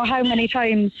 I don't know how many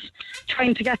times,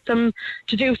 trying to get them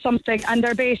to do something, and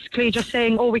they're basically just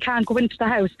saying, oh, we can't go into the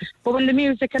house. But when the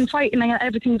music and fighting and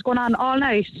everything's going on all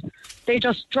night, they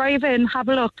just drive in, have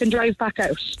a look and drive back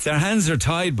out. Their hands are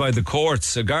tied by the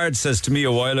courts. A guard says to me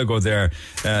a while ago there,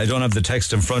 I don't have the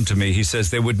text in front of me, he says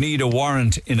they would need a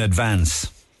warrant in advance.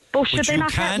 But should they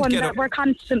not get one that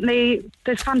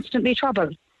there's constantly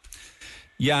trouble?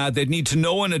 Yeah, they'd need to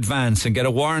know in advance and get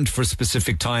a warrant for a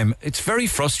specific time. It's very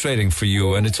frustrating for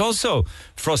you, and it's also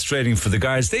frustrating for the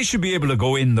guards. They should be able to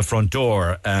go in the front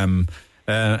door and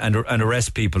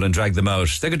arrest people and drag them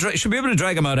out. They should be able to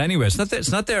drag them out anyway.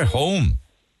 It's not their home.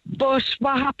 But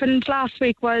what happened last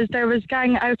week was there was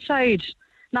gang outside,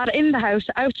 not in the house,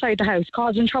 outside the house,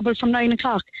 causing trouble from 9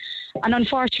 o'clock. And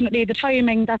unfortunately, the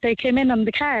timing that they came in on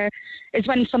the car is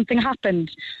when something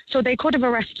happened. So they could have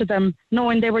arrested them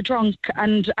knowing they were drunk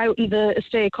and out in the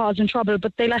estate causing trouble,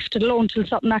 but they left it alone till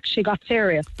something actually got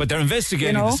serious. But they're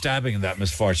investigating the stabbing of that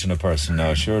misfortunate person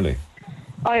now, surely.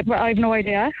 I've no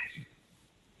idea.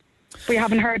 We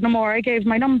haven't heard no more. I gave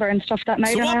my number and stuff that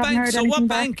night. So what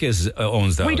bank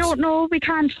owns those? We don't know. We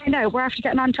can't find out. We're after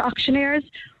getting on to auctioneers.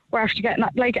 We're after getting,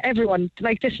 like everyone,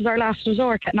 like this is our last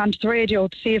resort, getting onto the radio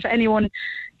to see if anyone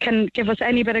can give us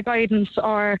any bit of guidance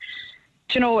or,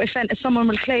 if someone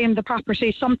will claim the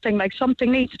property, something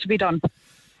needs to be done.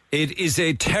 It is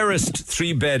a terraced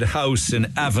 3-bed house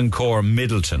in Avancourt,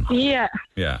 Middleton. Yeah.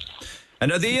 Yeah.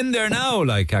 And are they in there now,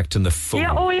 like, acting the fool?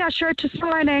 Yeah, oh yeah, sure. This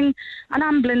morning, an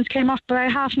ambulance came up by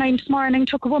 9:30 this morning,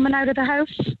 took a woman out of the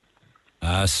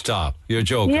house. Stop. You're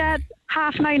joking. Yeah,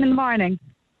 9:30 in the morning.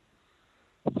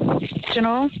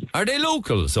 Do Are they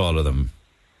locals, all of them?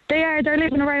 They are. They're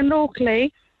living around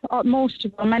locally, most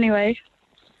of them anyway.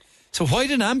 So why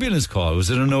did an ambulance call?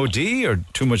 Was it an OD or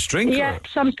too much drink? Yeah,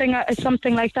 something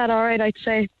like that, all right, I'd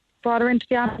say. Brought her into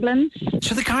the ambulance.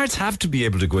 So the guards have to be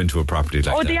able to go into a property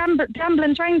like that? The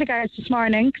ambulance rang the guards this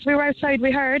morning because we were outside.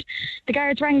 We heard the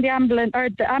guards rang the ambulance, or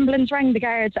the ambulance rang the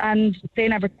guards, and they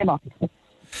never came up.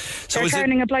 So they're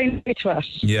turning a blind eye to it.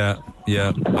 Yeah.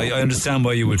 I understand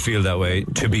why you would feel that way,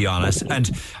 to be honest.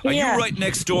 And are you right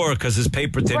next door because there's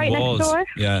paper thin walls? Next door?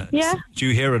 Yeah. Yeah. Do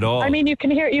you hear it all? I mean, you can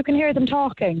hear them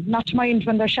talking. Not to mind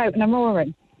when they're shouting and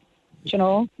roaring.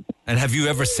 And have you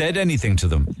ever said anything to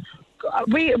them?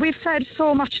 We've said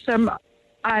so much to them,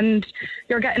 and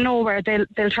you're getting nowhere.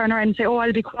 They'll turn around and say, "Oh,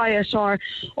 I'll be quiet," or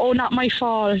 "Oh, not my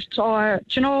fault," or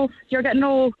you're getting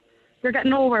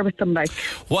nowhere with them. Like,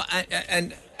 what?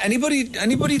 And anybody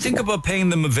think about paying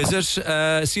them a visit?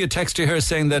 See a texter here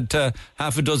saying that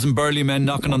half a dozen burly men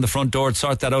knocking on the front door to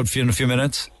sort that out for you in a few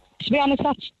minutes. To be honest,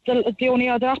 that's the only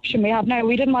other option we have now.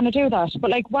 We didn't want to do that,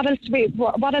 but like, what else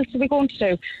are we going to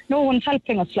do? No one's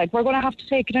helping us. Like, we're going to have to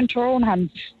take it into our own hands,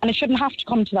 and it shouldn't have to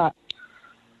come to that.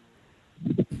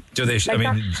 Do they?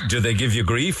 Do they give you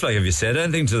grief? Like, have you said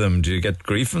anything to them? Do you get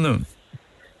grief from them?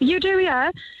 You do,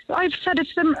 yeah. I've said it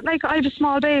to them. Like, I have a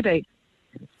small baby,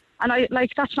 and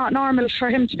that's not normal for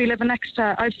him to be living next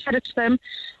to. I've said it to them.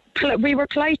 We were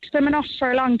polite to them enough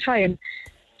for a long time.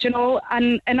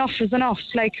 And enough is enough.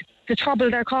 Like, the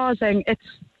trouble they're causing, it's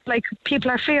like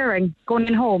people are fearing going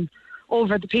in home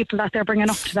over the people that they're bringing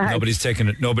up to the house.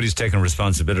 Nobody's taking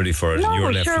responsibility for it. No, and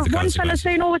you're left with the one fella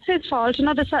saying, "Oh, it's his fault,"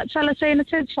 another fella saying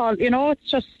it's his fault.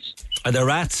 It's just. Are there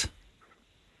rats?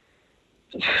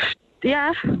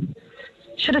 Yeah.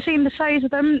 Should have seen the size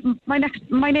of them.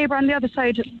 My neighbour on the other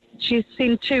side, she's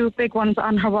seen 2 big ones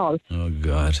on her wall. Oh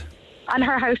God. And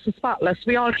her house is spotless.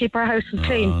 We all keep our houses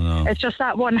clean. No. It's just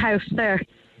that one house there.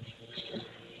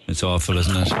 It's awful,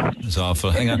 isn't it? It's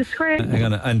awful. Hang on.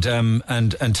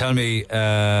 And tell me,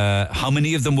 how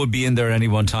many of them would be in there at any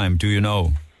one time? Do you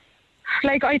know?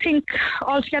 Like, I think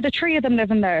altogether 3 of them live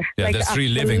in there. Yeah, like, there's 3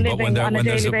 living, but when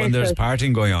there's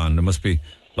partying going on, there must be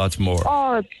lots more.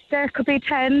 Oh, there could be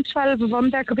 10, 12 of them.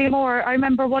 There could be more. I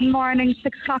remember one morning,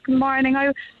 6 o'clock in the morning,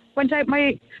 I went out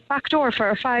my back door for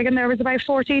a fag, and there was about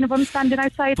 14 of them standing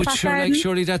outside the back garden.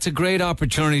 Surely that's a great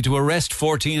opportunity to arrest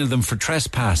 14 of them for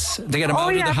trespass. They get them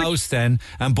out of the house then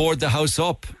and board the house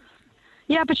up.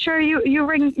 Yeah, but sure, you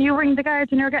ring the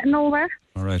guards and you're getting nowhere.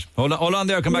 All right. Hold on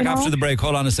there. Come back after the break.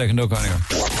 Hold on a second. Don't go anywhere.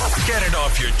 Get it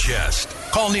off your chest.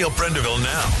 Call Neil Prendeville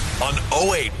now on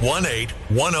 0818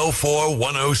 104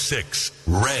 106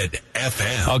 Red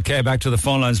FM. Okay, back to the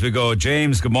phone lines we go.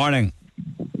 James, good morning.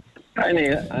 Hi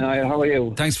Neil, how are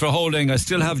you? Thanks for holding. I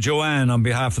still have Joanne on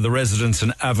behalf of the residents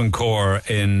in Avancourt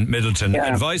in Middleton.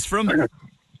 Yeah. Advice from?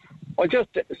 Well, just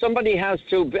somebody has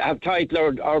to have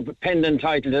title or pending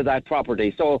title to that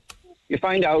property. So you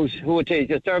find out who it is.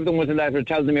 You serve them with a letter,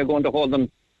 tell them you're going to hold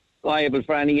them liable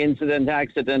for any incident,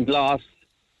 accident, loss,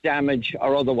 damage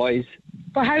or otherwise.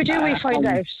 But how do we find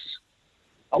out?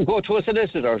 I'll go to a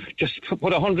solicitor. Just put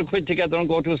 £100 together and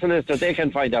go to a solicitor. They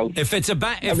can find out. If it's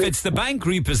the bank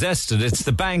repossessed it, it's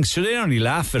the bank. Should they only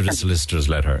laugh at a solicitor's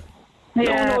letter?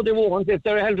 Yeah. No, they won't. If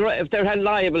they're held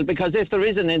liable, because if there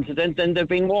is an incident, then they've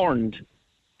been warned.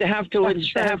 They have to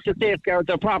safeguard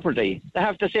their property. They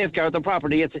have to safeguard their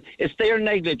property. It's their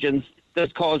negligence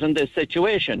that's causing this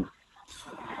situation.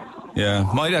 Yeah,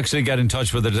 might actually get in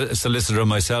touch with a solicitor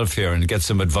myself here and get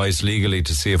some advice legally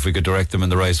to see if we could direct them in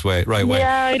the right way.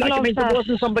 Yeah, I'd love that.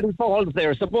 Supposing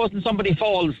somebody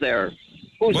falls there,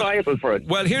 Who's liable for it?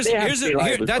 Well,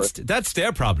 that's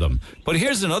their problem. But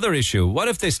here's another issue. What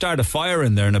if they start a fire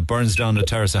in there and it burns down a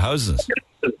terrace of houses?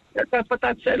 But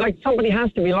that's like somebody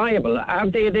has to be liable.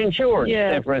 Have they the insurance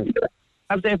there, for instance?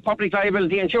 Have they public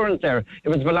liability insurance there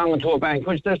if it's belonging to a bank,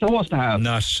 which they're supposed to have?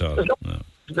 Not so. No.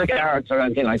 The guards or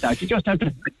anything like that. You just have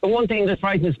to. The one thing that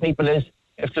frightens people is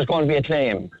if there's going to be a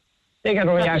claim. They get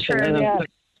a reaction.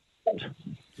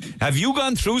 Have you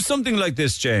gone through something like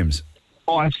this, James?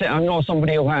 Oh, I know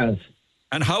somebody who has.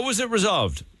 And how was it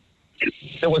resolved?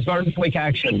 There was very quick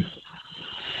action.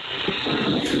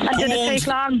 And did it take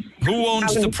long? Who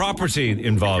owns the property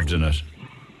involved in it?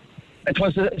 It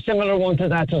was a similar one to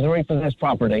that, to the repossessed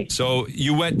property. So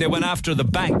they went after the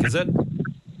bank, is it?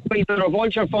 Either a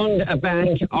vulture fund, a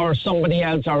bank, or somebody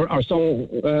else, or some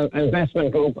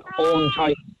investment group owned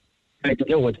type to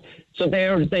do it. So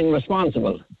they're then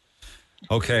responsible.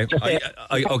 Okay.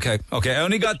 Okay. I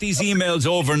only got these emails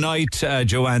overnight,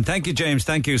 Joanne. Thank you, James.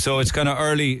 Thank you. So it's kind of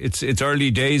early. It's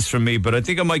early days for me, but I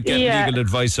think I might get legal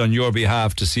advice on your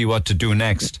behalf to see what to do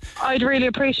next. I'd really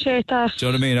appreciate that. Do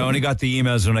you know what I mean? I only got the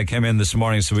emails when I came in this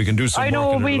morning, so we can do some work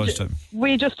at lunchtime.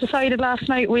 We just decided last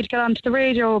night we'd get onto the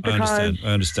radio because I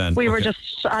understand. We were just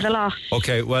at a loss.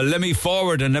 Okay, well, let me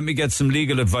forward and let me get some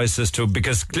legal advice as to,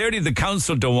 because clearly the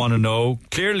council don't want to know.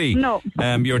 Clearly,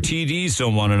 your TDs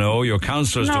don't want to know. Your councillors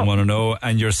don't want to know.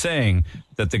 And you're saying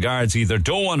that the guards either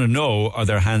don't want to know or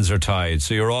their hands are tied.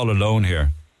 So you're all alone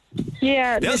here.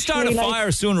 Yeah. They'll start a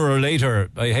fire sooner or later.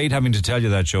 I hate having to tell you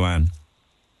that, Joanne.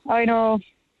 I know.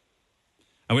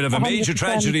 And we'll have a major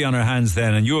tragedy on our hands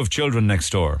then, and you have children next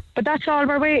door. But that's all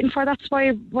we're waiting for. That's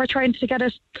why we're trying to get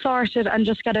it sorted and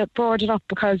just get it boarded up,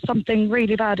 because something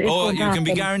really bad is going to happen. Can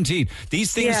be guaranteed.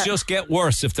 These things just get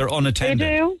worse if they're unattended.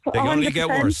 They do. They only get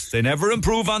worse. They never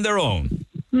improve on their own.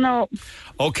 No.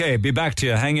 Okay, be back to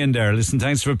you. Hang in there. Listen,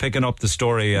 thanks for picking up the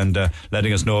story and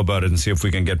letting us know about it and see if we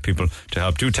can get people to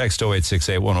help. Do text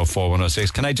 0868 104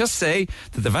 106. Can I just say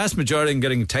that the vast majority of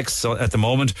getting texts at the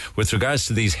moment with regards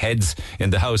to these heads in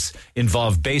the house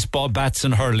involve baseball bats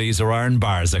and hurleys or iron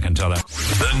bars, I can tell you.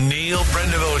 The Neil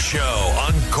Prendeville Show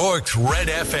on Cork's Red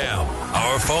FM.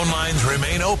 Our phone lines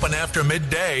remain open after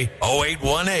midday.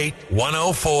 0818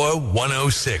 104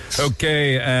 106.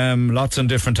 Okay, lots on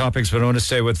different topics, but I want to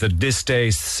stay with this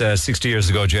day. 60 years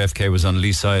ago, JFK was on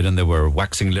Leeside and they were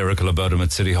waxing lyrical about him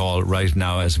at City Hall. Right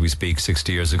now, as we speak,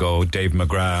 60 years ago, Dave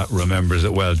McGrath remembers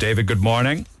it well. David, good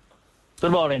morning.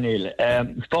 Good morning, Neil.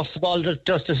 First of all,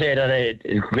 just to say that it's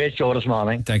a great show this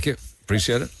morning. Thank you.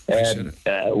 Appreciate it.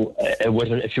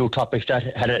 With a few topics that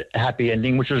had a happy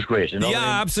ending, which was great. You know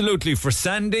absolutely. For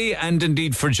Sandy and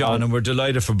indeed for John, and we're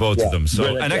delighted for both of them.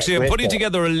 So, and actually, I'm putting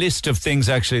together a list of things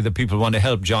actually that people want to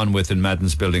help John with in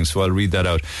Madden's building. So I'll read that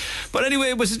out. But anyway,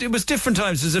 it was different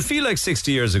times. Does it feel like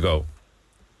 60 years ago?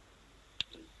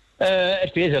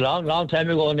 It feels a long time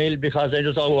ago, Neil, because I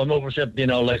just I'm over 70,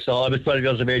 so I was 12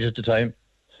 years of age at the time.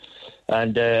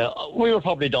 And we were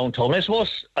probably downtown. I suppose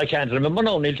I can't remember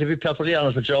now, Neil, to be perfectly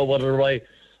honest with you, whether I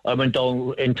went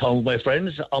down in town with my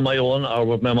friends on my own or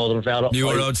with my mother and father. You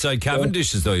were outside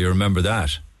Cavendish's, though, you remember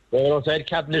that? We were outside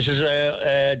Cavendish's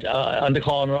on the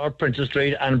corner of Princess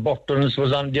Street, and Burton's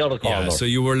was on the other corner. Yeah, so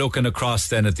you were looking across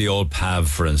then at the old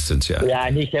Pav, for instance, Yeah,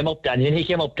 and he came up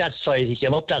that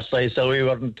side, so we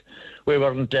weren't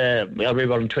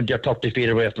 20 or 30 feet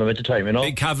away from him at the time,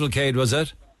 Big cavalcade, was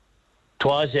it? It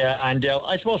was, yeah, and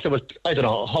I suppose there was, I don't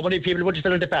know, how many people would you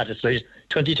fill in the Patrick Street?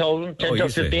 20,000, 10,000,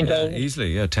 15,000?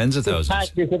 Easily, tens of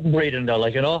thousands. You couldn't breathe in there,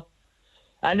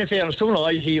 And in fairness to him,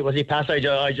 he passed,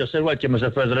 I just said, welcome,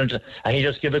 Mr. President, and he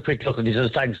just gave a quick look and he says,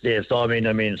 thanks, Dave. So,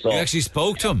 so. You actually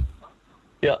spoke to him?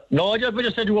 Yeah, no, we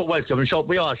just said, welcome, and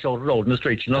we all shouted out in the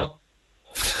streets, You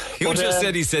just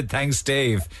said he said, thanks,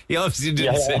 Dave. He obviously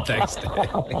didn't say thanks, Dave.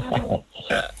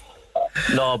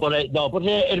 No, but it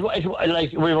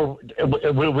like we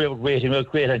were waiting with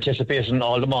great anticipation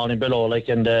all the morning below,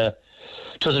 and it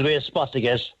was a great spot to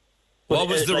get. What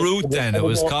was the route then? It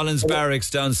was Collins Barracks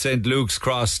down St. Luke's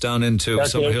Cross down into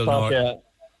Summerhill North.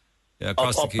 Yeah,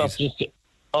 across the Keys.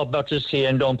 Up Baptist Quay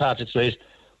and down Patrick Street.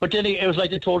 But then it was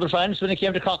like the Tour de France when it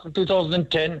came to Cork in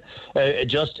 2010.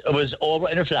 It was over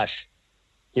in a flash.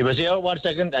 He was here 1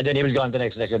 second and then he was gone the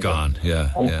next second. Gone,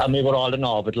 yeah. And we were all in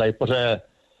orbit,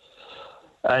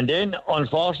 and then,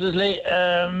 unfortunately,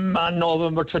 on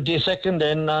November 22nd,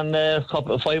 then on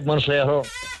 5 months later,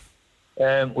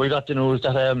 we got the news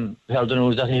that heard the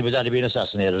news that he was being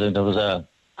assassinated, and there was I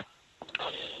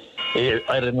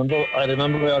remember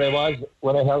where I was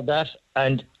when I heard that,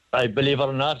 and I believe it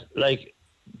or not,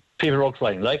 people were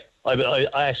crying. I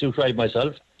actually cried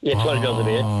myself. 12 years of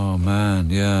age. Oh man,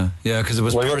 yeah, because it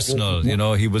was personal.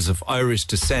 He was of Irish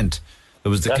descent. There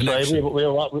was the That's connection.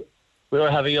 Right. We were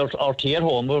having our tea at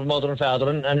home with mother and father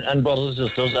and brothers and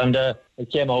sisters, and it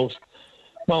came out,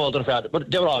 my mother and father, but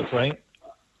they were all crying.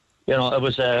 You know, it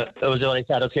was a very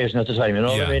sad occasion at the time, you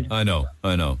know what I mean? I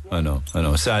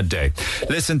know. Sad day.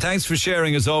 Listen, thanks for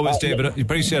sharing as always, David. I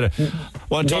appreciate it.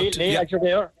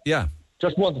 Neil, yeah.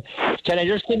 Just one. Can I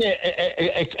just give you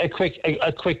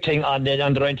a quick thing on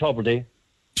the Rhine property?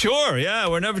 Sure, yeah.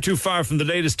 We're never too far from the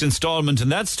latest instalment in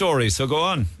that story, so go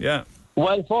on. Yeah.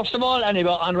 Well, first of all,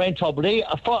 anyway, on Ryan Tubridy,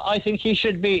 I think he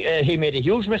should be. He made a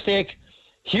huge mistake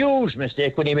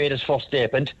when he made his first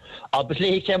statement.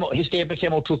 Obviously, his statement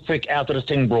came out too quick after this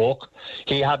thing broke.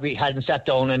 He hadn't sat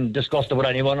down and discussed it with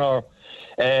anyone, or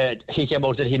he came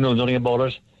out that he knew nothing about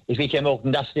it. If he came out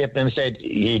in that statement and said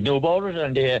he knew about it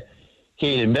and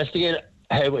he'll investigate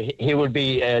how he would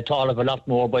be thought of a lot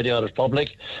more by the Irish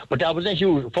public. But that was a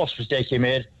huge first mistake he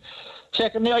made.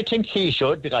 Secondly, I think he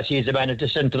should, because he's the man at the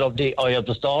centre of the eye of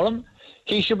the storm.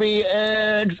 He should be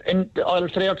in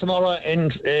Irish today or tomorrow in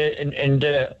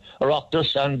the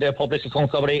Oireachtas and the Public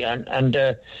Account Committee and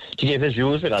to give his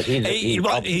views, because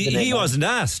he wasn't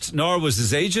asked, nor was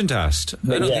his agent asked.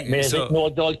 I don't think so. No,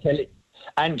 Donald Kelly.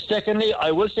 And secondly,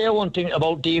 I will say one thing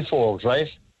about Dee Forbes, right?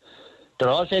 They're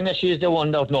all saying that she's the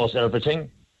one that knows everything.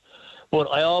 But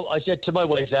I said to my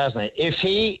wife last night, if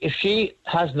she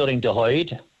has nothing to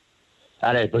hide,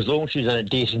 and I presume she's a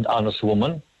decent, honest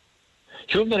woman,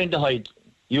 she has nothing to hide,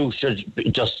 you should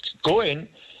just go in,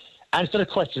 answer the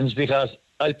questions, because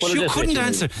I'll put it this way. You couldn't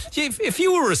answer. If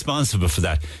you were responsible for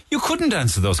that, you couldn't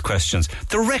answer those questions.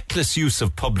 The reckless use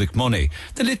of public money,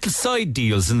 the little side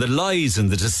deals and the lies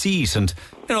and the deceit and,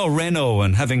 Renault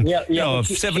and having,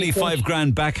 75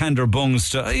 grand backhander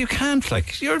bungs. You can't,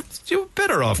 you're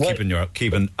better off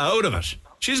keeping out of it.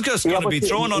 She's just going to be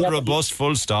thrown under a bus,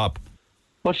 full stop.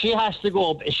 But she has to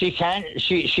go.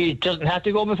 She doesn't have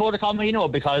to go before the committee,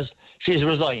 because she's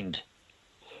resigned.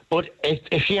 But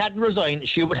if she hadn't resigned,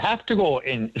 she would have to go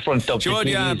in front of. She would,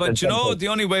 yeah. But the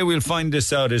only way we'll find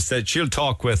this out is that she'll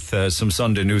talk with some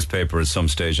Sunday newspaper at some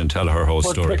stage and tell her whole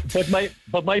story.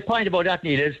 But my point about that,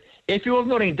 Neil, is if you have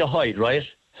nothing to hide, right?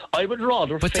 I would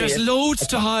rather. But there's loads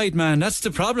to hide, man. That's the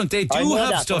problem. They do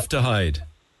have stuff to hide.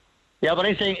 Yeah, but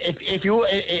I'm saying if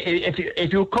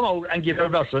you come out and give a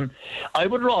version, I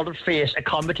would rather face a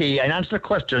committee and answer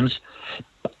questions.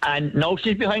 And now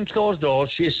she's behind closed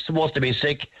doors. She's supposed to be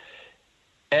sick.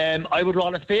 I would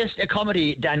rather face a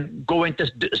committee than go into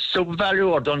Supervalue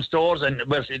or Dunnes Stores and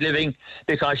where she's living,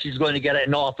 because she's going to get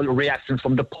an awful reaction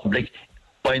from the public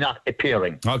by not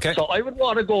appearing. Okay. So I would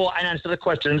rather go and answer the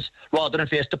questions rather than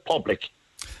face the public.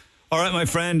 All right, my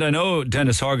friend, I know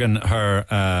Dennis Horgan, her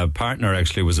partner,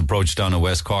 actually was approached down in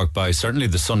West Cork by certainly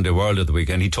the Sunday World at the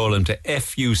weekend. He told him to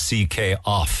FUCK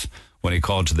off when he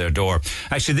called to their door.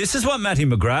 Actually, this is what Matty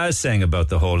McGrath is saying about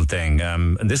the whole thing.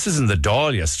 And this is in the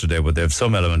Dáil yesterday, but they have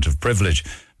some element of privilege.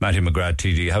 Matty McGrath,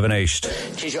 TD, have an eight.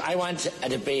 I want a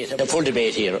debate, a full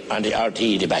debate here on the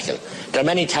RT debacle. There are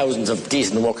many thousands of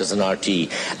decent workers in RT,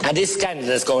 and this scandal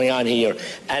that's going on here,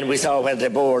 and we saw when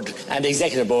the board and the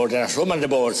executive board and one of the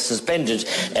boards suspended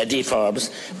Dee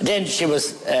Forbes, then she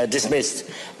was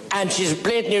dismissed. And she's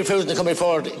blatantly refusing to come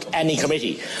before any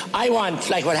committee. I want,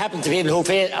 like what happened to people who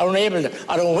are unable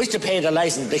or don't wish to pay their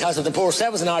licence because of the poor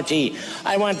service in RT,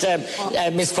 I want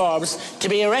Miss Forbes to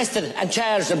be arrested and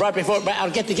charged and brought before, or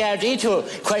get the Gardaí to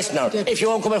question her if you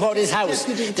won't come before this house.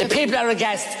 The people are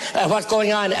aghast at what's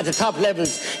going on at the top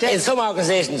levels in some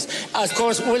organisations. Of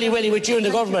course, willy-willy with you in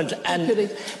the government. And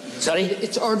sorry?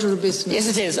 It's order of business. Yes,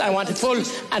 it is. I want a full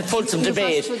and fulsome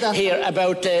debate here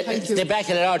about the back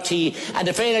at RT and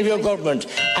the failure of your government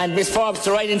and Miss Forbes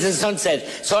to ride into the sunset.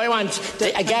 So I want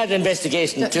a Garda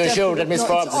investigation to ensure that Miss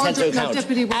Forbes is held to account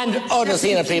and other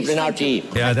senior people in RT.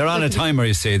 Yeah, they're on a timer,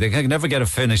 you see. They can never get a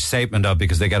finished statement out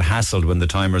because they get hassled when the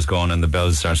timer's gone and the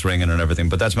bell starts ringing and everything.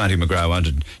 But that's Matty McGrath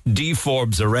wanted Dee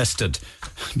Forbes arrested.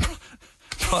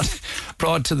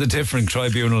 brought to the different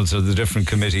tribunals or the different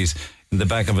committees in the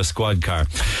back of a squad car.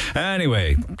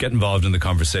 Anyway, get involved in the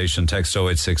conversation. Text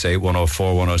 0868 104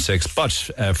 106. But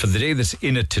for the day that's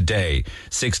in it today,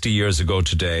 60 years ago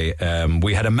today,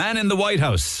 we had a man in the White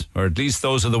House, or at least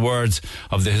those are the words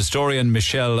of the historian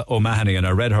Michelle O'Mahony, and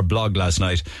I read her blog last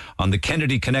night on the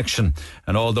Kennedy connection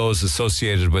and all those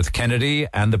associated with Kennedy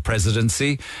and the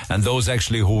presidency and those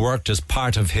actually who worked as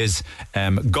part of his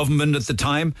government at the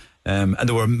time. And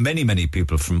there were many, many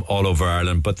people from all over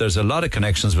Ireland, but there's a lot of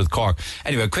connections with Cork.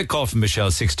 Anyway, a quick call from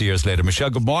Michelle 60 years later. Michelle,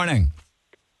 good morning.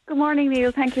 Good morning,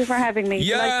 Neil. Thank you for having me.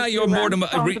 Yeah, you're more than...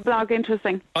 Found the blog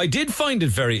interesting. I did find it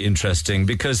very interesting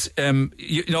because,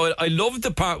 I love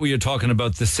the part where you're talking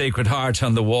about the Sacred Heart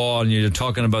on the wall and you're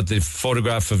talking about the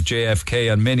photograph of JFK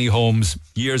on many homes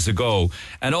years ago,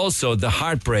 and also the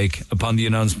heartbreak upon the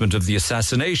announcement of the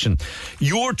assassination.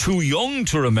 You're too young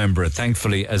to remember it,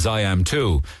 thankfully, as I am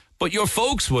too. But your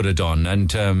folks would have done,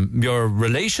 and your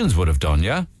relations would have done,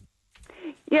 yeah?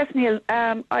 Yes, Neil.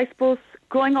 I suppose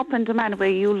growing up in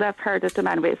Dumanway, you'll have heard that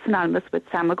Dumanway is synonymous with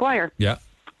Sam Maguire. Yeah.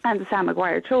 And the Sam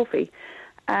Maguire Trophy.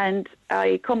 And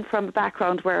I come from a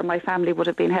background where my family would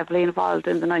have been heavily involved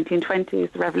in the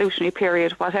 1920s, the revolutionary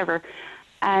period, whatever.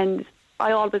 And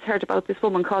I always heard about this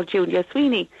woman called Julia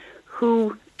Sweeney,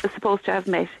 who was supposed to have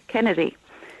met Kennedy.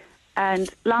 And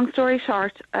long story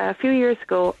short, a few years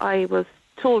ago, I was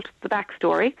told the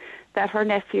backstory that her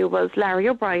nephew was Larry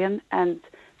O'Brien, and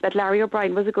that Larry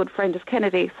O'Brien was a good friend of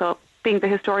Kennedy. So being the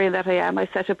historian that I am, I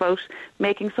set about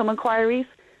making some inquiries.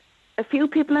 A few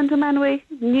people in Dumanway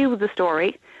knew the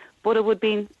story, but it would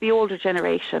be the older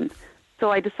generation. So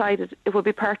I decided it would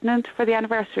be pertinent for the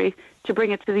anniversary to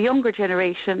bring it to the younger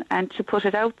generation and to put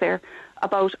it out there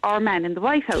about our man in the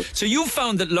White House. So you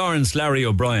found that Larry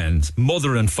O'Brien's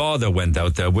mother and father went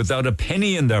out there without a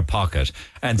penny in their pocket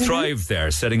and thrived there,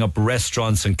 setting up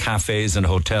restaurants and cafes and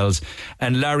hotels.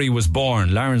 And Larry was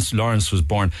born, Lawrence was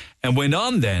born, and went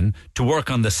on then to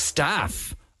work on the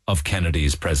staff of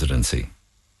Kennedy's presidency.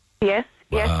 Yes,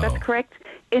 that's correct.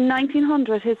 In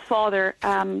 1900, his father,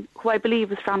 who I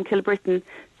believe was from Kilbrittain,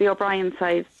 the O'Brien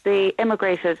side, they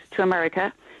emigrated to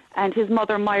America. And his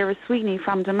mother, Myra Sweeney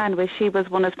from Dumanway, she was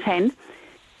one of 10.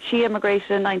 She emigrated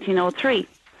in 1903.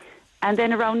 And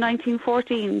then around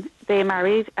 1914, they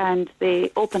married and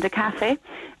they opened a cafe.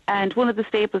 And one of the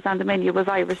staples on the menu was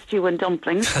Irish stew and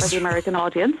dumplings for the American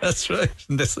audience. That's right,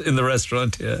 in the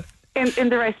restaurant, yeah. In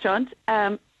the restaurant.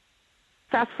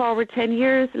 Fast forward 10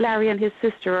 years, Larry and his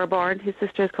sister are born. His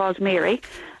sister is called Mary.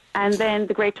 And then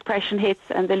the Great Depression hits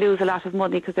and they lose a lot of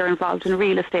money because they're involved in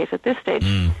real estate at this stage.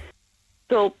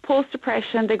 So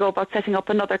post-Depression, they go about setting up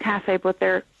another cafe, but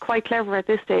they're quite clever at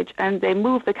this stage, and they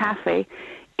move the cafe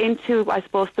into, I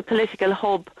suppose, the political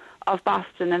hub of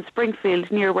Boston and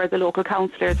Springfield, near where the local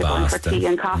councillors are going for tea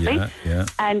and coffee. Yeah.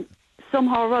 And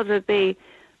somehow or other, they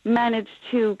managed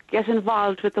to get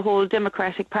involved with the whole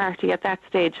Democratic Party at that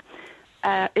stage.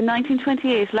 In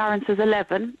 1928, Lawrence is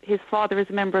 11. His father is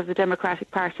a member of the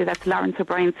Democratic Party. That's Lawrence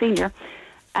O'Brien Sr.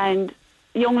 And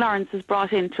young Lawrence is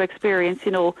brought in to experience,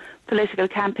 political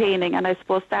campaigning, and I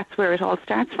suppose that's where it all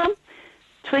starts from.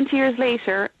 20 years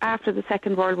later, after the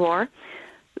Second World War,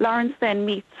 Lawrence then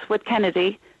meets with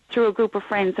Kennedy through a group of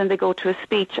friends, and they go to a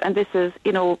speech, and this is,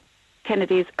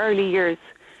 Kennedy's early years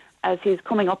as he's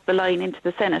coming up the line into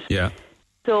the Senate. Yeah.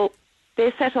 So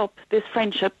they set up this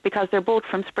friendship because they're both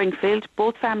from Springfield.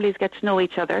 Both families get to know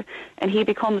each other, and he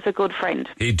becomes a good friend.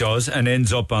 He does, and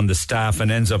ends up on the staff and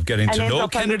ends up getting to know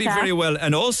Kennedy very well.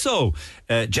 And also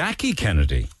Jackie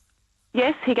Kennedy.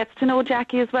 Yes, he gets to know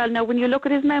Jackie as well. Now, when you look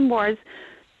at his memoirs,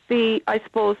 I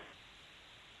suppose,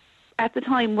 at the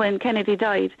time when Kennedy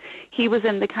died, he was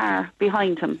in the car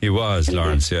behind him. He was,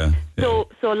 Lawrence, yeah. So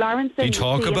Lawrence... Did he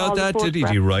talk about that, did he?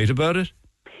 Did he write about it?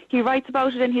 He writes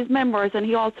about it in his memoirs, and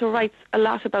he also writes a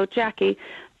lot about Jackie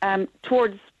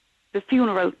towards the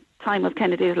funeral time of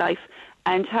Kennedy's life,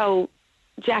 and how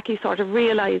Jackie sort of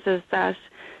realises that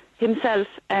himself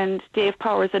and Dave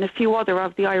Powers and a few other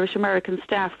of the Irish-American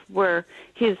staff were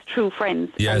his true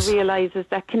friends, yes. And realises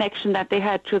that connection that they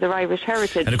had to their Irish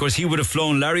heritage. And of course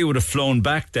Larry would have flown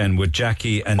back then with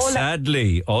Jackie, and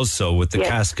sadly also with the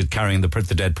casket carrying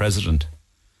the dead president.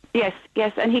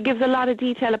 Yes, and he gives a lot of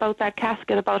detail about that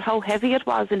casket, about how heavy it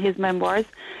was in his memoirs,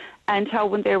 and how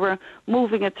when they were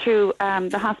moving it through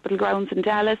the hospital grounds in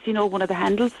Dallas, one of the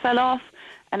handles fell off,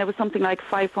 and it was something like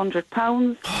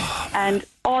 £500, and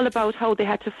all about how they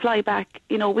had to fly back.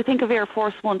 We think of Air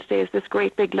Force One today as this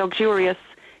great big luxurious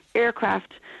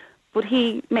aircraft, but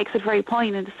he makes it very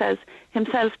poignant. It says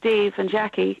himself, Dave and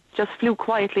Jackie just flew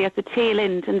quietly at the tail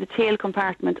end in the tail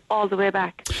compartment all the way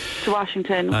back to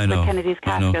Washington with Kennedy's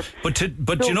casket.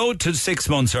 But 6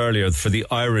 months earlier for the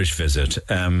Irish visit,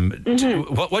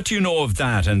 what do you know of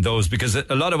that and those? Because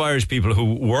a lot of Irish people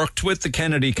who worked with the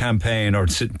Kennedy campaign or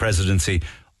presidency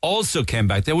also came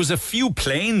back. There was a few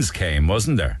planes came,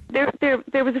 wasn't there?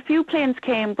 There was a few planes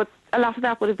came, but a lot of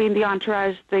that would have been the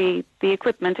entourage, the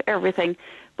equipment, everything.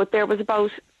 But there was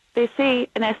about, they say,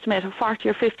 an estimate of 40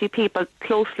 or 50 people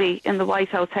closely in the White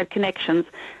House had connections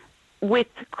with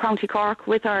County Cork,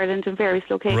 with Ireland, in various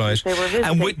locations they were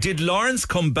visiting. And did Lawrence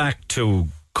come back to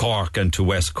Cork and to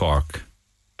West Cork?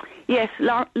 Yes,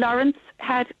 Lawrence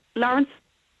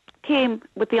came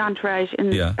with the entourage,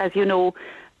 as you know,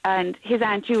 and his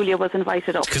Aunt Julia was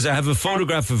invited up. Because I have a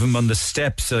photograph of him on the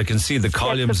steps, so I can see the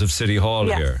columns of City Hall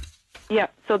here. Yeah,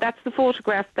 so that's the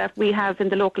photograph that we have in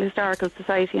the local historical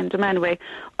society in Dunmanway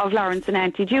of Lawrence and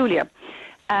Auntie Julia.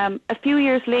 A few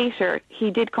years later, he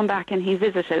did come back and he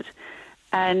visited,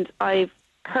 and I've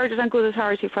heard it on good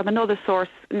authority from another source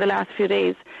in the last few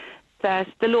days that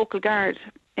the local guard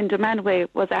in Dunmanway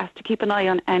was asked to keep an eye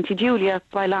on Auntie Julia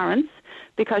by Lawrence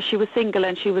because she was single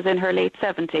and she was in her late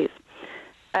 70s.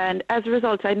 And as a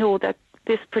result, I know that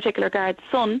this particular guard's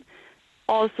son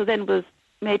also then was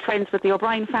made friends with the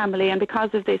O'Brien family, and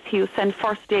because of this, he would send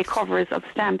first-day covers of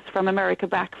stamps from America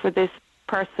back for this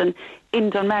person in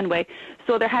Dunmanway.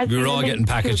 So there has we were all getting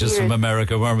packages from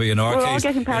America, weren't we? In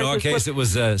our case, it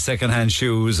was second-hand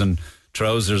shoes and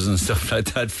trousers and stuff like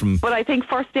that from... But I think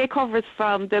first-day covers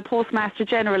from the Postmaster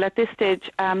General at this stage.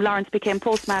 Lawrence became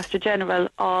Postmaster General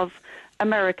of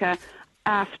America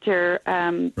after...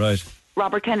 right.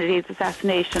 Robert Kennedy's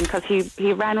assassination, because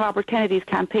he ran Robert Kennedy's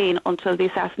campaign until the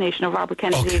assassination of Robert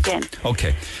Kennedy again.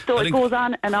 Okay. So it goes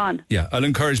on and on. Yeah, I'll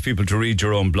encourage people to read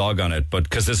your own blog on it, but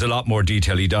because there's a lot more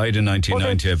detail. He died in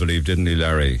 1990, I believe, didn't he,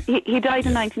 Larry? He died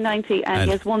in 1990, and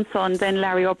he has one son, then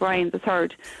Larry O'Brien III,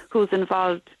 who's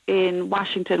involved in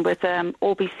Washington with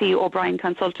OBC, O'Brien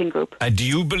Consulting Group. Do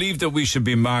you believe that we should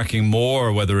be marking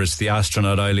more, whether it's the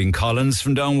astronaut Eileen Collins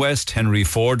from down west, Henry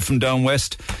Ford from down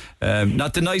west?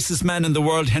 Not the nicest man in the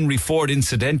world, Henry Ford,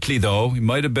 incidentally, though. He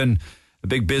might have been a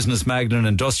big business magnate and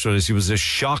industrialist. He was a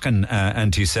shocking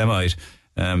anti-Semite.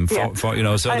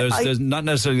 There's not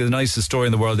necessarily the nicest story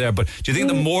in the world there. But do you think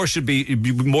that more should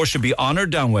be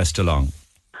honoured down west along?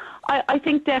 I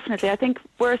think definitely. I think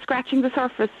we're scratching the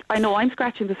surface. I know I'm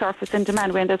scratching the surface in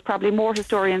Dunmanway, and there's probably more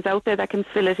historians out there that can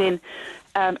fill it in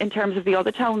terms of the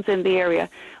other towns in the area.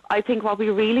 I think what we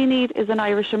really need is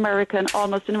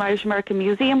almost an Irish-American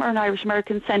museum or an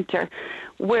Irish-American centre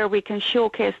where we can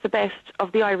showcase the best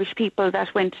of the Irish people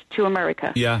that went to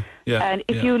America. Yeah. And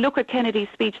if you look at Kennedy's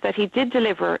speech that he did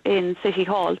deliver in City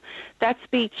Hall, that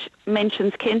speech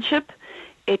mentions kinship.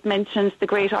 It mentions the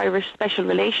great Irish special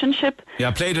relationship. Yeah,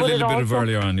 I played a little bit of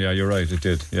earlier on. Yeah, you're right, it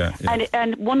did. Yeah.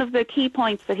 And one of the key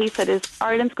points that he said is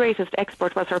Ireland's greatest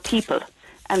export was her people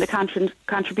and the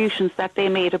contributions that they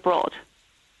made abroad.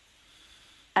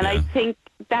 And I think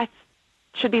that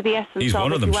should be the essence of it.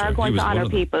 You are going to honour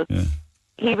people. Yeah.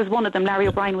 He was one of them. Larry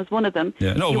O'Brien was one of them.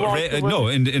 Yeah.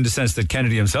 In the sense that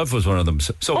Kennedy himself was one of them.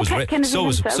 So was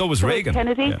Reagan.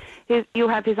 Kennedy. Yeah. You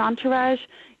have his entourage.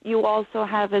 You also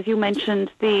have, as you mentioned,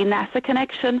 the NASA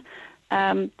connection.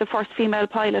 The first female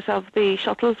pilot of the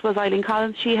shuttles was Eileen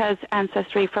Collins. She has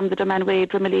ancestry from the Dunmanway,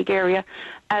 Drimoleague area,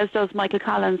 as does Michael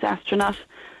Collins, astronaut.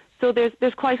 So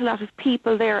there's quite a lot of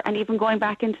people there, and even going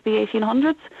back into the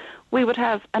 1800s, we would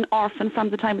have an orphan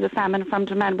from the time of the famine from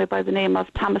Dunmanway by the name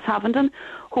of Thomas Hovenden,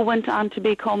 who went on to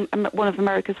become one of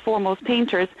America's foremost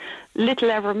painters. Little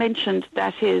ever mentioned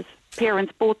that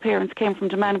both parents came from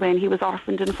Dunmanway, and he was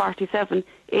orphaned in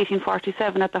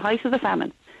 1847 at the height of the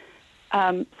famine.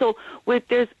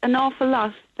 There's an awful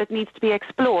lot that needs to be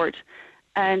explored.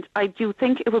 And I do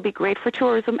think it will be great for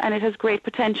tourism, and it has great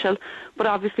potential. But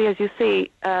obviously, as you say,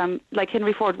 like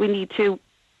Henry Ford, we need to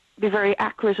be very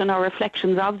accurate in our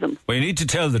reflections of them. Well, you need to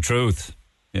tell the truth.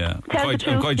 Yeah, I'm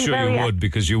quite sure you would,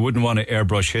 because you wouldn't want to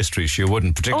airbrush history. You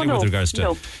wouldn't, particularly with regards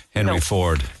to Henry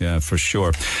Ford. Yeah, for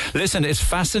sure. Listen, it's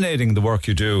fascinating the work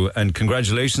you do, and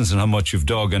congratulations on how much you've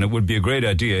dug. And it would be a great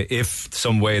idea if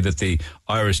some way that the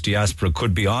Irish diaspora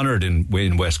could be honoured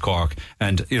in West Cork,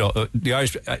 and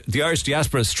the Irish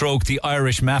diaspora stroke the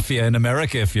Irish mafia in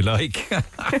America, if you like.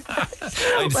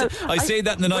 I say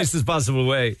that in the nicest possible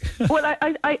way. Well,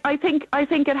 I think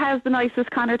it has the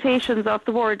nicest connotations of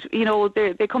the word.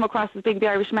 They come across as being the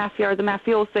Irish mafia or the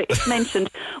mafiosa. It's mentioned,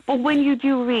 but when you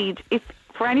do read, if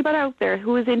for anybody out there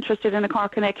who is interested in a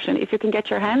Cork connection, if you can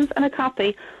get your hands on a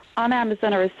copy on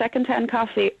Amazon or a second-hand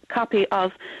copy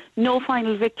of No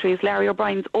Final Victories, Larry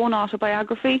O'Brien's own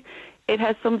autobiography, it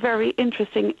has some very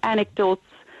interesting anecdotes,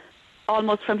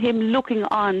 almost from him looking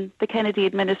on the Kennedy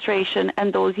administration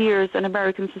and those years in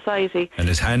American society. And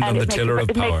his hand on the tiller of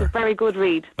power. It makes a very good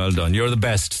read. Well done. You're the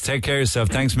best. Take care of yourself.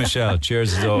 Thanks, Michelle.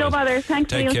 Cheers as always. No bother.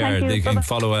 Thanks, Take Neil. care. Thank you. You can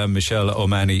follow Michelle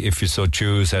O'Mahony, if you so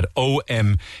choose, at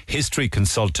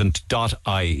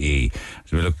omhistoryconsultant.ie.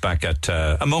 So we look back at,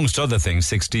 amongst other things,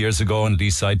 60 years ago on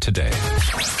Leaside today.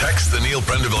 Text the Neil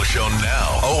Prendeville Show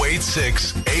now.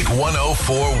 086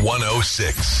 8104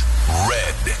 106.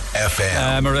 Red FM.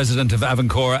 I'm a resident of of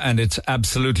Avoncore, and it's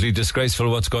absolutely disgraceful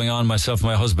what's going on. Myself and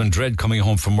my husband dread coming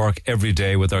home from work every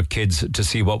day with our kids to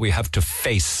see what we have to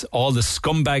face. All the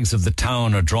scumbags of the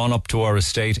town are drawn up to our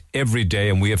estate every day,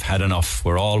 and we have had enough.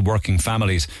 We're all working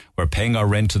families. We're paying our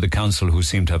rent to the council, who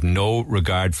seem to have no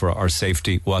regard for our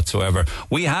safety whatsoever.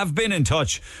 We have been in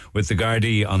touch with the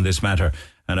Gardaí on this matter,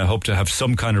 and I hope to have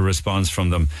some kind of response from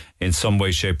them in some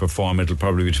way, shape or form. It'll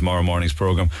probably be tomorrow morning's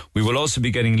programme. We will also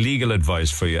be getting legal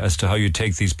advice for you as to how you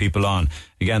take these people on.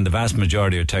 Again, the vast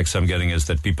majority of texts I'm getting is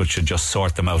that people should just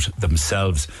sort them out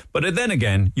themselves. But then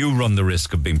again, you run the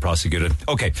risk of being prosecuted.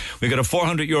 Okay, we got a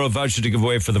 €400 voucher to give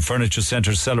away for the Furniture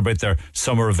Centre to celebrate their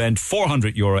summer event.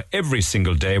 €400 every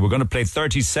single day. We're going to play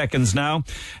 30 seconds now,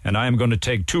 and I am going to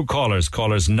take two callers.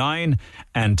 Callers 9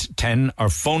 and 10. Our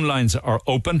phone lines are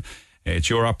open.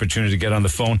 It's your opportunity to get on the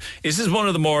phone. This is one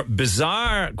of the more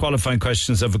bizarre qualifying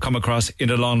questions I've come across in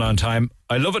a long, long time.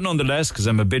 I love it nonetheless because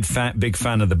I'm a big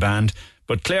fan of the band.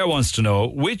 But Claire wants to know,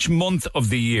 which month of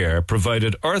the year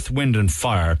provided Earth, Wind and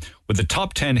Fire with the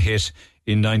top 10 hit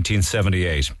in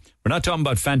 1978? We're not talking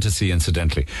about fantasy,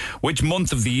 incidentally. Which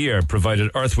month of the year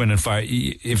provided Earth, Wind and Fire?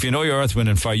 If you know your Earth, Wind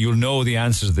and Fire, you'll know the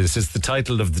answer to this. It's the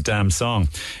title of the damn song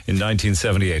in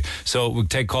 1978. So we'll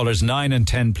take callers 9 and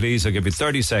 10, please. I'll give you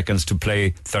 30 seconds to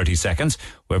play 30 seconds.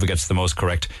 Whoever gets the most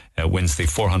correct wins the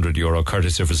 €400,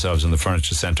 courtesy of yourselves in the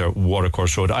Furniture Centre,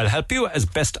 Watercourse Road. I'll help you as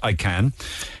best I can.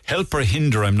 Help or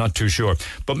hinder, I'm not too sure.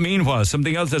 But meanwhile,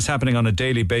 something else that's happening on a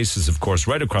daily basis, of course,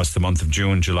 right across the month of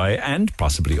June, July, and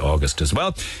possibly August as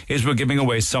well, is we're giving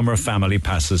away summer family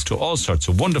passes to all sorts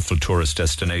of wonderful tourist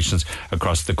destinations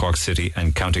across the Cork city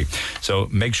and county. So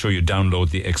make sure you download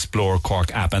the Explore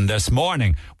Cork app. And this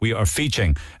morning, we are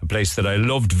featuring a place that I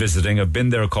loved visiting. I've been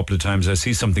there a couple of times. I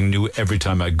see something new every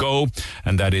time I go,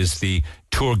 and that is the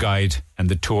tour guide and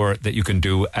the tour that you can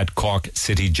do at Cork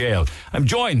City Jail. I'm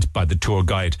joined by the tour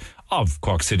guide of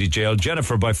Cork City Jail,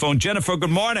 Jennifer, by phone. Jennifer,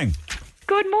 good morning.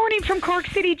 Good morning from Cork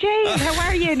City Jail. How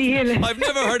are you, Neil? I've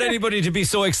never heard anybody to be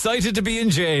so excited to be in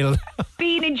jail.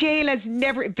 Being in jail has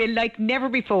never been like never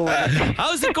before.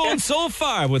 How's it going so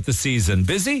far with the season?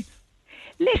 Busy?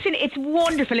 Listen, it's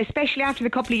wonderful, especially after the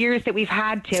couple of years that we've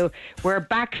had to. We're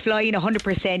back flying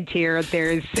 100% here.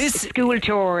 There's school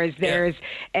tours, there's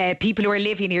people who are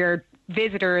living here,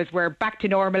 visitors. We're back to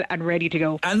normal and ready to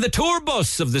go. And the tour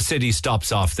bus of the city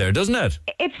stops off there, doesn't it?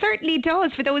 It certainly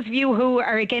does. For those of you who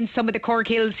are against some of the Cork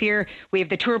Hills here, we have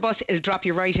the tour bus. It'll drop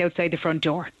you right outside the front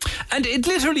door. And it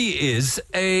literally is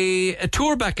a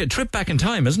trip back in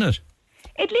time, isn't it?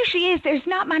 It literally is. There's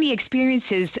not many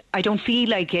experiences, I don't feel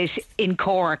like it, in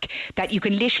Cork that you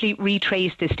can literally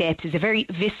retrace the steps. It's a very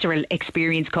visceral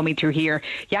experience coming through here.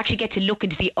 You actually get to look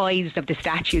into the eyes of the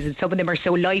statues, and some of them are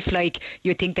so lifelike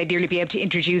you'd think they'd nearly be able to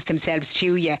introduce themselves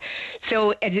to you.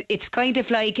 So it's kind of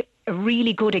like a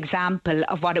really good example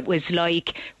of what it was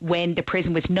like when the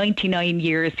prison was 99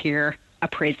 years here. A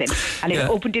prison, and it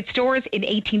opened its doors in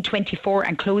 1824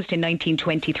 and closed in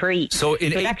 1923. So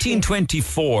in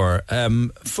 1824,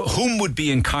 whom would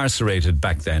be incarcerated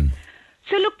back then?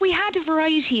 So look, we had a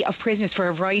variety of prisoners for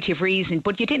a variety of reasons,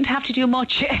 but you didn't have to do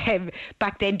much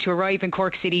back then to arrive in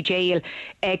Cork City Jail.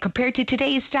 Compared to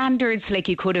today's standards, like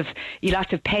you could have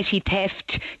lots of petty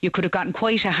theft, you could have gotten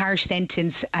quite a harsh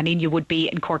sentence, and in you would be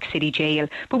in Cork City Jail.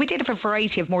 But we did have a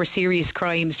variety of more serious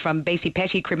crimes, from basically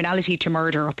petty criminality to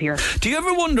murder up here. Do you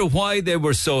ever wonder why they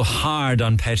were so hard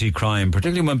on petty crime,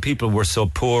 particularly when people were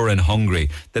so poor and hungry,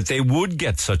 that they would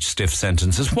get such stiff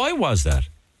sentences? Why was that?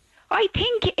 I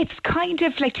think it's kind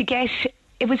of like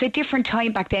it was a different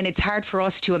time back then. It's hard for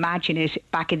us to imagine it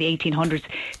back in the 1800s.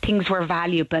 Things were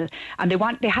valuable, and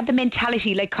they had the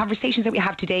mentality, like conversations that we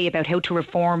have today about how to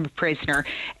reform a prisoner,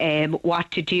 what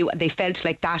to do, and they felt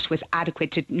like that was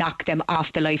adequate to knock them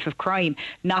off the life of crime.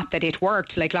 Not that it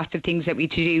worked. Like lots of things that we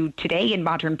do today in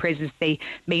modern prisons, they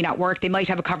may not work. They might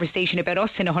have a conversation about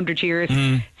us in 100 years,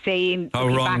 saying how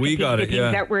wrong we got it,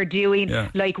 things that we're doing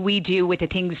like we do with the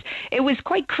things. It was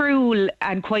quite cruel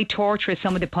and quite torturous,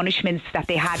 some of the punishments that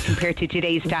they had compared to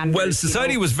today's standards. Well,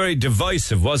 society was very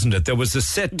divisive, wasn't it? There was a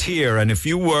set tier, and if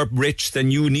you were rich,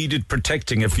 then you needed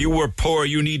protecting. If you were poor,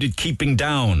 you needed keeping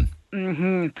down.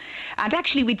 Mm-hmm. And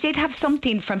actually, we did have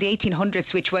something from the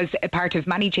 1800s, which was a part of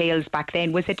many jails back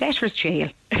then, was a debtor's jail.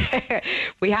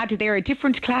 We had there a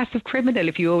different class of criminal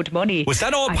if you owed money. Was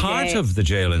that all part of the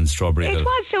jail in Strawberryville? It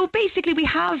was. So basically we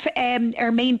have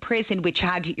our main prison, which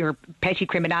had your petty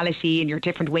criminality and your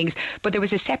different wings, but there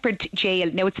was a separate jail.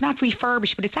 Now, it's not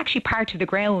refurbished, but it's actually part of the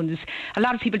grounds. A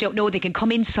lot of people don't know they can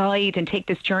come inside and take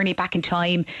this journey back in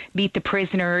time, meet the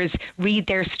prisoners, read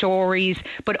their stories,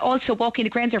 but also walking the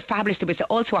grounds are fabulous. There was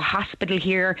also a hospital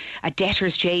here, a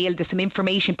debtor's jail. There's some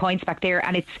information points back there,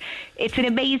 and it's an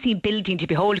amazing building to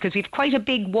behold because we've quite a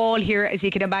big wall here, as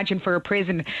you can imagine, for a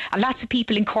prison, and lots of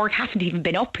people in Cork haven't even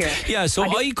been up here. Yeah, so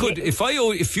I could,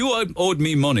 if you owed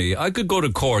me money, I could go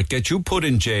to court, get you put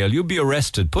in jail, you'd be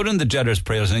arrested, put in the debtor's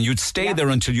prison, and you'd stay there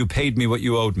until you paid me what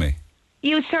you owed me.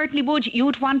 You certainly would.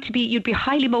 You'd be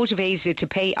highly motivated to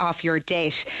pay off your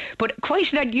debt. But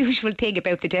quite an unusual thing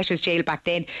about the debtor's jail back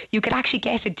then, you could actually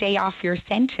get a day off your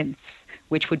sentence,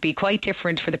 which would be quite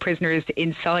different for the prisoners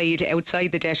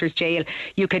outside the debtor's jail.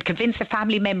 You could convince a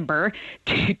family member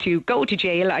to go to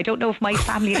jail. I don't know if my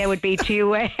family now would be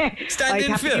too... I'd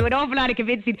have to do an awful lot of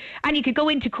convincing. And you could go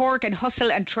into Cork and hustle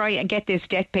and try and get this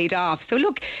debt paid off. So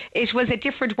look, it was a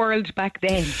different world back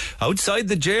then. Outside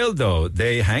the jail, though,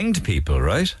 they hanged people,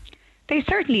 right? They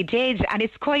certainly did, and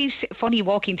it's quite funny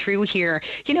walking through here.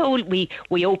 You know,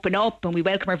 we open up and we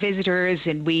welcome our visitors,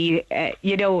 and we,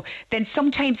 then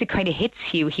sometimes it kind of hits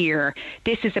you here.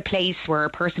 This is a place where a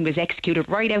person was executed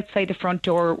right outside the front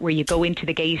door where you go into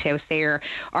the gatehouse there,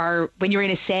 or when you're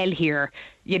in a cell here,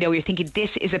 you know, you're thinking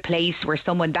this is a place where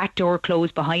that door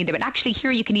closed behind them. And actually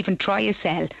here you can even try a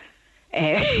cell.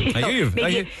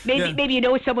 Maybe you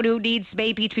know someone who needs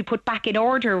maybe to be put back in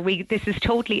order. This is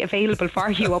totally available for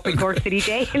you up in Cork City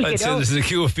Jail. I'd say there's a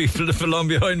queue of people that belong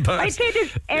behind bars. I'd say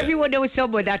everyone knows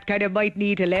someone that kind of might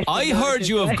need a lesson. I heard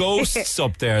you have ghosts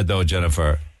up there though,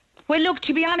 Jennifer. Well, look,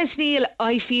 to be honest, Neil,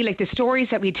 I feel like the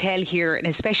stories that we tell here, and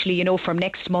especially, you know, from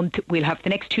next month, the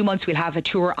next 2 months, we'll have a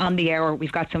tour on the hour.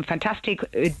 We've got some fantastic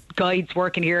guides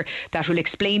working here that will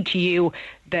explain to you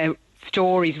the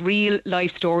stories, real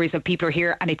life stories of people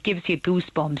here, and it gives you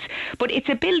goosebumps. But it's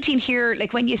a building here,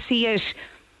 like when you see it,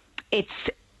 it's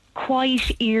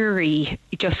quite eerie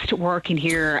just working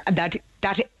here, and that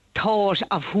thought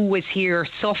of who was here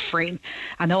suffering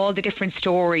and all the different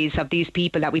stories of these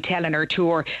people that we tell on our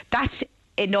tour, that's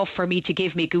enough for me to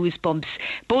give me goosebumps.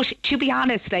 But to be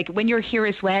honest, like when you're here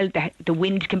as well, the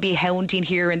wind can be hounding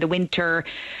here in the winter,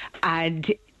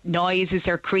 and noises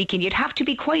are creaking. You'd have to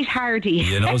be quite hardy.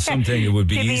 You know something, it would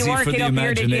be easy for the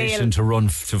imagination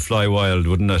to fly wild,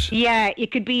 wouldn't it? Yeah,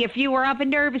 it could be. If you were of a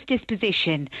nervous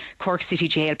disposition, Cork City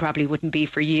Jail probably wouldn't be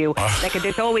for you. Like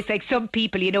there's always, like some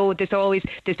people, you know,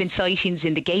 there's been sightings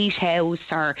in the gatehouse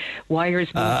or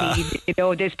wires moving. You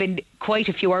know, there's been quite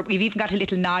a few. We've even got a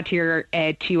little nod here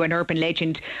to an urban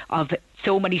legend of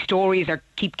so many stories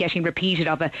keep getting repeated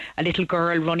of a little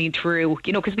girl running through,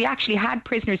 you know, because we actually had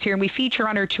prisoners here, and we feature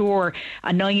on our tour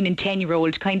a 9 and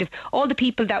 10-year-old. Kind of all the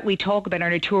people that we talk about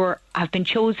on our tour have been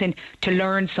chosen to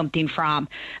learn something from,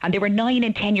 and they were 9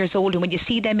 and 10 years old. And when you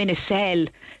see them in a cell,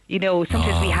 you know,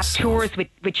 sometimes we have tours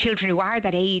with children who are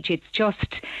that age. It's just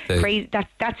crazy.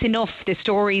 That's enough. The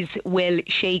stories will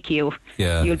shake you.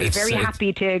 Yeah, you'll be very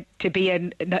happy to be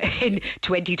in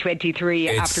 2023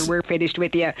 after we're finished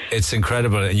with you. It's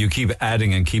incredible, and you keep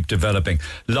adding and keep developing.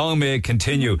 Long may it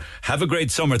continue. Have a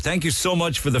great summer. Thank you so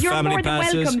much for the family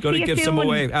passes. Going to give some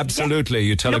away. Absolutely. Yeah.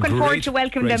 You tell Looking forward to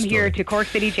welcome them here to Cork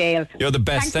City Jail. You're the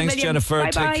best. Thanks Jennifer.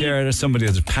 Bye-bye. Take care. There's somebody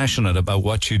that's passionate about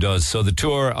what she does. So the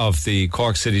tour of the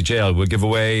Cork City Jail will give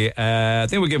away, I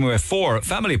think we're giving away 4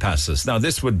 family passes. Now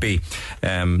this would be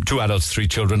 2 adults, 3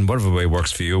 children, whatever way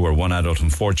works for you, or 1 adult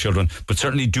and 4 children. But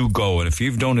certainly do go. And if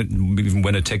you don't even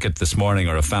win a ticket this morning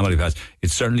or a family pass,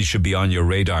 it certainly should be on your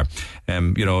radar.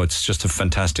 You know, it's just a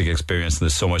fantastic experience, and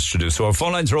there's so much to do. So our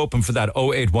phone lines are open for that,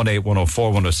 0818 104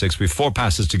 106. We have 4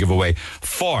 passes to give away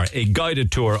for a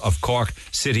guided tour of Cork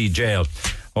City Jail.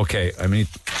 Okay, I mean,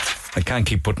 I can't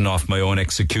keep putting off my own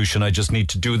execution. I just need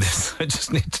to do this.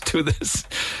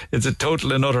 It's a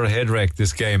total and utter head wreck,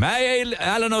 this game. Hey,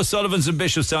 Alan O'Sullivan's in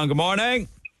Bishopstown. Good morning.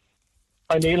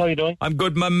 Hi Neil, how you doing? I'm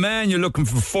good, my man. You're looking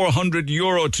for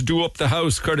 €400 to do up the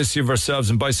house, courtesy of ourselves,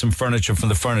 and buy some furniture from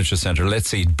the Furniture Centre. Let's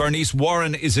see. Bernice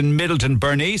Warren is in Middleton.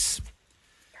 Bernice?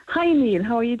 Hi Neil,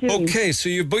 how are you doing? Okay, so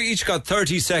you've each got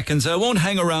 30 seconds. I won't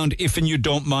hang around if and you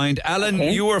don't mind. Alan,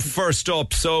 you were first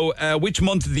up. So which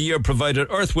month of the year provided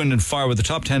Earth, Wind and Fire with the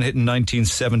top 10 hit in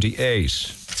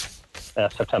 1978?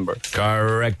 September.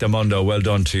 Correct, Amundo. Well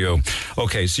done to you.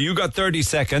 Okay, so you got 30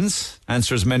 seconds.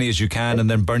 Answer as many as you can, and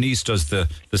then Bernice does the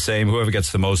same. Whoever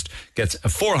gets the most gets a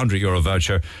 €400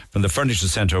 voucher from the Furniture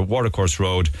Centre, Watercourse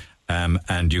Road,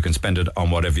 and you can spend it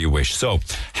on whatever you wish. So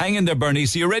hang in there,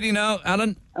 Bernice. Are you ready now,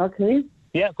 Alan? Okay.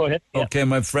 Yeah, go ahead. Yeah. Okay,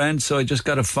 my friend. So I just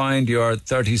got to find your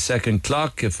 30-second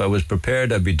clock. If I was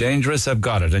prepared, I'd be dangerous. I've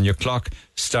got it. And your clock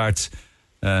starts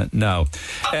now.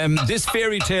 This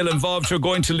fairy tale involved her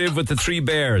going to live with the 3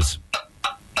 bears.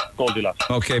 Goldilocks.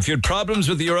 Okay, if you had problems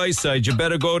with your eyesight, you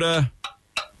better go to...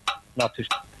 Not too...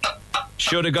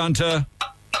 Should have gone to...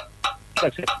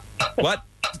 That's it. What?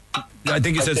 I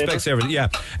think he said Specsavers. Yeah.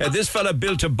 This fella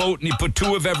built a boat and he put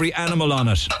 2 of every animal on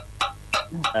it.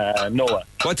 Noah.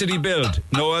 What did he build?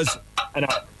 Noah's? An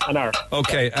ark.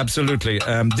 Okay, absolutely.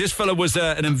 This fella was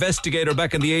an investigator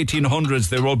back in the 1800s.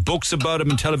 They wrote books about him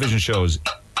and television shows.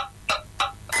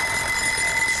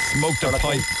 Smoked a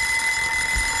pipe.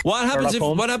 What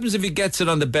happens if he gets it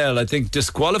on the bell? I think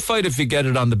disqualified if you get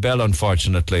it on the bell,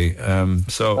 unfortunately.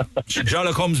 So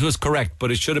Sherlock Holmes was correct, but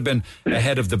it should have been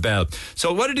ahead of the bell.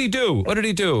 So what did he do? How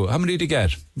many did he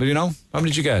get? Do you know? How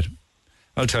many did you get?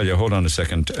 I'll tell you. Hold on a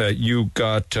second. You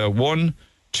got 1,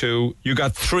 2. You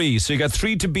got 3. So you got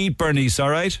 3 to beat, Bernice. All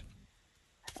right.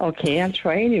 Okay, I'll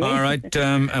try anyway. All right,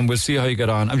 and we'll see how you get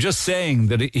on. I'm just saying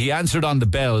that he answered on the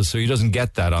bell, so he doesn't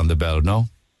get that on the bell. No.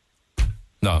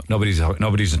 No, nobody's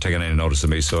taking any notice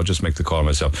of me, so I'll just make the call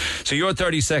myself. So your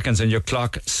 30 seconds and your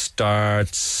clock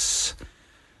starts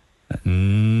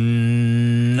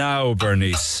now,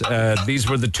 Bernice. These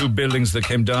were the 2 buildings that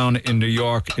came down in New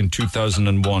York in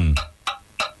 2001.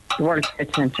 The World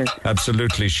Trade Centre.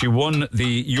 Absolutely. She won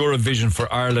the Eurovision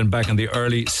for Ireland back in the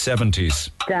early 70s.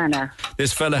 Dana.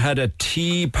 This fella had a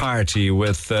tea party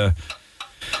with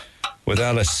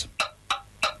Alice.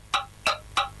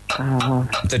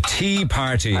 The tea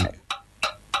party.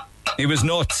 He was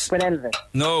nuts. With Elvis.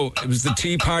 No, it was the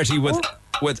tea party with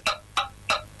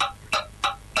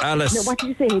Alice. No, what did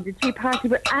you say? The tea party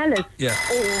with Alice? Yeah.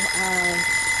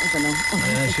 I don't know.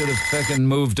 I should have fucking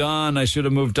moved on.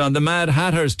 The Mad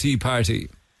Hatter's tea party.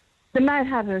 The Mad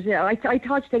Hatters, yeah. I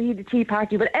thought that he had a tea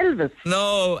party with Elvis.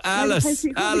 No, Alice.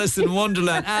 Alice in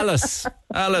Wonderland. Alice. So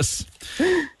that's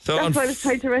what I was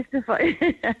trying to rectify.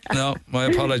 No, my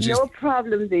apologies. No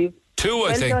problem, Dave. 2,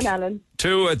 I think. Well done, Alan.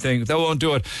 2, I think. That won't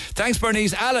do it. Thanks,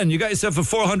 Bernice. Alan, you got yourself a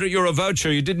 €400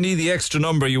 voucher. You didn't need the extra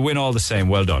number. You win all the same.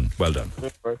 Well done.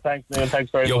 Thanks, Neil. Thanks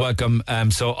very much. You're welcome.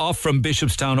 So off from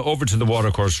Bishopstown over to the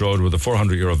Watercourse Road with a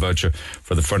 €400 voucher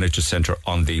for the furniture centre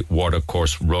on the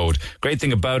Watercourse Road. Great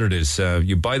thing about it is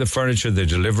you buy the furniture, they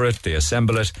deliver it, they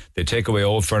assemble it, they take away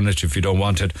old furniture if you don't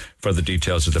want it. Further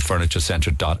details at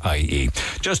thefurniturecentre.ie.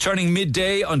 Just turning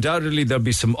midday. Undoubtedly there'll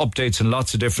be some updates and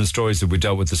lots of different stories that we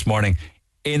dealt with this morning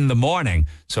in the morning.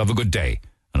 So have a good day,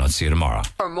 and I'll see you tomorrow.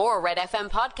 For more Red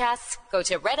FM podcasts, go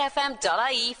to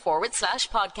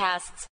redfm.ie/podcasts.